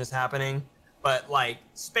action is happening, but like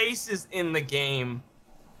space is in the game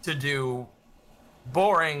to do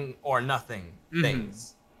boring or nothing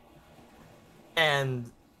things. And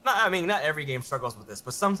not every game struggles with this,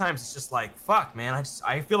 but sometimes it's just like, fuck, man,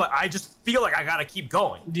 I feel like I gotta keep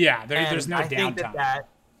going. Yeah, there's no downtime. I think that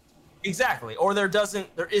exactly, or there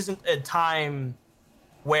isn't a time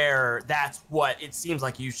where that's what it seems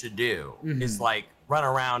like you should do, is like run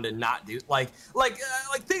around and not do like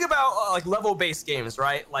think about like level-based games,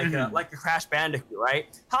 right? Like a Crash Bandicoot,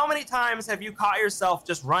 right? How many times have you caught yourself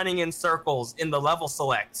just running in circles in the level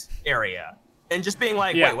select area and just being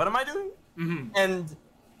like, wait, what am I doing? And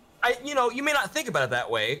you may not think about it that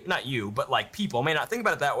way, not you, but like people may not think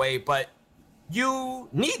about it that way, but you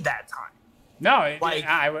need that time. No,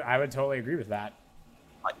 I would totally agree with that.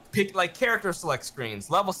 pick like character select screens,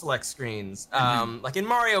 level select screens. Like in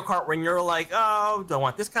Mario Kart, when you're like, oh, don't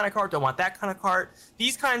want this kind of cart, don't want that kind of cart.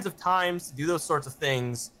 These kinds of times to do those sorts of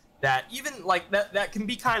things that even like that can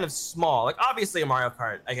be kind of small. Like obviously in Mario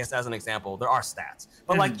Kart, I guess as an example, there are stats,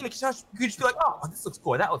 but like you could just be like, oh, this looks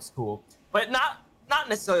cool, that looks cool, but not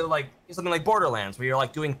necessarily like something like Borderlands where you're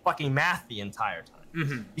like doing fucking math the entire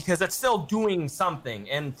time, because that's still doing something,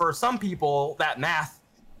 and for some people that math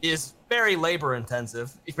is very labor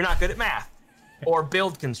intensive if you're not good at math or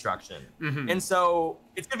build construction. And so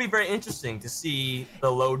it's going to be very interesting to see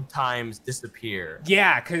the load times disappear.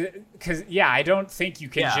 Yeah, cause I don't think you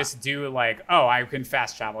can just do like, oh, I can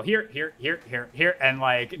fast travel here, and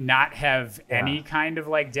like not have any kind of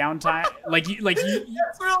like downtime. Like you.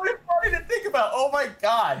 That's really funny to think about. Oh my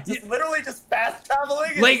god, literally just fast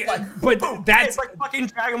traveling. Like but boom, that's it's like fucking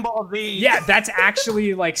Dragon Ball Z. Yeah, that's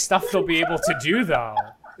actually like stuff they'll be able to do though.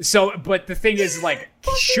 So, but the thing is, like,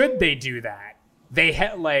 should they do that? They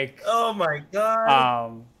like. Oh my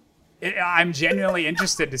god. I'm genuinely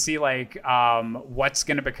interested to see like what's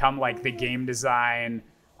going to become like the game design.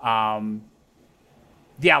 Like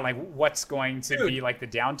what's going to be like the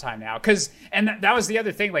downtime now? And that was the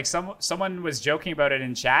other thing. Like someone was joking about it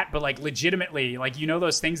in chat, but like legitimately, like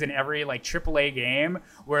those things in every like AAA game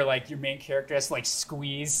where like your main character has to like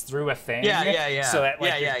squeeze through a thing. Yeah. So that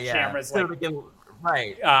like your camera's like.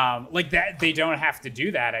 Right. Like that, they don't have to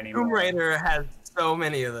do that anymore. Tomb Raider has so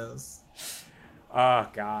many of those. Oh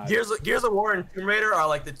god. Gears of War and Tomb Raider are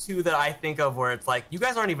like the two that I think of where it's like you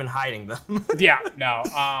guys aren't even hiding them. No.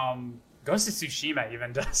 Ghost of Tsushima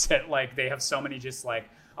even does it. Like they have so many just like,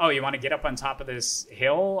 oh, you want to get up on top of this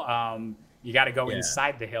hill? You got to go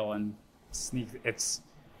inside the hill and sneak. It's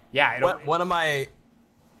One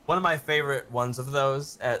of my favorite ones of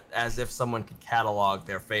those, as if someone could catalog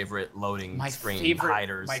their favorite loading screen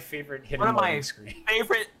hiders. My favorite hidden loading screen.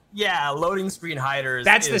 Favorite, loading screen hiders.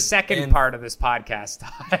 That's the second part of this podcast.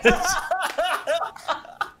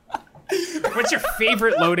 What's your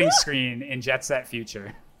favorite loading screen in Jet Set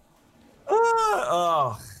Future?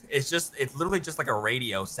 It's literally just like a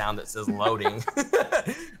radio sound that says loading.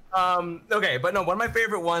 Okay, but no, one of my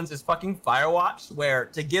favorite ones is fucking Firewatch, where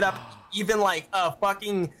to get up even like a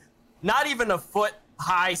fucking, not even a foot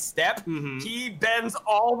high step, he bends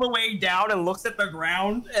all the way down and looks at the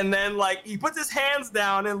ground, and then like he puts his hands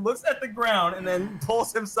down and looks at the ground and then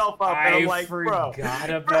pulls himself up. And I'm like, forgot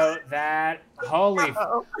about that. Holy.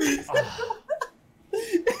 Oh.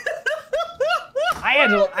 I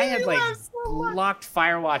had like blocked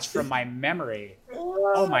Firewatch from my memory.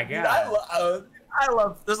 Oh my god! I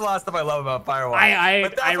love. There's a lot of stuff I love about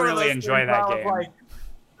Firewatch. I really enjoy that game. Like,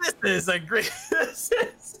 this is a great.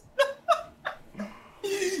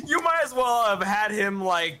 You might as well have had him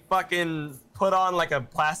like fucking put on like a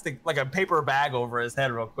plastic, like a paper bag over his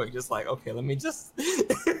head real quick. Just like, okay, let me just.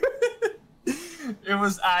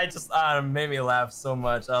 Made me laugh so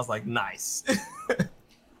much. I was like, nice.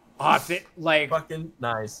 Like fucking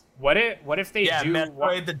nice. What if they do?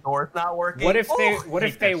 Metroid, the door's not working. What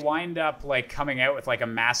if they wind up like coming out with like a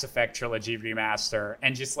Mass Effect trilogy remaster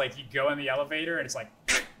and just like you go in the elevator and it's like.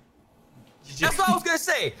 That's what I was gonna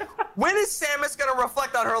say. When is Samus gonna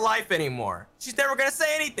reflect on her life anymore? She's never gonna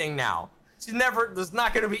say anything now. There's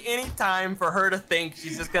not gonna be any time for her to think.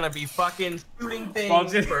 She's just gonna be fucking shooting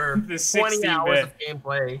things for 20 hours of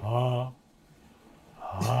gameplay.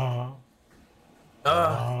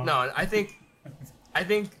 No, I think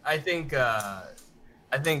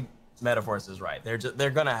Metaforce is right. They're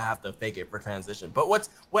gonna have to fake it for transition. But what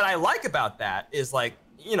I like about that is like,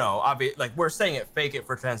 like we're saying it, fake it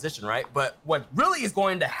for transition, right? But what really is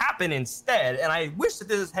going to happen instead, and I wish that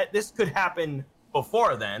this could happen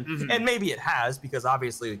before then, and maybe it has, because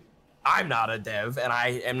obviously I'm not a dev, and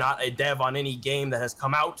I am not a dev on any game that has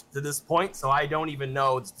come out to this point, so I don't even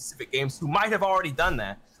know the specific games who might have already done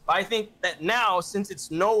that. But I think that now, since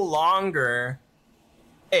it's no longer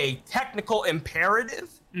a technical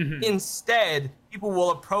imperative, instead people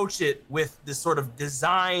will approach it with this sort of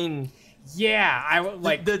design. Yeah, I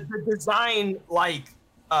like the design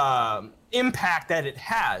impact that it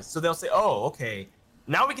has. So they'll say, "Oh, okay,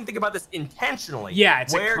 now we can think about this intentionally." Yeah,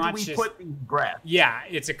 where do we put these breaths? Yeah,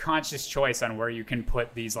 it's a conscious choice on where you can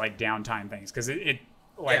put these like downtime things, because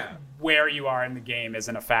where you are in the game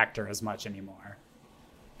isn't a factor as much anymore.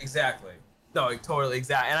 Exactly. No, totally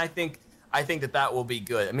exact. And I think that will be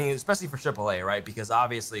good. I mean, especially for AAA, right? Because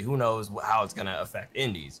obviously, who knows how it's gonna affect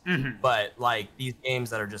indies. But like these games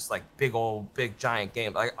that are just like big giant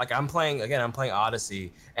games. Like I'm playing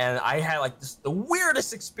Odyssey, and I had like the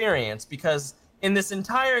weirdest experience, because in this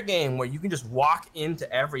entire game where you can just walk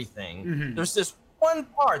into everything, there's this one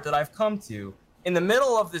part that I've come to in the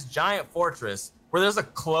middle of this giant fortress where there's a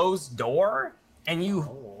closed door, and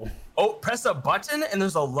you press a button, and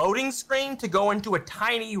there's a loading screen to go into a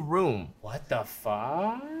tiny room. What the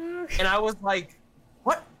fuck? And I was like,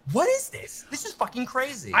 what is this? This is fucking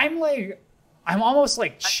crazy. I'm almost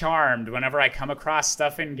like charmed whenever I come across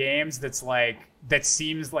stuff in games that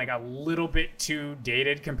seems like a little bit too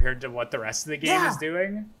dated compared to what the rest of the game is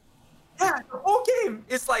doing. Yeah, the whole game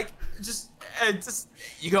is like just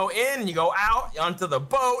you go in, you go out onto the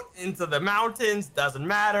boat, into the mountains, doesn't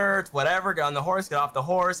matter, it's whatever. Get on the horse, get off the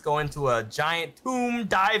horse, go into a giant tomb,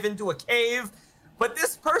 dive into a cave. But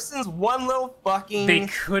this person's one little fucking they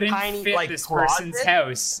couldn't tiny, fit like, this closet. Person's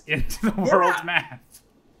house into the world map.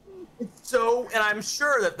 So, and I'm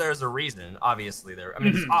sure that there's a reason. Obviously, there's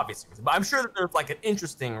obvious reason, but I'm sure that there's like an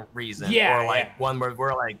interesting reason, or like one where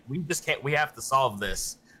we're like, we have to solve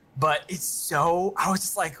this. But it's so, I was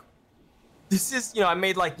just like, this is, I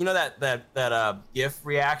made like, that GIF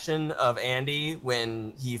reaction of Andy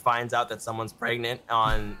when he finds out that someone's pregnant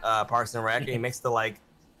on Parks and Rec, and he makes the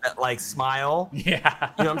that smile. Yeah.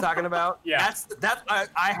 You know what I'm talking about? Yeah. It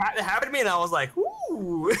happened to me, and I was like,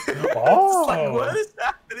 ooh. Oh. It's like, what is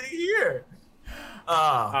happening here?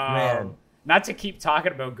 Oh, man. Not to keep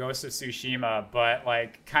talking about Ghost of Tsushima, but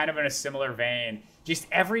like kind of in a similar vein, just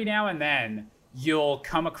every now and then you'll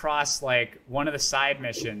come across like one of the side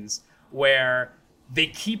missions where they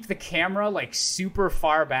keep the camera like super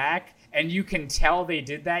far back, and you can tell they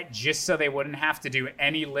did that just so they wouldn't have to do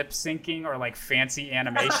any lip syncing or like fancy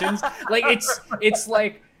animations. Like it's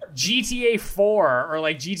like GTA 4 or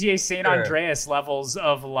like GTA San Andreas levels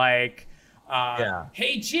of like,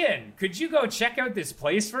 hey Jin, could you go check out this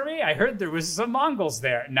place for me? I heard there was some Mongols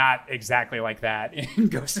there. Not exactly like that in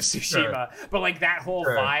Ghost of Tsushima, but like that whole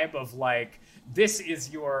vibe of like, this is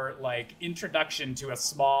your like introduction to a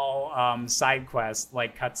small side quest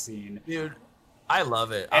like cutscene. Dude, I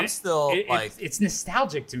love it. I'm still it's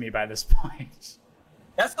nostalgic to me by this point.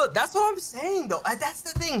 That's what I'm saying though. That's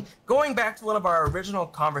the thing. Going back to one of our original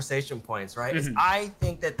conversation points, right? Is I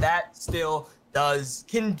think that still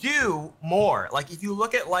can do more. Like if you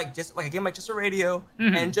look at like just like a game like Just a Radio,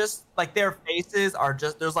 and just like their faces are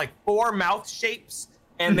just, there's like 4 mouth shapes,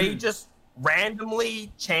 and they just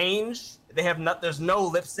randomly change. They have there's no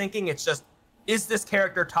lip syncing. It's just, is this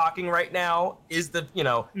character talking right now? Is the,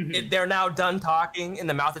 they're now done talking, in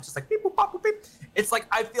the mouth it's just like beep, boop, bop, boop, beep. It's like,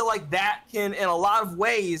 I feel like that can, in a lot of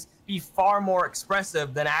ways, be far more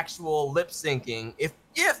expressive than actual lip syncing if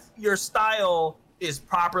your style is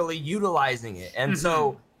properly utilizing it. And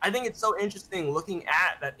so I think it's so interesting looking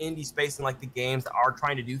at that indie space and like the games that are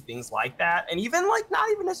trying to do things like that. And even like, not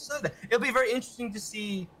even necessarily that. It'll be very interesting to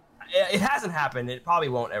see. It hasn't happened. It probably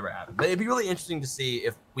won't ever happen. But it'd be really interesting to see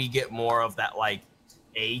if we get more of that like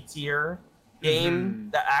A-tier game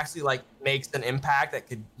that actually like makes an impact, that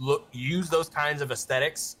could use those kinds of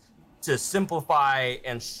aesthetics to simplify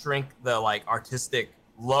and shrink the like artistic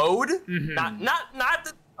load. Not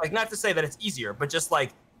to say that it's easier, but just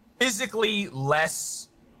like physically less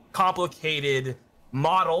complicated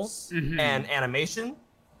models and animation.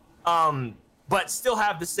 But still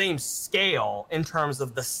have the same scale in terms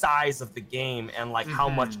of the size of the game and like how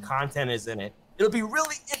much content is in it. It'll be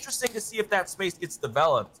really interesting to see if that space gets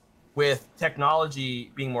developed with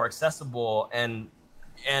technology being more accessible and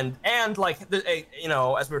like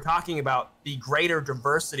as we were talking about, the greater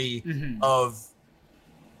diversity of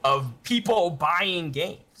people buying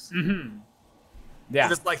games. Yeah.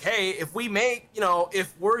 It's like, hey, if we make,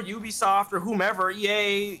 if we're Ubisoft or whomever,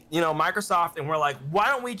 EA, Microsoft, and we're like, why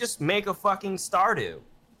don't we just make a fucking Stardew?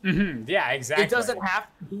 Yeah, exactly. It doesn't have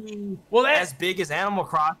to be as big as Animal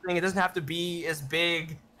Crossing. It doesn't have to be as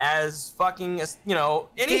big as fucking,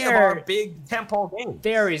 any of our big tentpole games.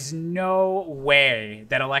 There is no way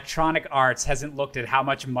that Electronic Arts hasn't looked at how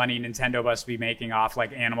much money Nintendo must be making off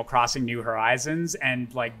like Animal Crossing New Horizons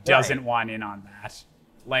and like doesn't want in on that.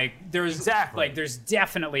 Like there's there's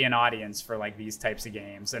definitely an audience for like these types of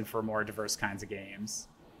games and for more diverse kinds of games.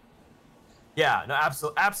 Yeah, no,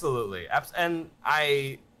 absolutely. And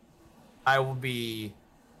I will be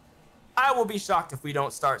shocked if we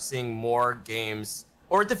don't start seeing more games,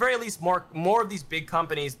 or at the very least more of these big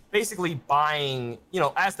companies basically buying,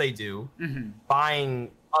 as they do,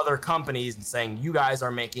 buying other companies and saying, you guys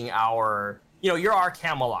are making our, you're our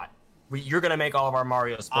Camelot. You're gonna make all of our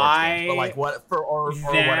Mario sports games, but like what or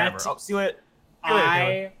whatever. Oh, see what?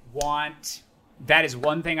 That is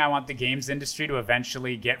one thing I want the games industry to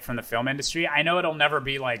eventually get from the film industry. I know it'll never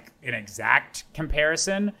be like an exact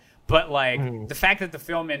comparison, but like the fact that the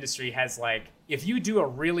film industry has like, if you do a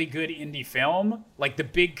really good indie film, like the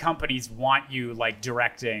big companies want you like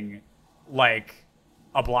directing like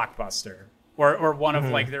a blockbuster or one of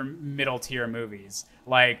like their middle tier movies,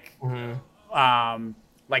 like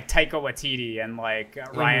like Taika Waititi and like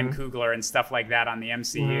Ryan Coogler and stuff like that on the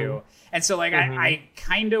MCU. And so like I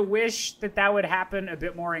kind of wish that would happen a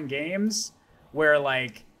bit more in games, where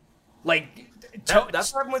like that's what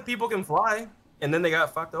happened with People Can Fly, and then they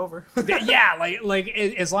got fucked over. Yeah, like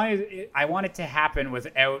as long as I want it to happen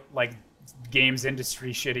without like games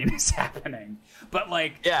industry shittiness happening. But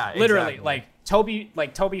like literally exactly.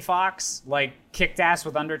 like Toby Fox like kicked ass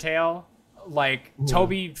with Undertale. Like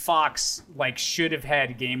Toby Fox like should have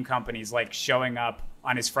had game companies like showing up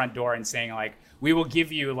on his front door and saying like, we will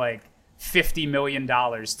give you like $50 million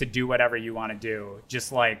to do whatever you want to do,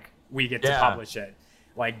 just like we get to publish it.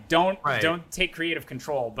 Like don't take creative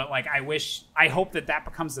control. But like I hope that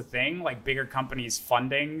becomes a thing, like bigger companies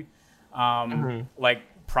funding like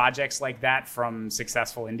projects like that from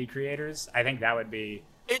successful indie creators. I think that would be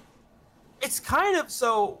it's kind of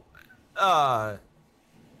so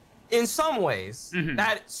in some ways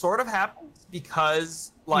that sort of happens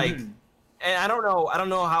because like and I don't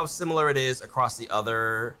know how similar it is across the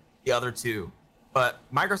other two, but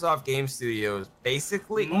Microsoft Game Studios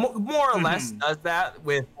basically more or less does that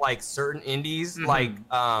with like certain indies like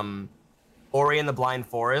Ori and the Blind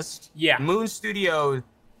Forest. Moon Studios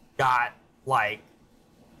got like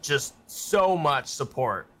just so much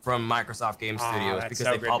support from Microsoft Game Studios because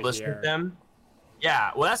they published with them.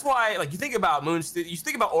 Yeah, well, that's why, like, you think about you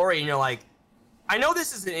think about Ori, and you're like, I know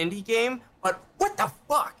this is an indie game, but what the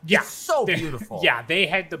fuck? Yeah. It's so beautiful. Yeah, they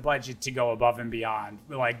had the budget to go above and beyond.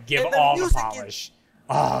 Like, give all the polish.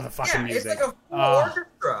 The fucking music. It's like a full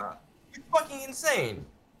orchestra. It's fucking insane.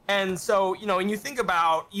 And so, you know, when you think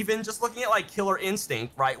about even just looking at, like, Killer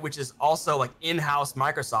Instinct, right, which is also, like, in-house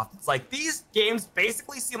Microsoft, it's like these games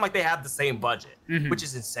basically seem like they have the same budget, which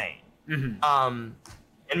is insane. And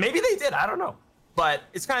maybe they did. I don't know. But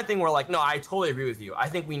it's kind of thing where like, no, I totally agree with you. I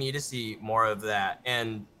think we need to see more of that.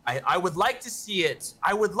 And I would like to see it.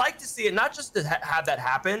 I would like to see it not just to have that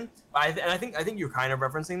happen, but I think you're kind of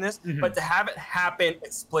referencing this, but to have it happen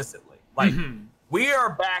explicitly. Like we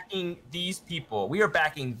are backing these people. We are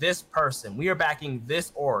backing this person. We are backing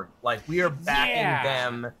this org. Like we are backing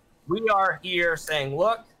them. We are here saying,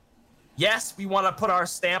 look, yes, we want to put our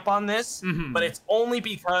stamp on this, but it's only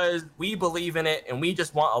because we believe in it and we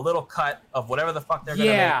just want a little cut of whatever the fuck they're going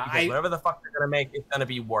to make. Because whatever the fuck they're going to make, it's going to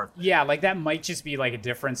be worth it. Yeah, like that might just be like a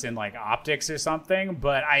difference in like optics or something,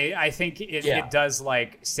 but I think it does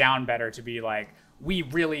like sound better to be like, we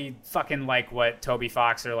really fucking like what Toby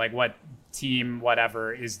Fox or like what team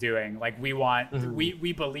whatever is doing. Like we want,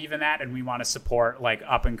 we believe in that and we want to support like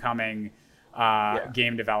up and coming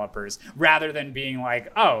game developers, rather than being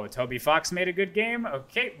like, oh, Toby Fox made a good game,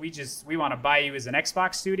 okay, we want to buy you as an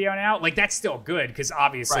Xbox studio now. Like that's still good because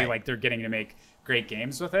obviously like they're getting to make great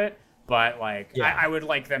games with it, but like I would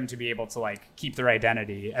like them to be able to like keep their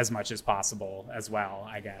identity as much as possible as well,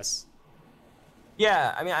 I guess.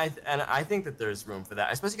 Yeah, I mean, I think that there's room for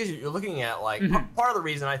that, especially because you're looking at like part of the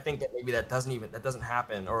reason I think that maybe that doesn't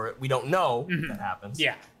happen, or we don't know if that happens.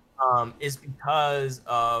 Is because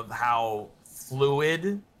of how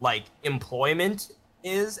fluid like employment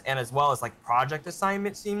is, and as well as like project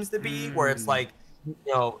assignment seems to be, where it's like, you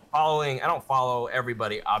know, I don't follow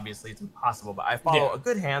everybody, obviously it's impossible, but I follow a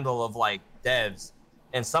good handle of like devs,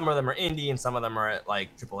 and some of them are indie and some of them are at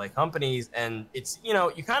like AAA companies, and it's, you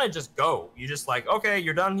know, you kind of just go, you just like, okay,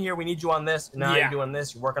 you're done here, we need you on this, now you're doing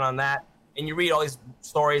this, you're working on that, and you read all these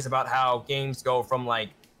stories about how games go from like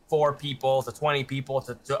 4 people to 20 people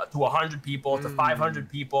to 100 people to 500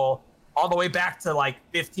 people, all the way back to like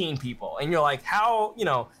 15 people. And you're like, how, you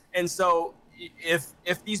know, and so if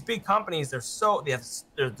these big companies, they're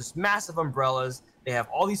this massive umbrellas, they have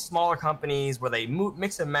all these smaller companies where they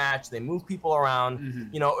mix and match, they move people around,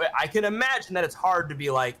 you know, I can imagine that it's hard to be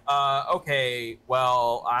like, okay,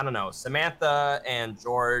 well, I don't know, Samantha and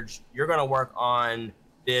George, you're going to work on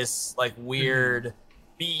this like weird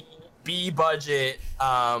B budget,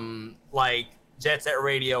 like Jet Set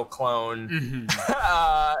Radio clone.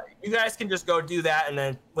 You guys can just go do that, and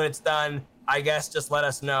then when it's done, I guess just let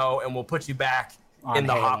us know, and we'll put you back in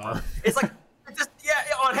the hopper. It's like,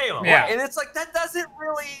 on Halo, right? And it's like that doesn't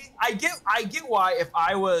really. I get why if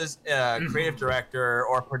I was a creative director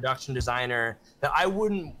or a production designer, that I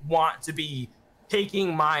wouldn't want to be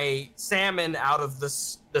taking my salmon out of the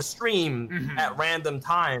stream at random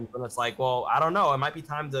times when it's like, well, I don't know, it might be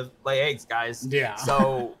time to lay eggs, guys.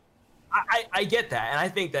 So I get that, and I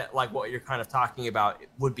think that like what you're kind of talking about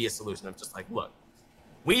would be a solution of just like, look,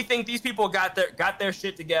 we think these people got their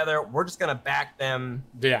shit together, we're just gonna back them.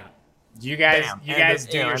 You guys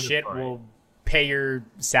do your shit, we'll pay your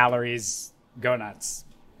salaries, go nuts.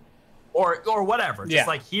 or whatever. Just Yeah.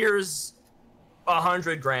 like, here's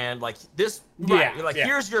 $100,000. Like this, right? Yeah, Like, yeah.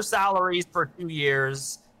 here's your salaries for 2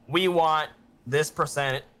 years. We want this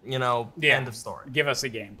percent. End of story. Give us a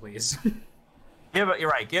game, please. You're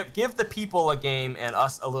right. Give the people a game and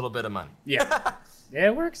us a little bit of money. Yeah.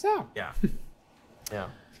 It works out. Yeah. Yeah.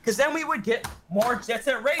 Because then we would get more Jet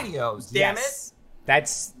Set Radios. Damn it.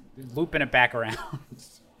 That's looping it back around.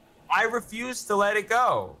 I refuse to let it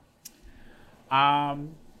go.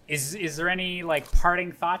 Is there any like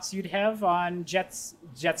parting thoughts you'd have on Jet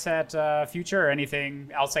Set future, or anything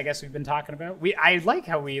else? I guess we've been talking about. I like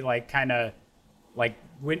how we like kind of like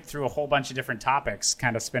went through a whole bunch of different topics,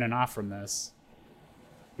 kind of spinning off from this.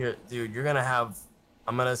 Dude, you're gonna have.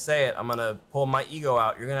 I'm gonna say it. I'm gonna pull my ego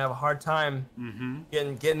out. You're gonna have a hard time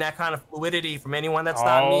getting that kind of fluidity from anyone that's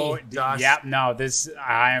not me, Josh. Yeah, no.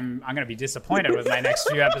 I'm gonna be disappointed with my next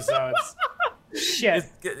few episodes. Shit.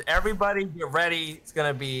 Everybody, get ready. It's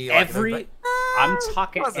gonna be I'm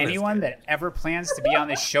talking anyone that ever plans to be on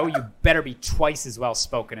this show. You better be twice as well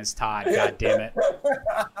spoken as Todd. God damn it.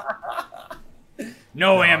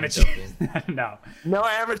 No amateur. No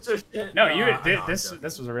amateur shit. No,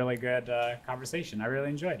 this was a really good conversation. I really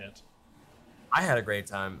enjoyed it. I had a great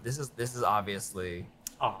time. This is obviously,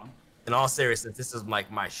 in all seriousness, this is like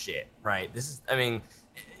my shit, right? I mean,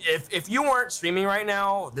 if you weren't streaming right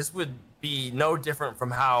now, this would be no different from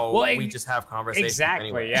how we just have conversations. Exactly,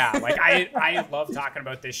 anyway. Yeah. Like I love talking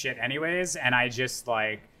about this shit anyways, and I just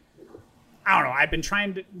like, I don't know. I've been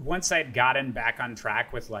trying to, once I'd gotten back on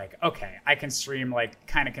track with like, okay, I can stream like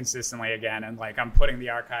kind of consistently again, and like I'm putting the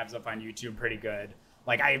archives up on YouTube pretty good.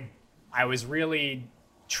 Like I was really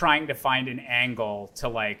trying to find an angle to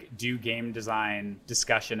like do game design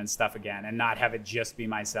discussion and stuff again, and not have it just be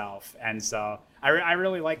myself. And so I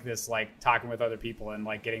really like this, like talking with other people and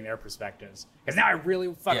like getting their perspectives, because now I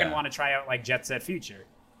really fucking want to try out like Jet Set Future.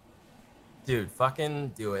 Dude,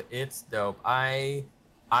 fucking do it. It's dope. I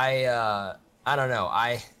don't know.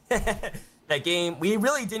 That game, we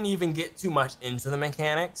really didn't even get too much into the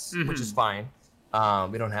mechanics, which is fine.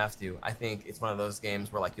 We don't have to. I think it's one of those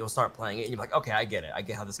games where like you'll start playing it and you're like, okay, I get it. I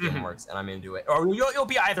get how this game works, and I'm into it. Or you'll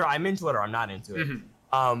be either I'm into it or I'm not into it.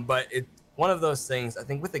 But it's one of those things, I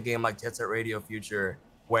think, with a game like Jet Set Radio Future,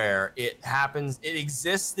 where it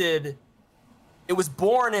existed, it was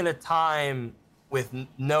born in a time with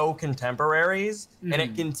no contemporaries, and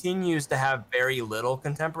it continues to have very little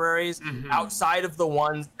contemporaries outside of the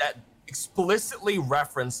ones that explicitly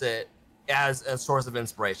reference it as a source of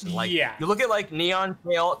inspiration. Like, you look at like Neon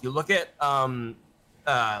Tail, if you look at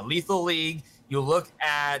Lethal League, you look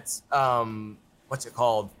at what's it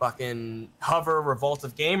called? Fucking Hover, Revolt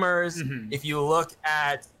of Gamers. If you look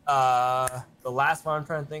at the last one I'm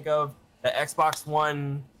trying to think of, the Xbox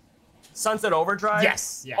One, Sunset Overdrive.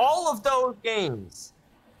 Yes. Yeah. All of those games,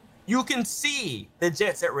 you can see the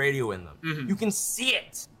Jet Set Radio in them. You can see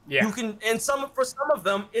it. Yeah. You can, and for some of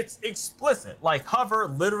them, it's explicit. Like Hover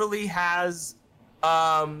literally has,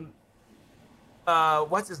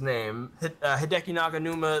 what's his name? Hideki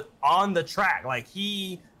Naganuma on the track. Like,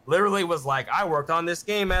 he literally was like, I worked on this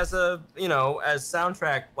game as as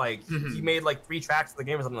soundtrack. Like, he made like 3 tracks of the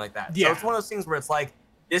game or something like that. Yeah. So it's one of those things where it's like,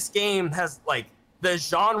 this game has like, the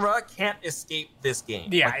genre can't escape this game.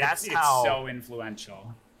 Yeah, like, it's so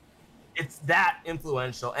influential. It's that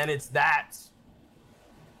influential, and it's that.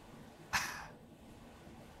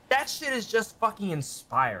 That shit is just fucking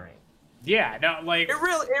inspiring. Yeah, no, like it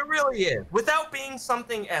really is. Without being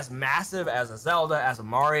something as massive as a Zelda, as a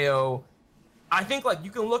Mario, I think like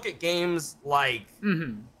you can look at games like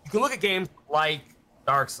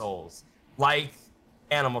Dark Souls, like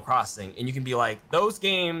Animal Crossing, and you can be like, those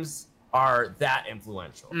games are that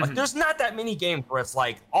influential. Like, there's not that many games where it's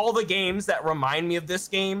like all the games that remind me of this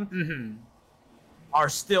game are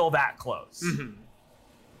still that close.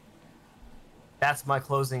 That's my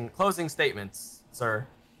closing statements, sir.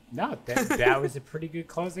 No, that was a pretty good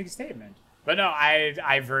closing statement. But no,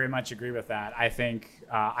 I very much agree with that. I think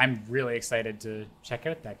I'm really excited to check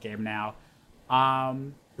out that game now.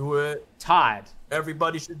 Do it. Todd.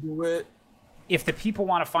 Everybody should do it. If the people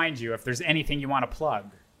want to find you, if there's anything you want to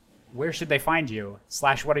plug, where should they find you? /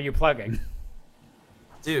 what are you plugging?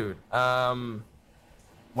 Dude,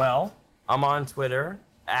 well, I'm on Twitter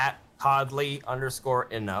at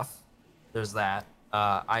Toddly_enough. There's that.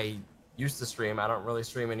 I used to stream. I don't really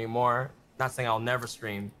stream anymore. Not saying I'll never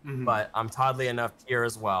stream, but I'm Toddly enough here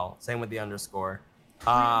as well. Same with the _.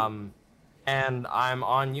 And I'm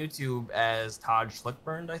on YouTube as Todd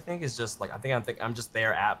Schlickbernd. I think is just like I'm just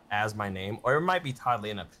there as my name, or it might be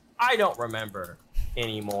Toddly enough. I don't remember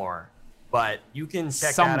anymore, but you can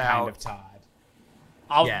check that out. Some kind of Todd.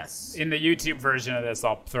 Yes. In the YouTube version of this,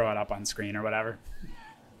 I'll throw it up on screen or whatever.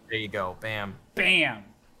 There you go. Bam. Bam.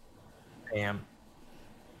 Bam.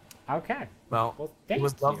 Okay. Well, it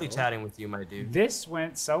was lovely chatting with you, my dude. This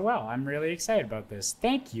went so well. I'm really excited about this.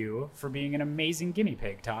 Thank you for being an amazing guinea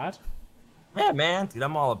pig, Todd. Yeah, man. Dude,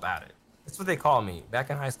 I'm all about it. That's what they call me. Back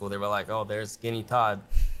in high school, they were like, oh, there's Skinny Todd.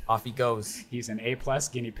 Off he goes. He's an A+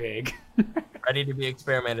 guinea pig. Ready to be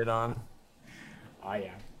experimented on. Oh,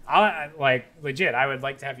 yeah. Legit, I would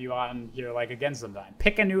like to have you on here, like, again sometime.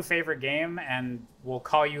 Pick a new favorite game, and we'll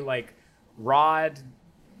call you, like, Rod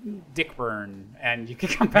Dickburn, and you can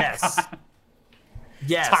come back on.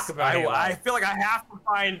 Yes. Talk about I feel like I have to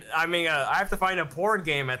find, I have to find a porn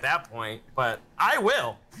game at that point, but I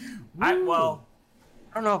will. I don't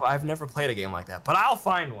know if I've never played a game like that, but I'll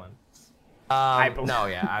find one. No,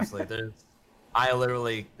 yeah, absolutely.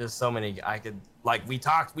 There's so many I could, like, we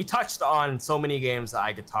touched on so many games that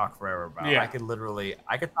I could talk forever about. Yeah. I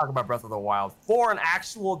could talk about Breath of the Wild for an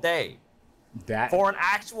actual day. Let's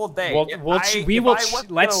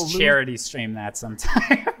charity stream that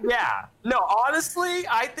sometime. Yeah. No, honestly,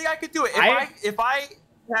 I think I could do it. I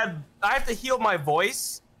have to heal my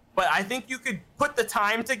voice, but I think you could put the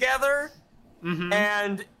time together,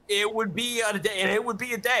 and it would be a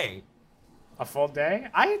day. A full day?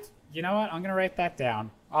 You know what? I'm gonna write that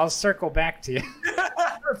down. I'll circle back to you.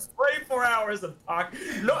 It's 24 hours of talk.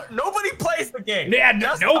 No, nobody plays the game. Yeah,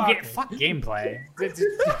 fuck gameplay.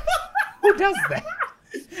 Who does that?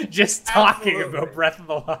 Just talking about Breath of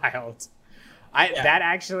the Wild. I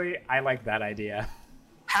like that idea.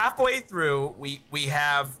 Halfway through, we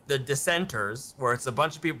have the dissenters, where it's a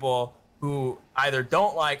bunch of people who either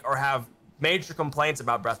don't like or have major complaints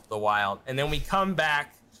about Breath of the Wild, and then we come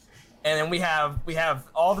back, and then we have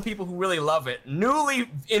all the people who really love it, newly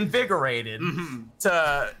invigorated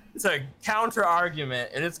to counter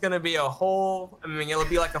argument, and it's gonna be it'll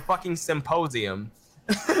be like a fucking symposium.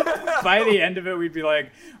 By the end of it, we'd be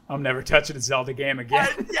like, I'm never touching a Zelda game again.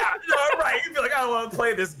 Right. You'd be like, I don't want to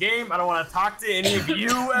play this game. I don't want to talk to any of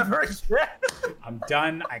you ever again. I'm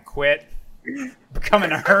done. I quit.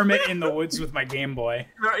 Becoming a hermit in the woods with my Game Boy.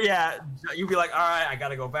 Yeah. You'd be like, all right, I got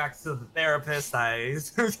to go back to the therapist.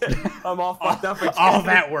 I'm all fucked up again. All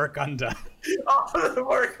that work undone. All the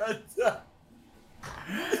work undone.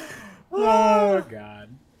 Oh, God.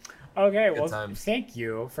 Okay, Good well, times. Thank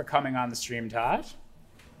you for coming on the stream, Todd.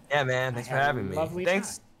 Yeah, man. Thanks for having me.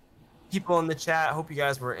 Thanks, time. People in the chat. Hope you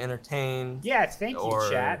guys were entertained. Yeah, thank you,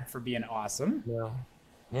 chat, for being awesome.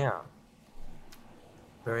 Yeah.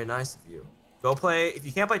 Very nice of you. Go play. If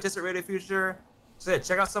you can't play Distant Radio Future,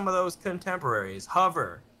 check out some of those contemporaries.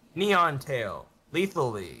 Hover, Neon Tail,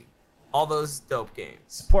 Lethal League, all those dope games.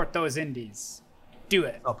 Support those indies. Do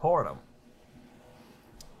it. Support them.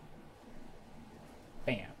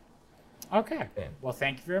 Bam. Okay. Bam. Well,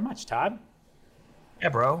 thank you very much, Todd. Yeah,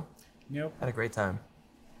 bro. Nope. Had a great time.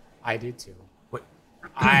 I did too. What?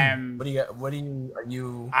 I'm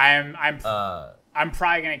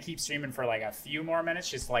probably gonna keep streaming for like a few more minutes,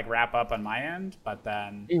 just to like wrap up on my end. But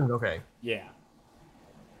then. Okay. Yeah.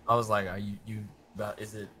 I was like,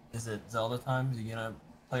 is it Zelda time? Are you gonna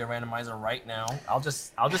play a randomizer right now? I'll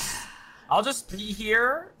just be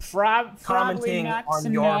here commenting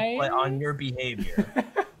on your behavior.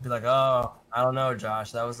 Be like, oh, I don't know,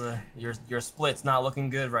 Josh. That was your split's not looking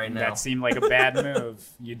good right now. That seemed like a bad move.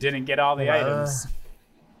 You didn't get all the items.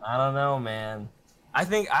 I don't know, man.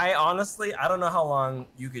 I honestly don't know how long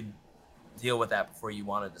you could deal with that before you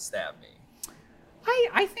wanted to stab me.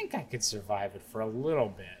 I think I could survive it for a little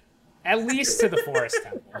bit, at least to the forest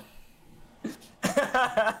temple.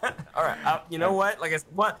 All right, you know what? Like,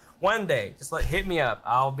 one day, just hit me up.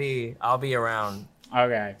 I'll be around.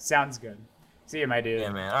 Okay, sounds good. See you, my dude.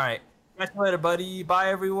 Yeah, man. All right. Catch you later, buddy. Bye,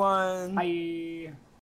 everyone. Bye.